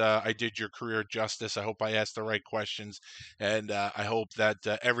that I did your career justice. I hope I asked the right questions, and I hope that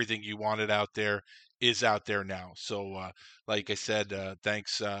everything you wanted out there is out there now. So, like I said,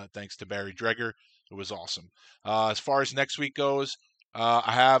 thanks to Barry Dreger. It was awesome. As far as next week goes,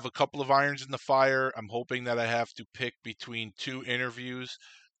 I have a couple of irons in the fire. I'm hoping that I have to pick between 2 interviews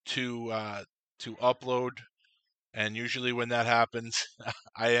to upload, and usually when that happens,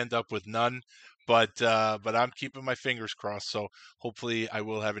 I end up with none. But I'm keeping my fingers crossed. So hopefully I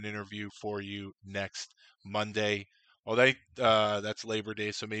will have an interview for you next Monday. Oh, that's Labor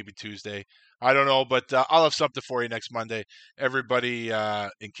Day, so maybe Tuesday. I don't know, but I'll have something for you next Monday. Everybody,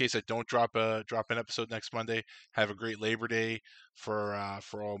 in case I don't drop an episode next Monday, have a great Labor Day for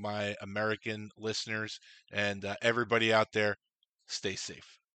all my American listeners, and everybody out there, stay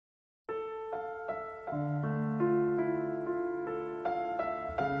safe.